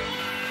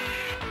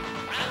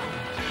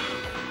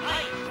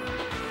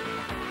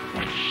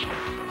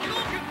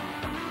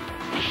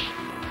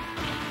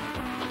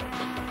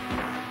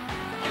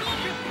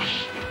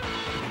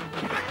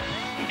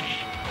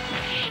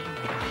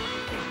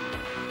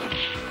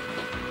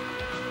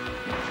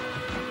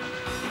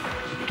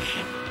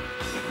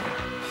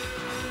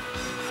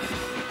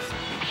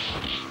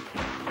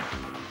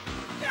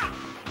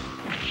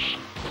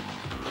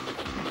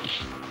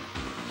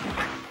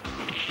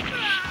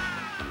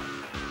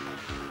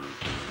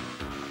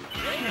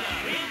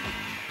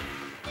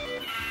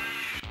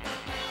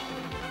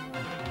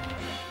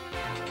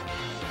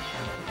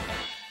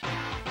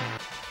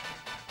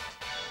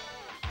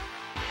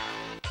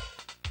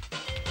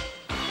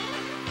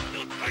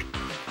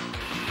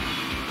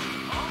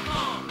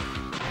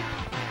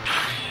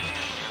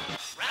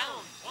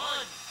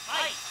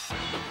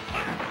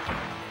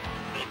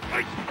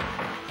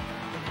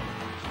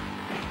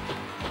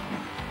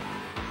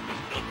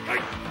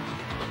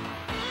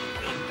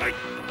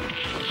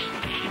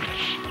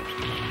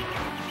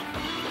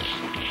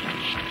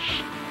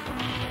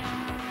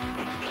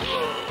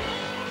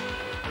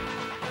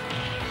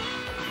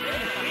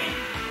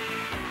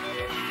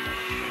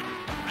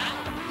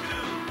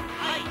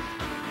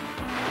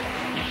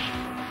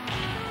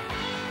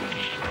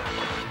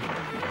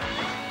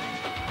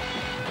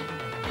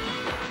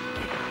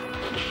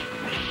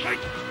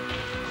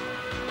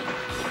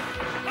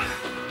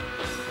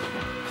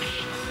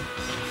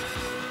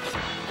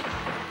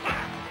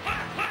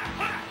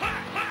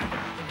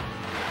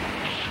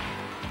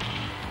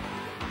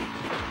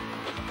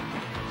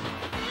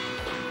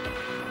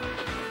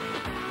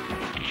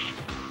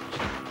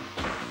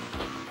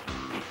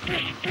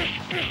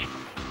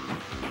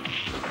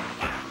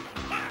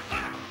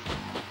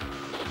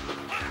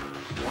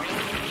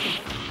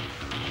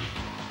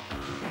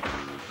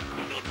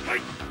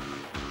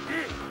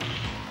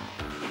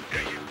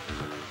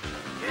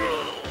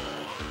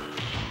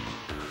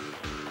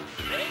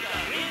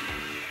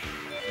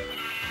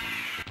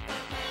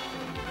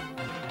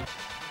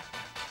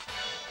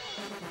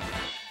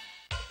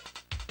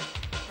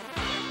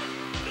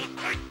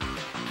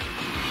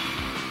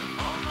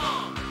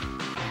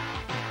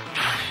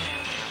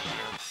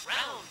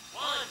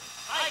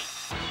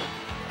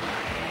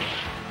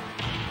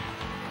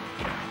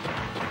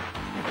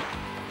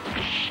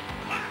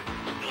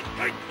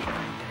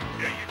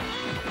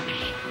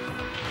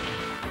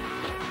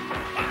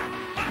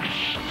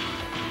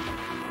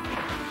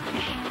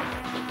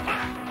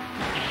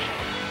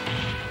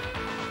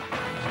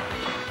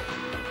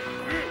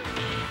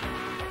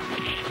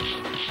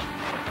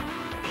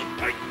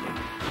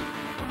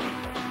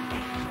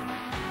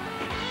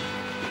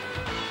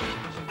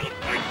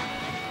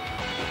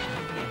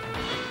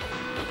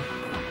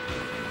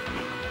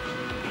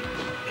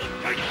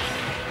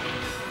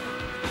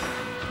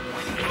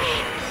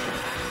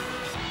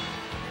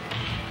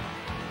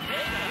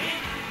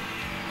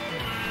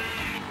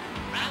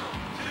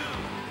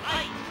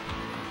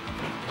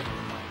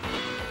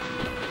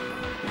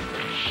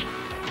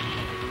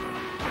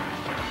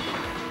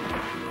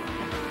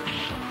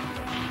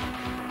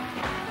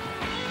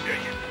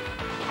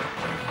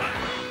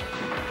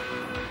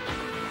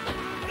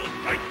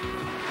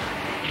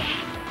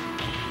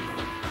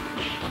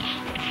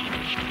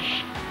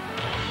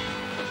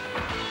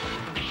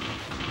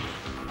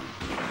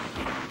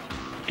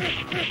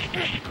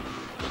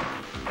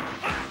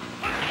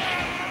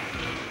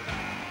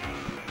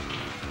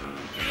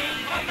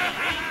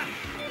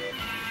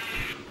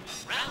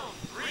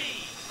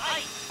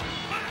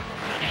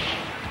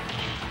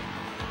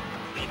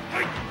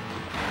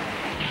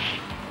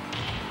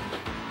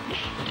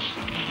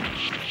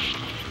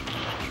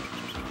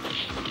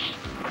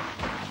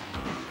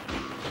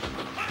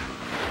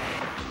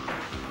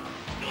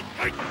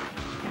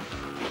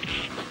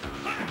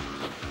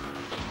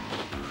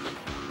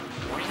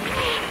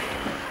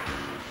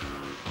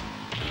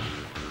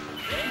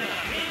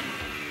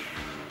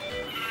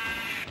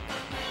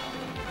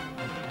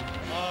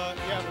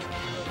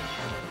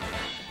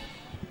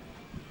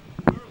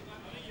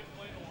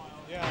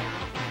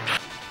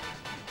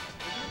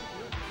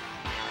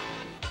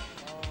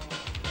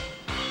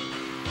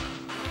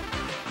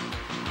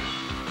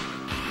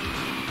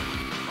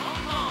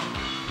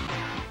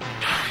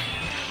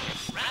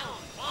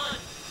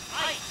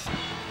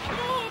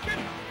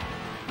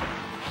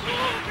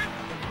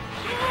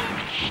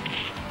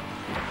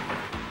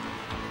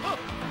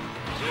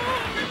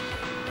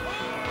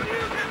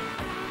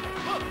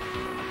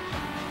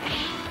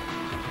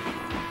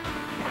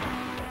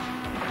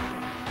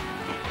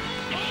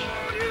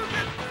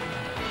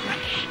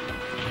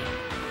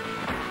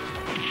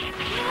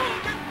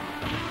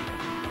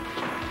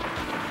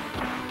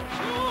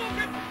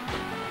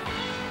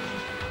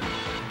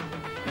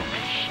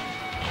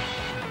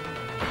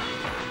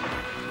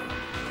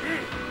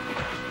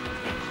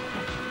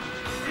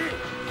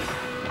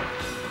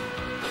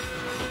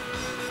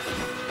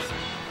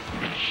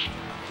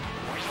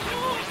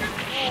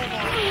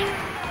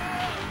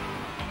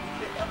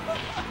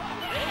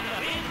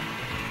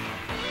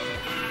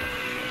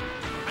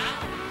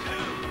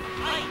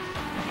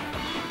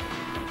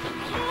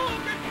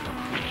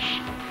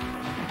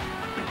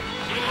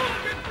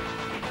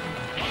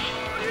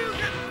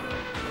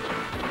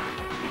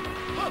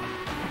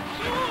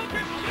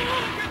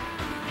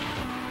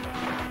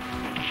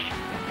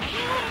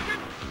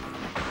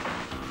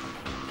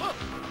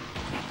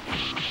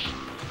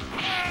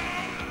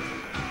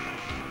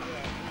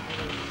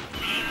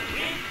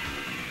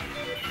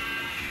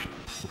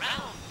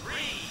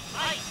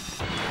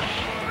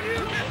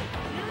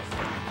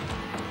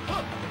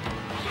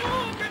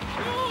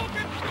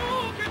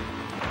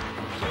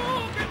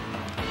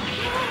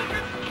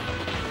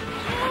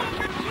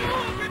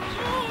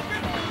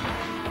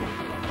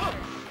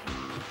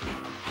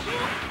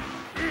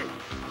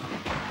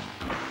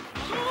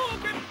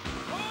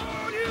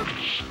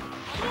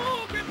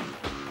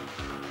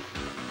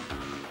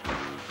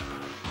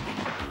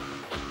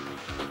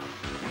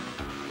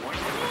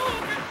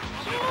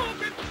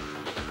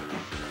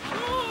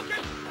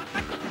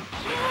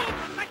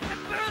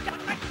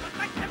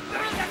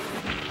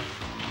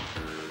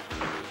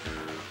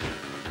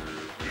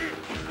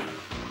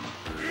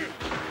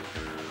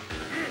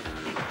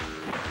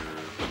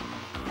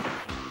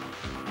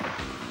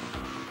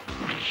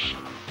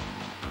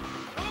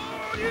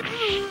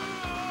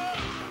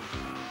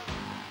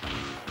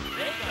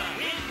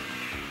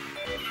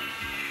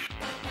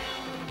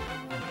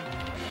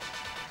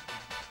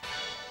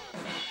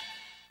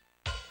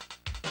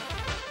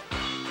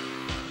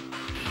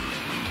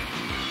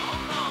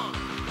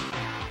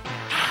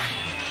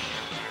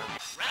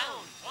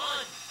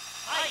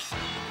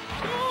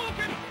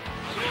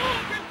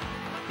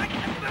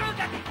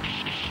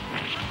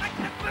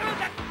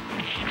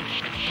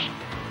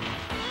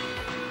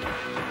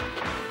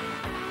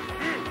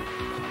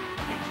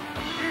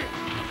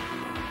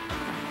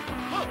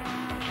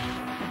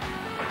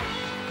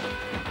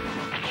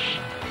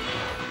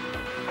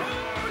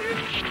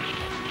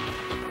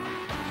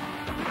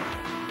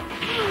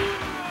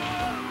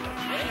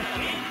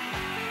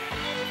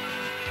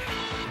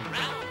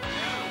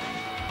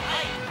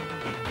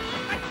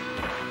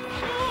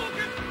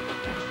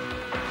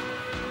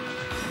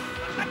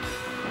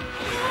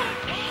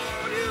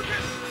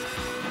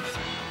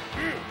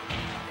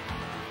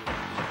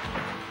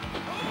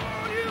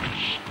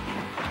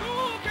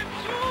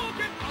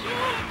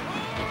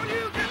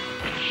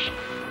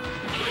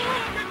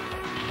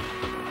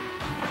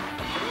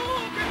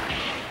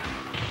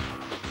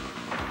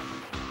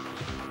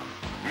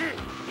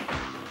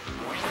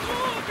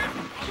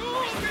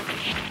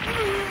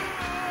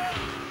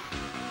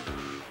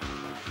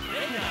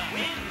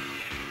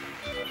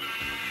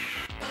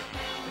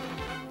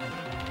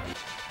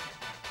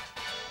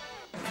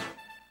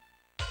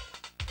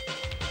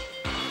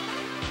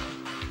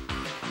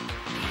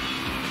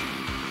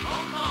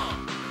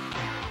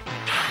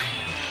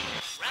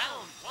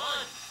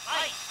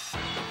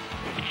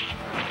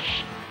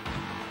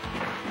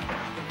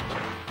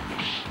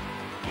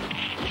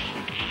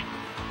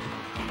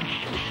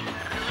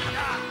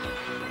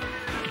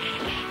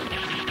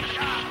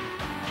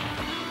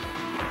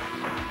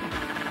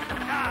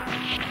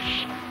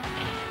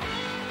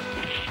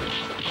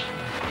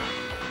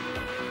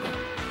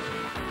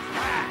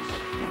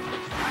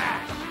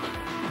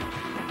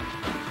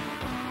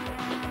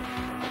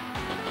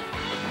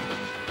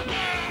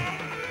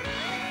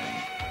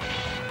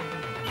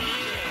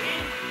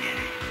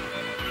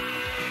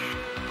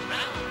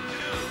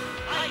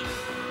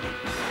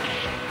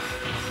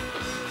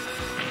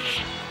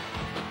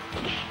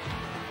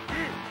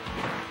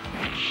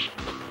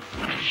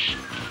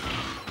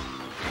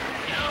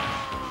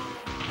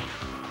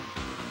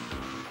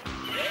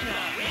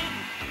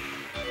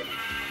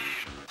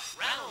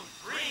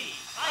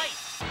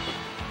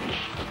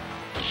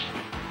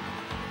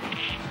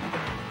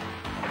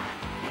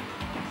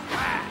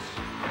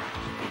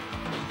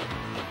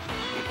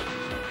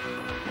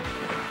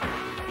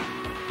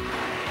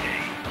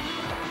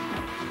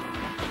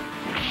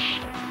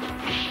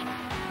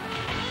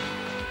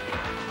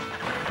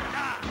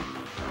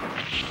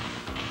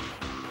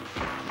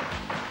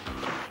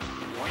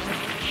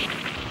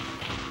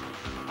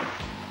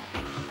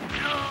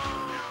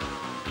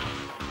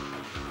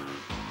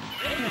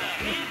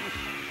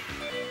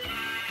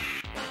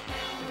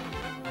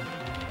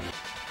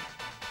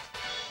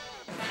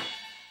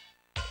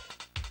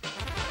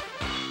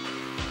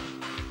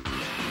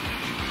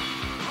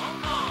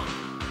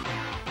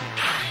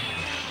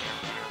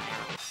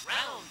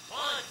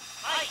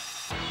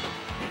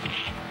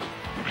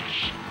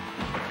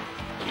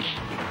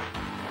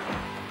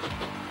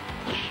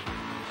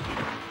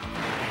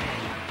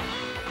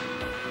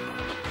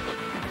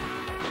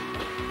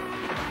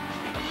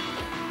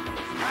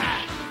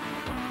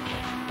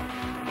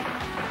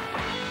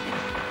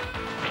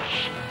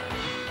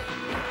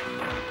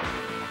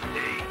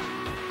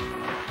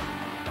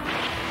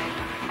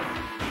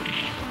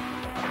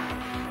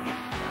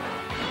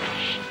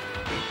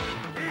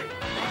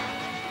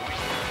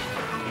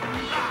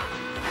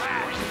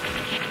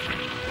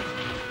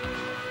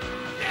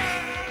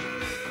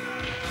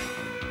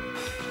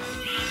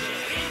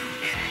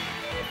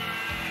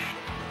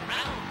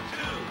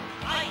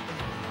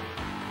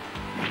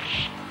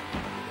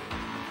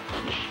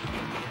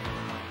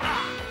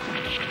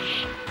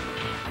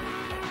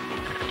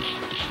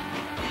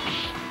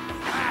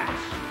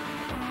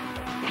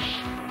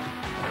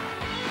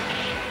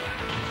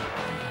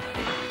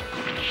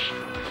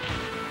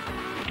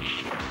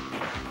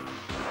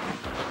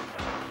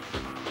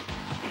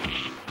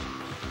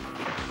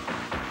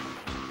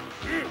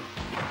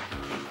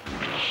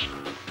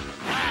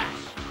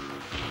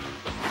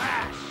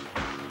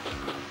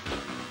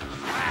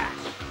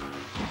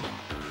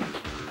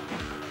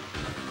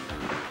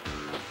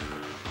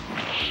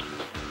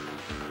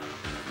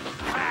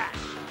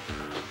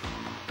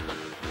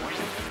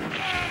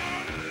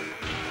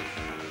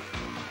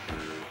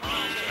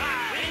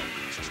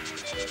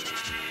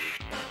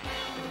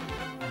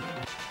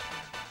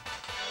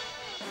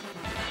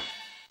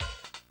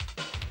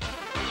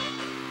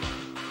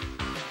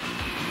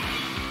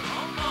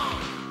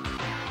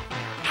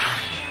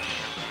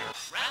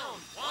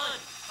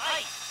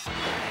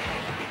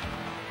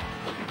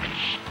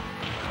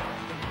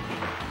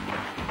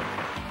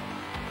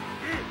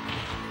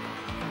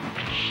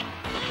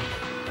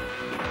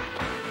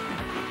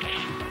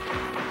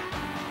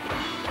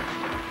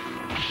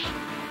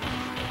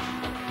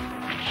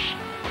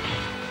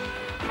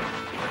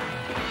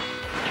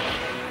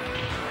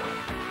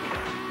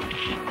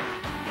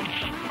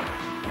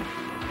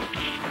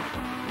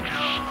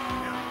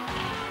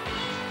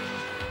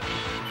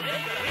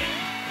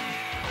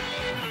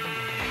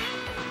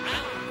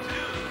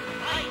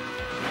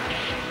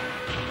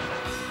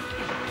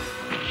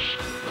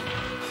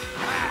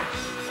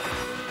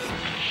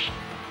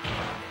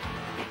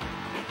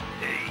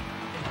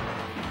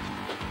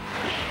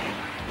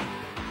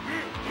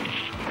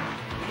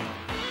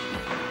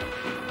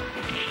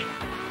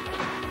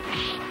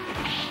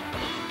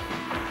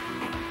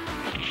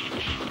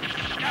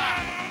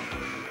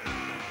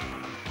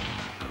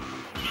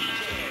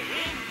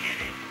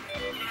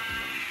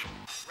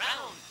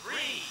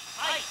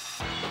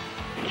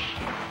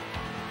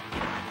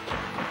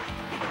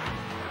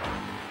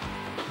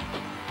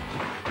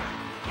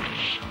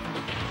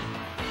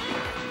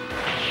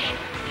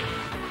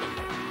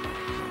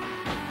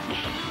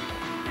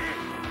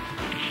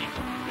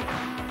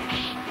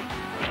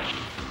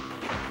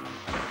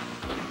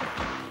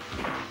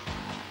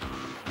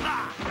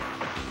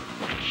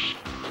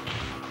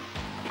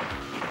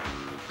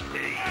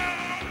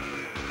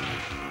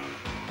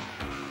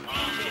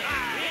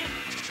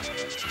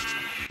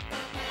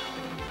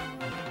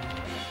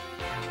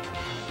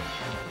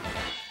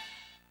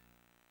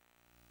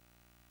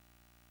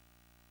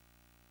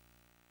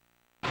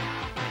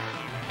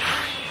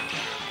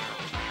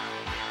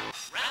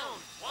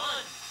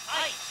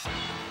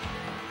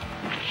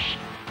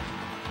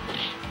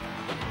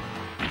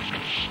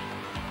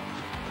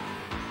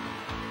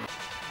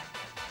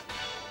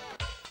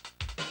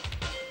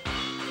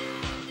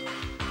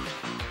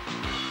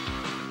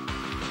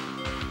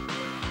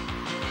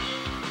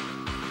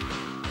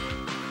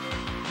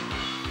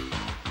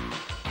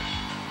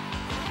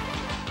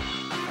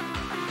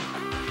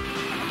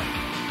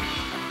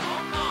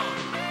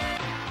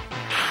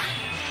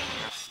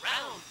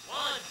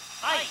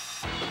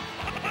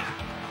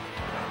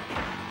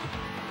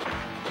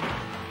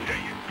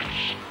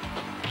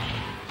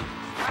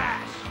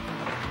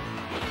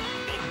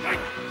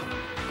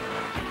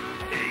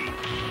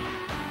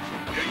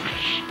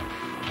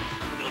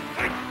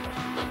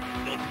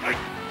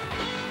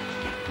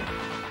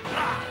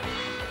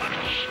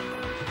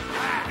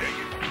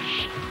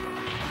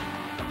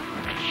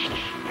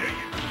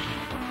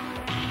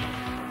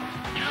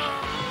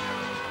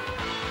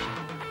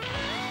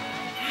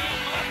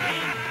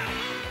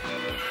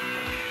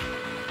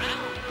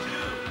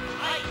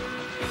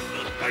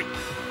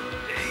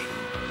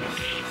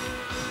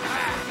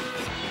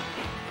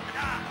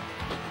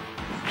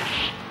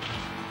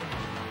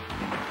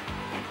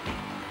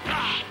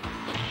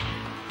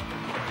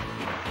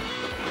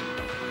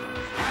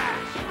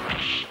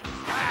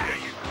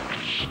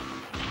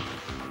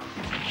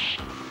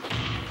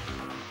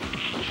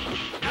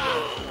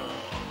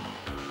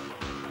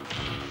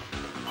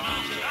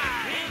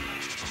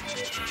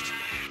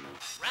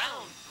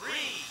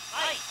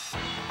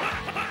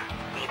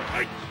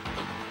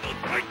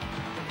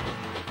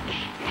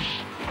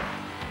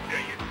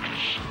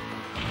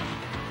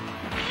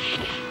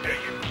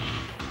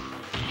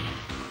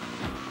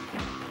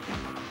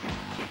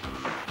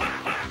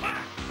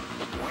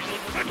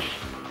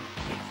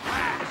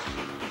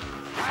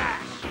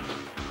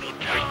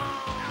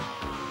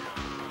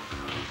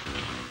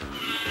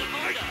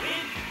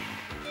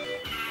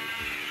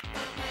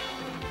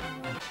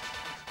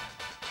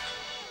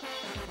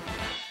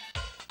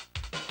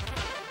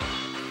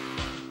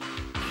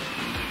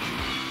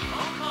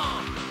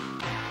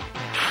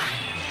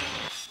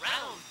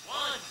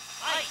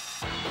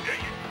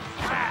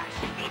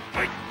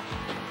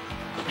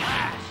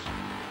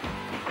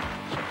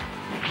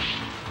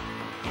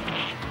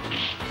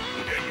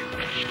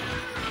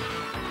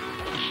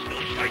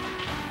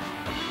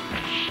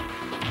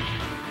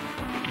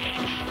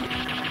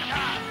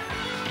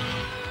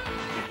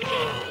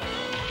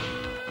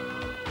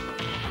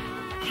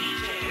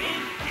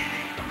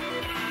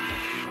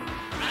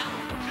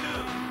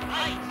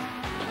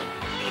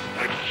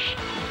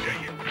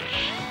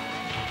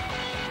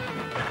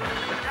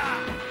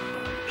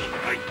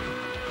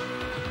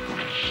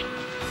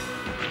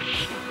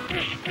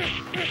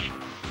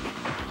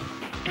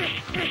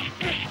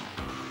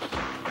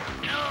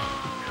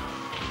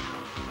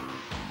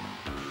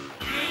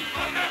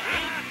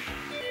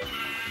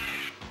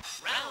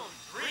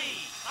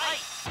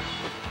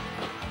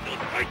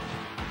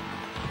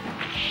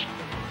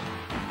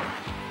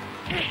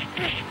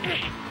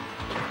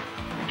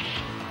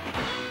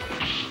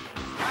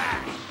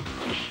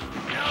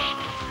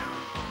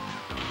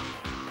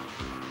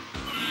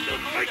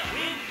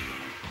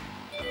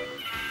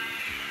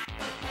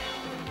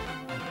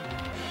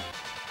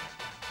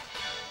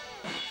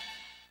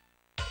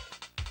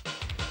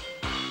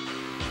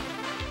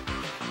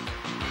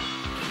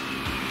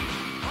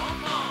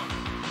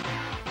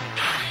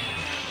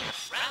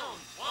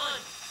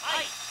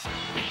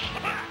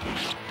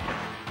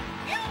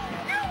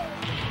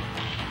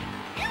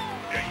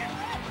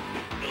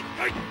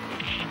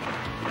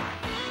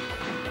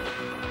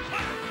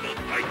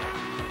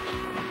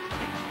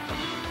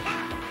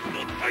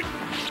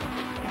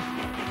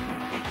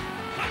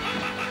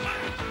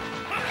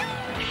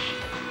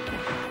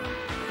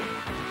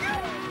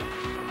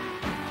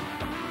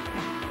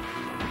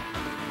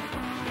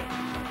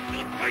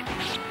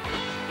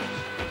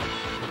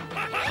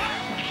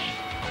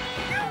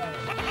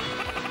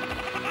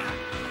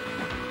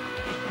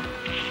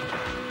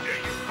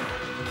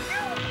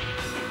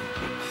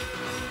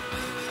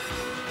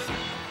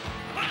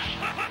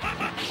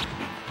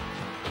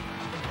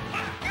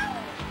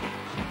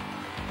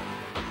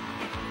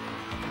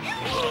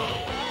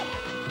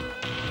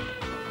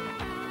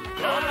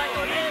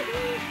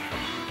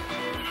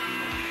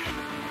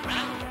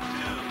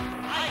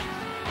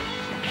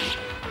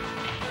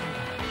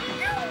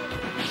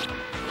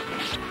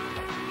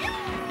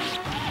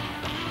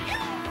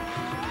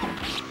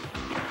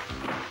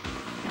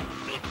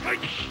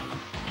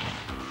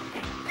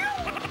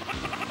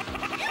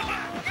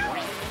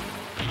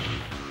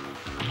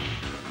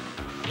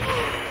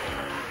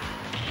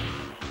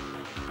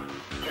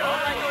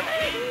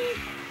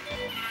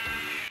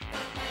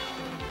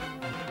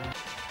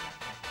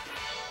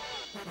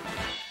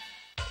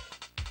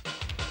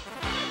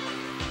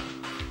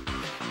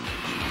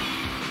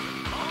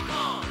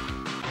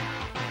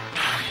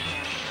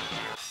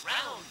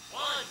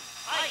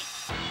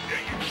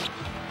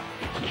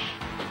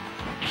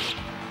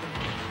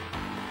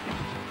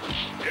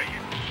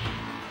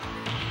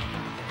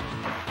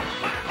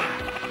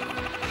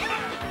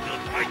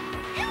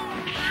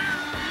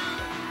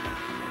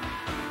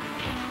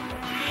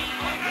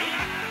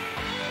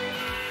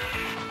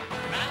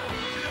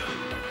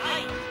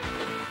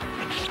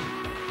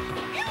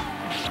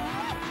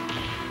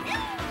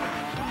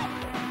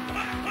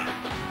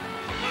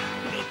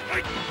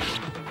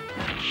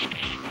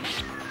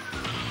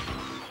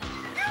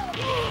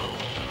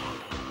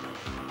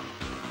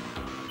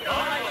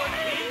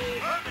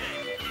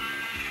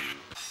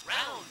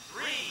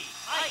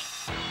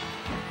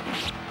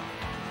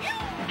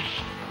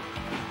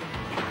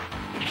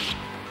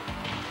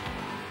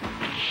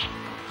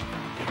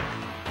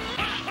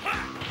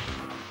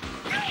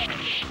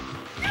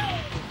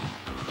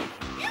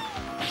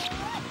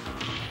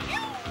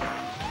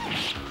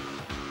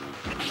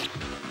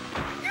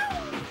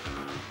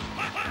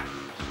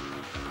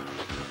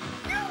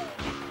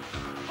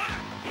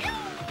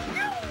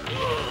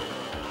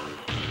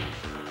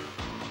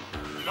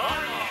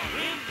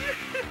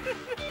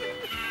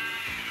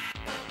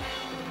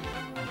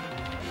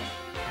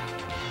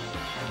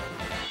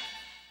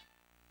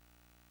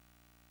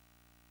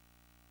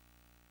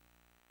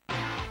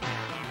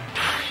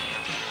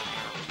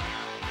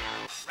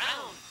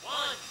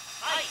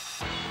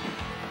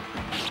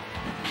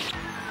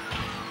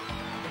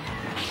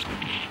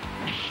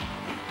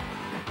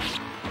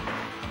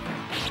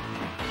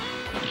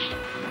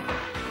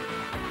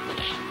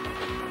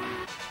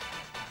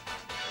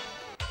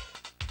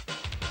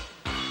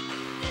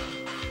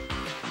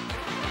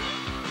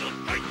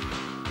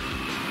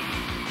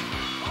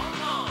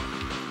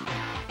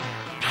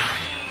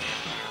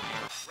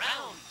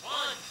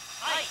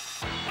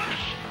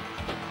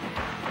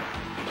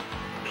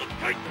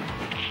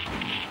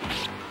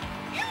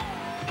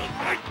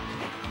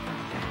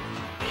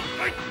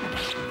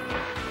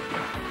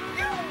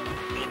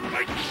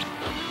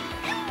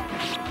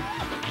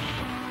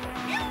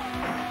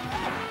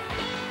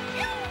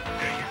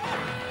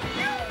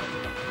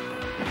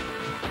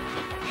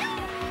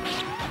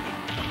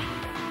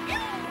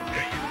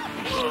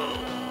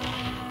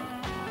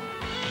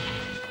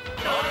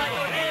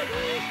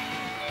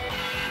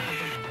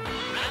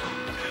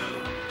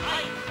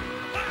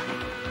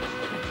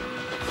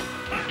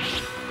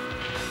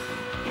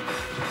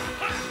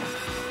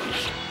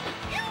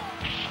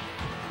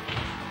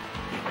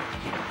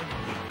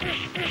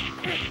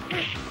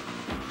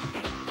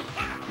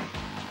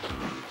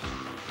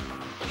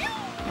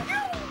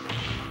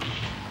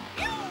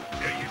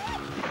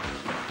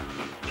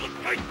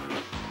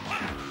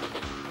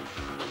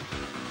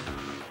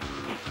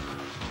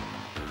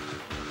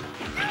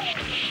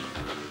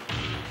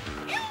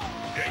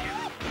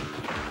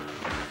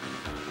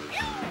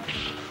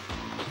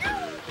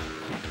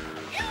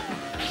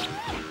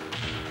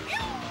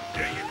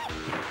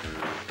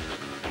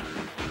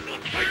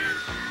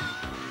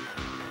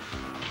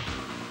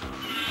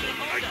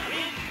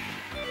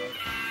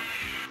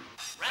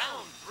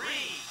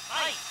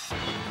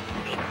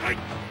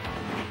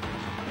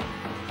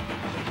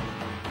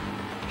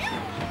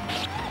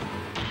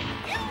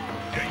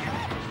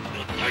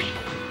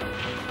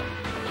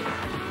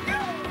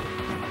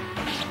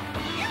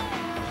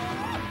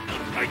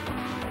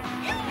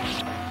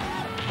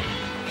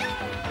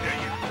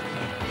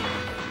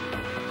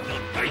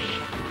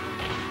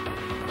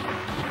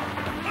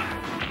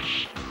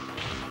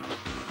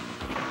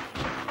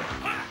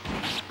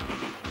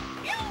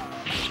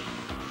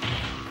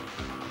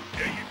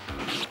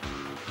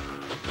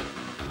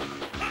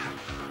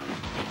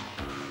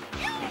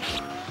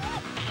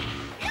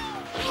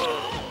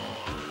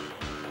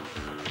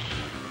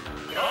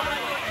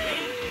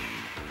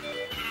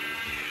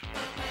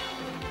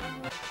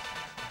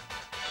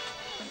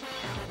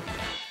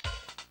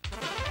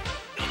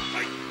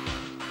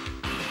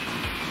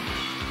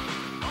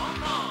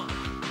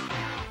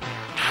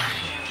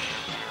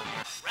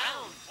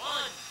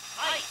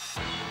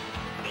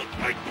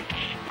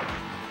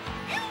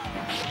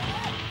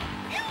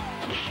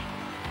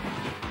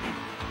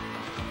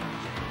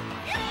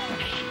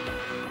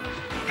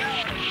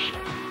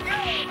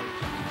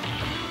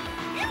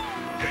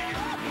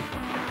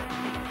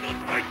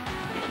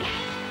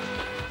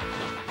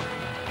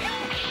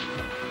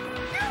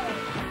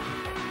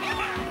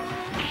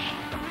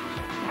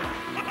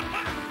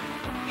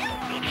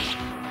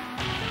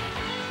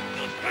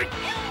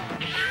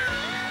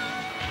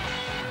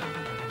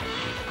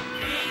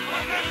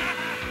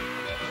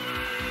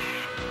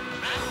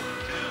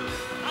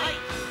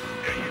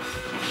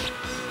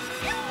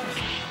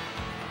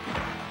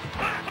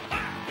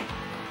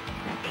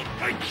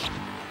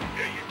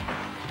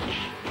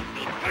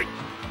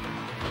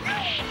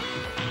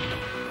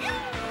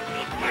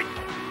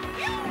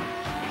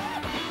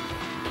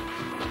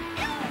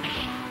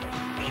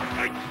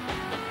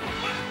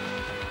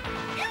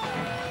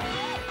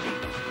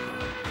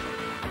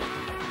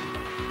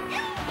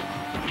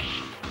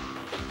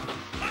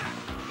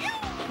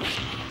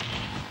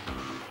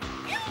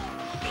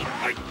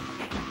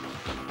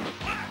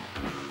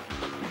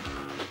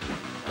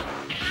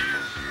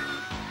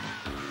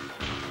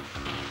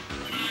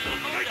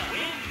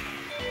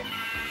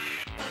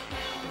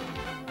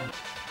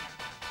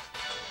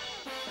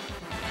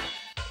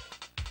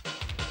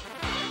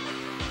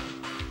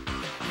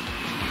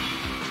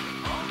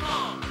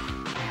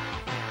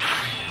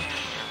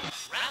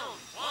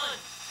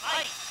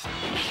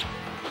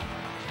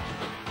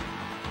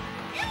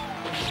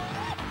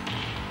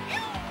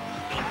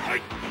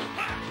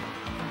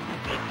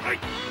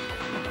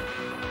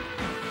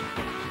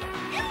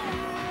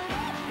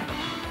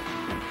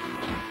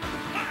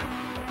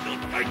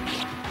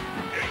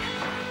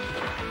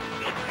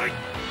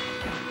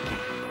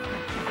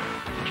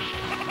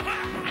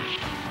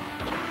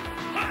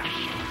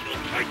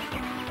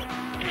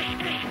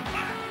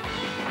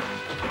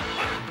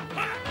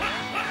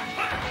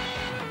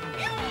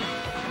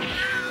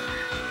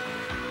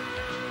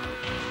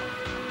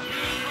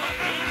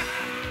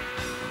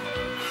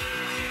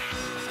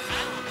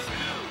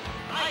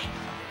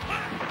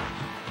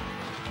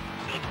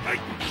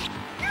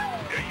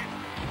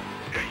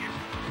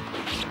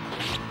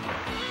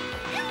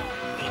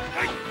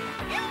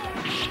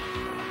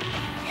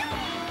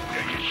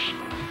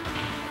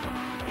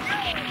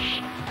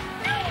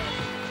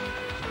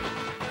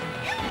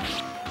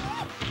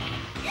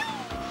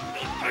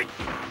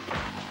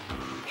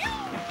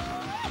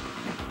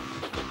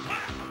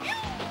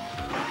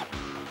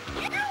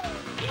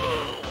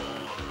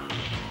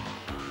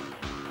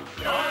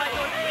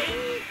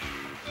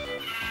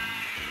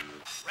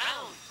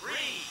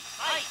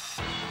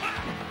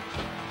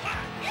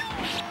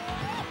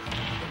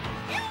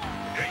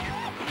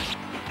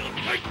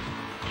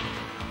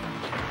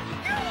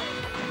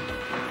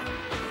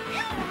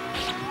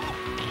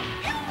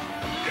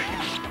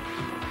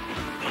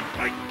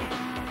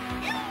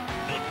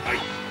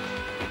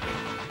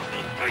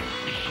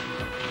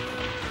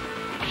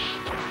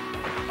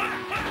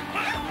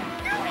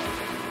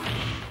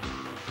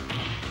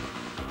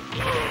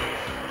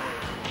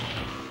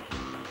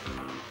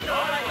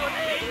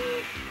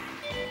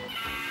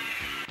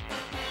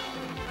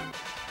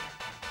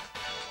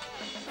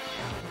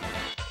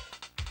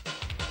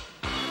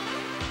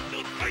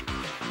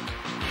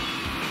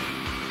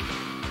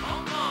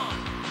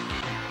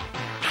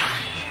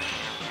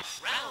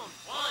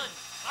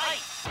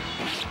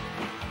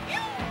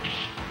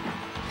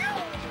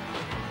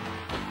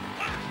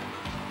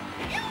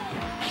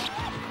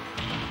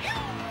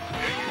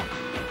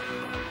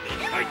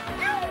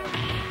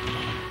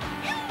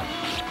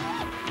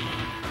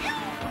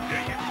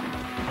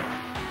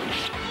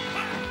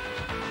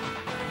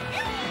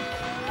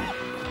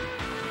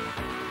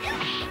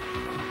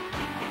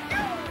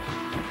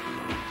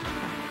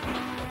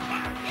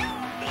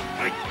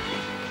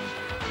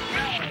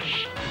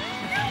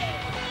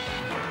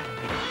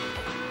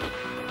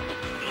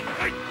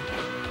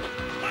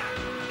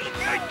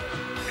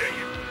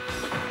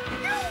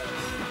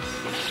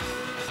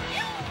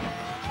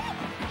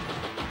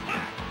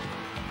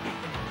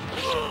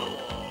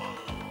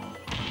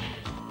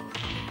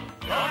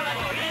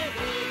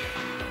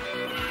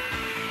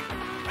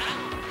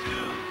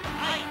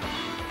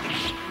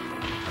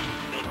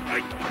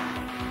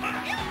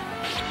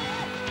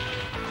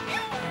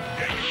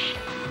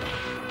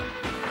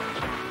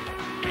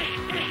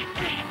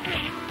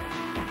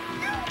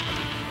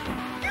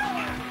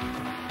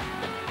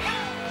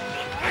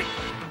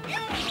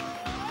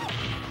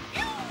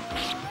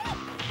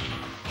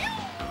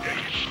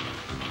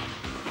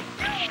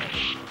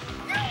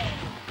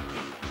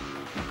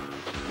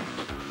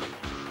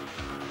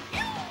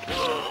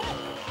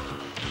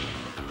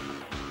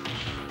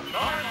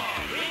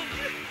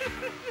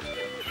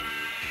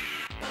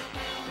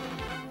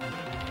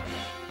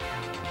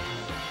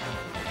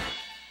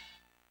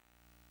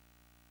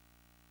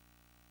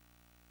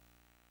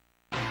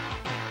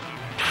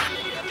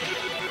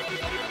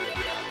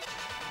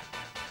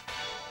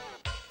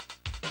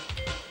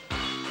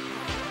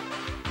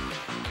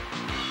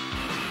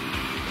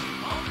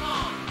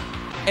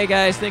 Hey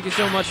guys, thank you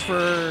so much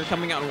for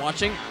coming out and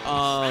watching.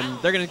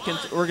 We're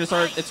gonna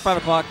start. It's 5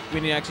 o'clock. We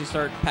need to actually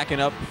start packing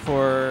up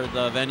for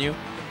the venue.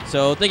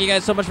 So thank you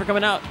guys so much for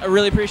coming out. I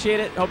really appreciate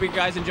it. Hope you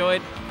guys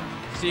enjoyed.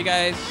 See you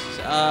guys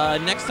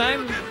next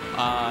time.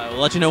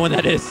 We'll let you know when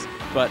that is.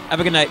 But have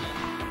a good night.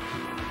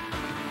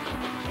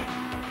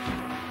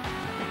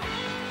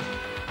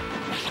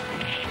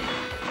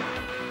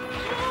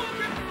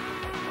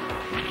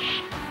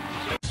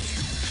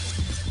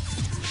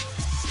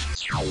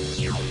 Bye.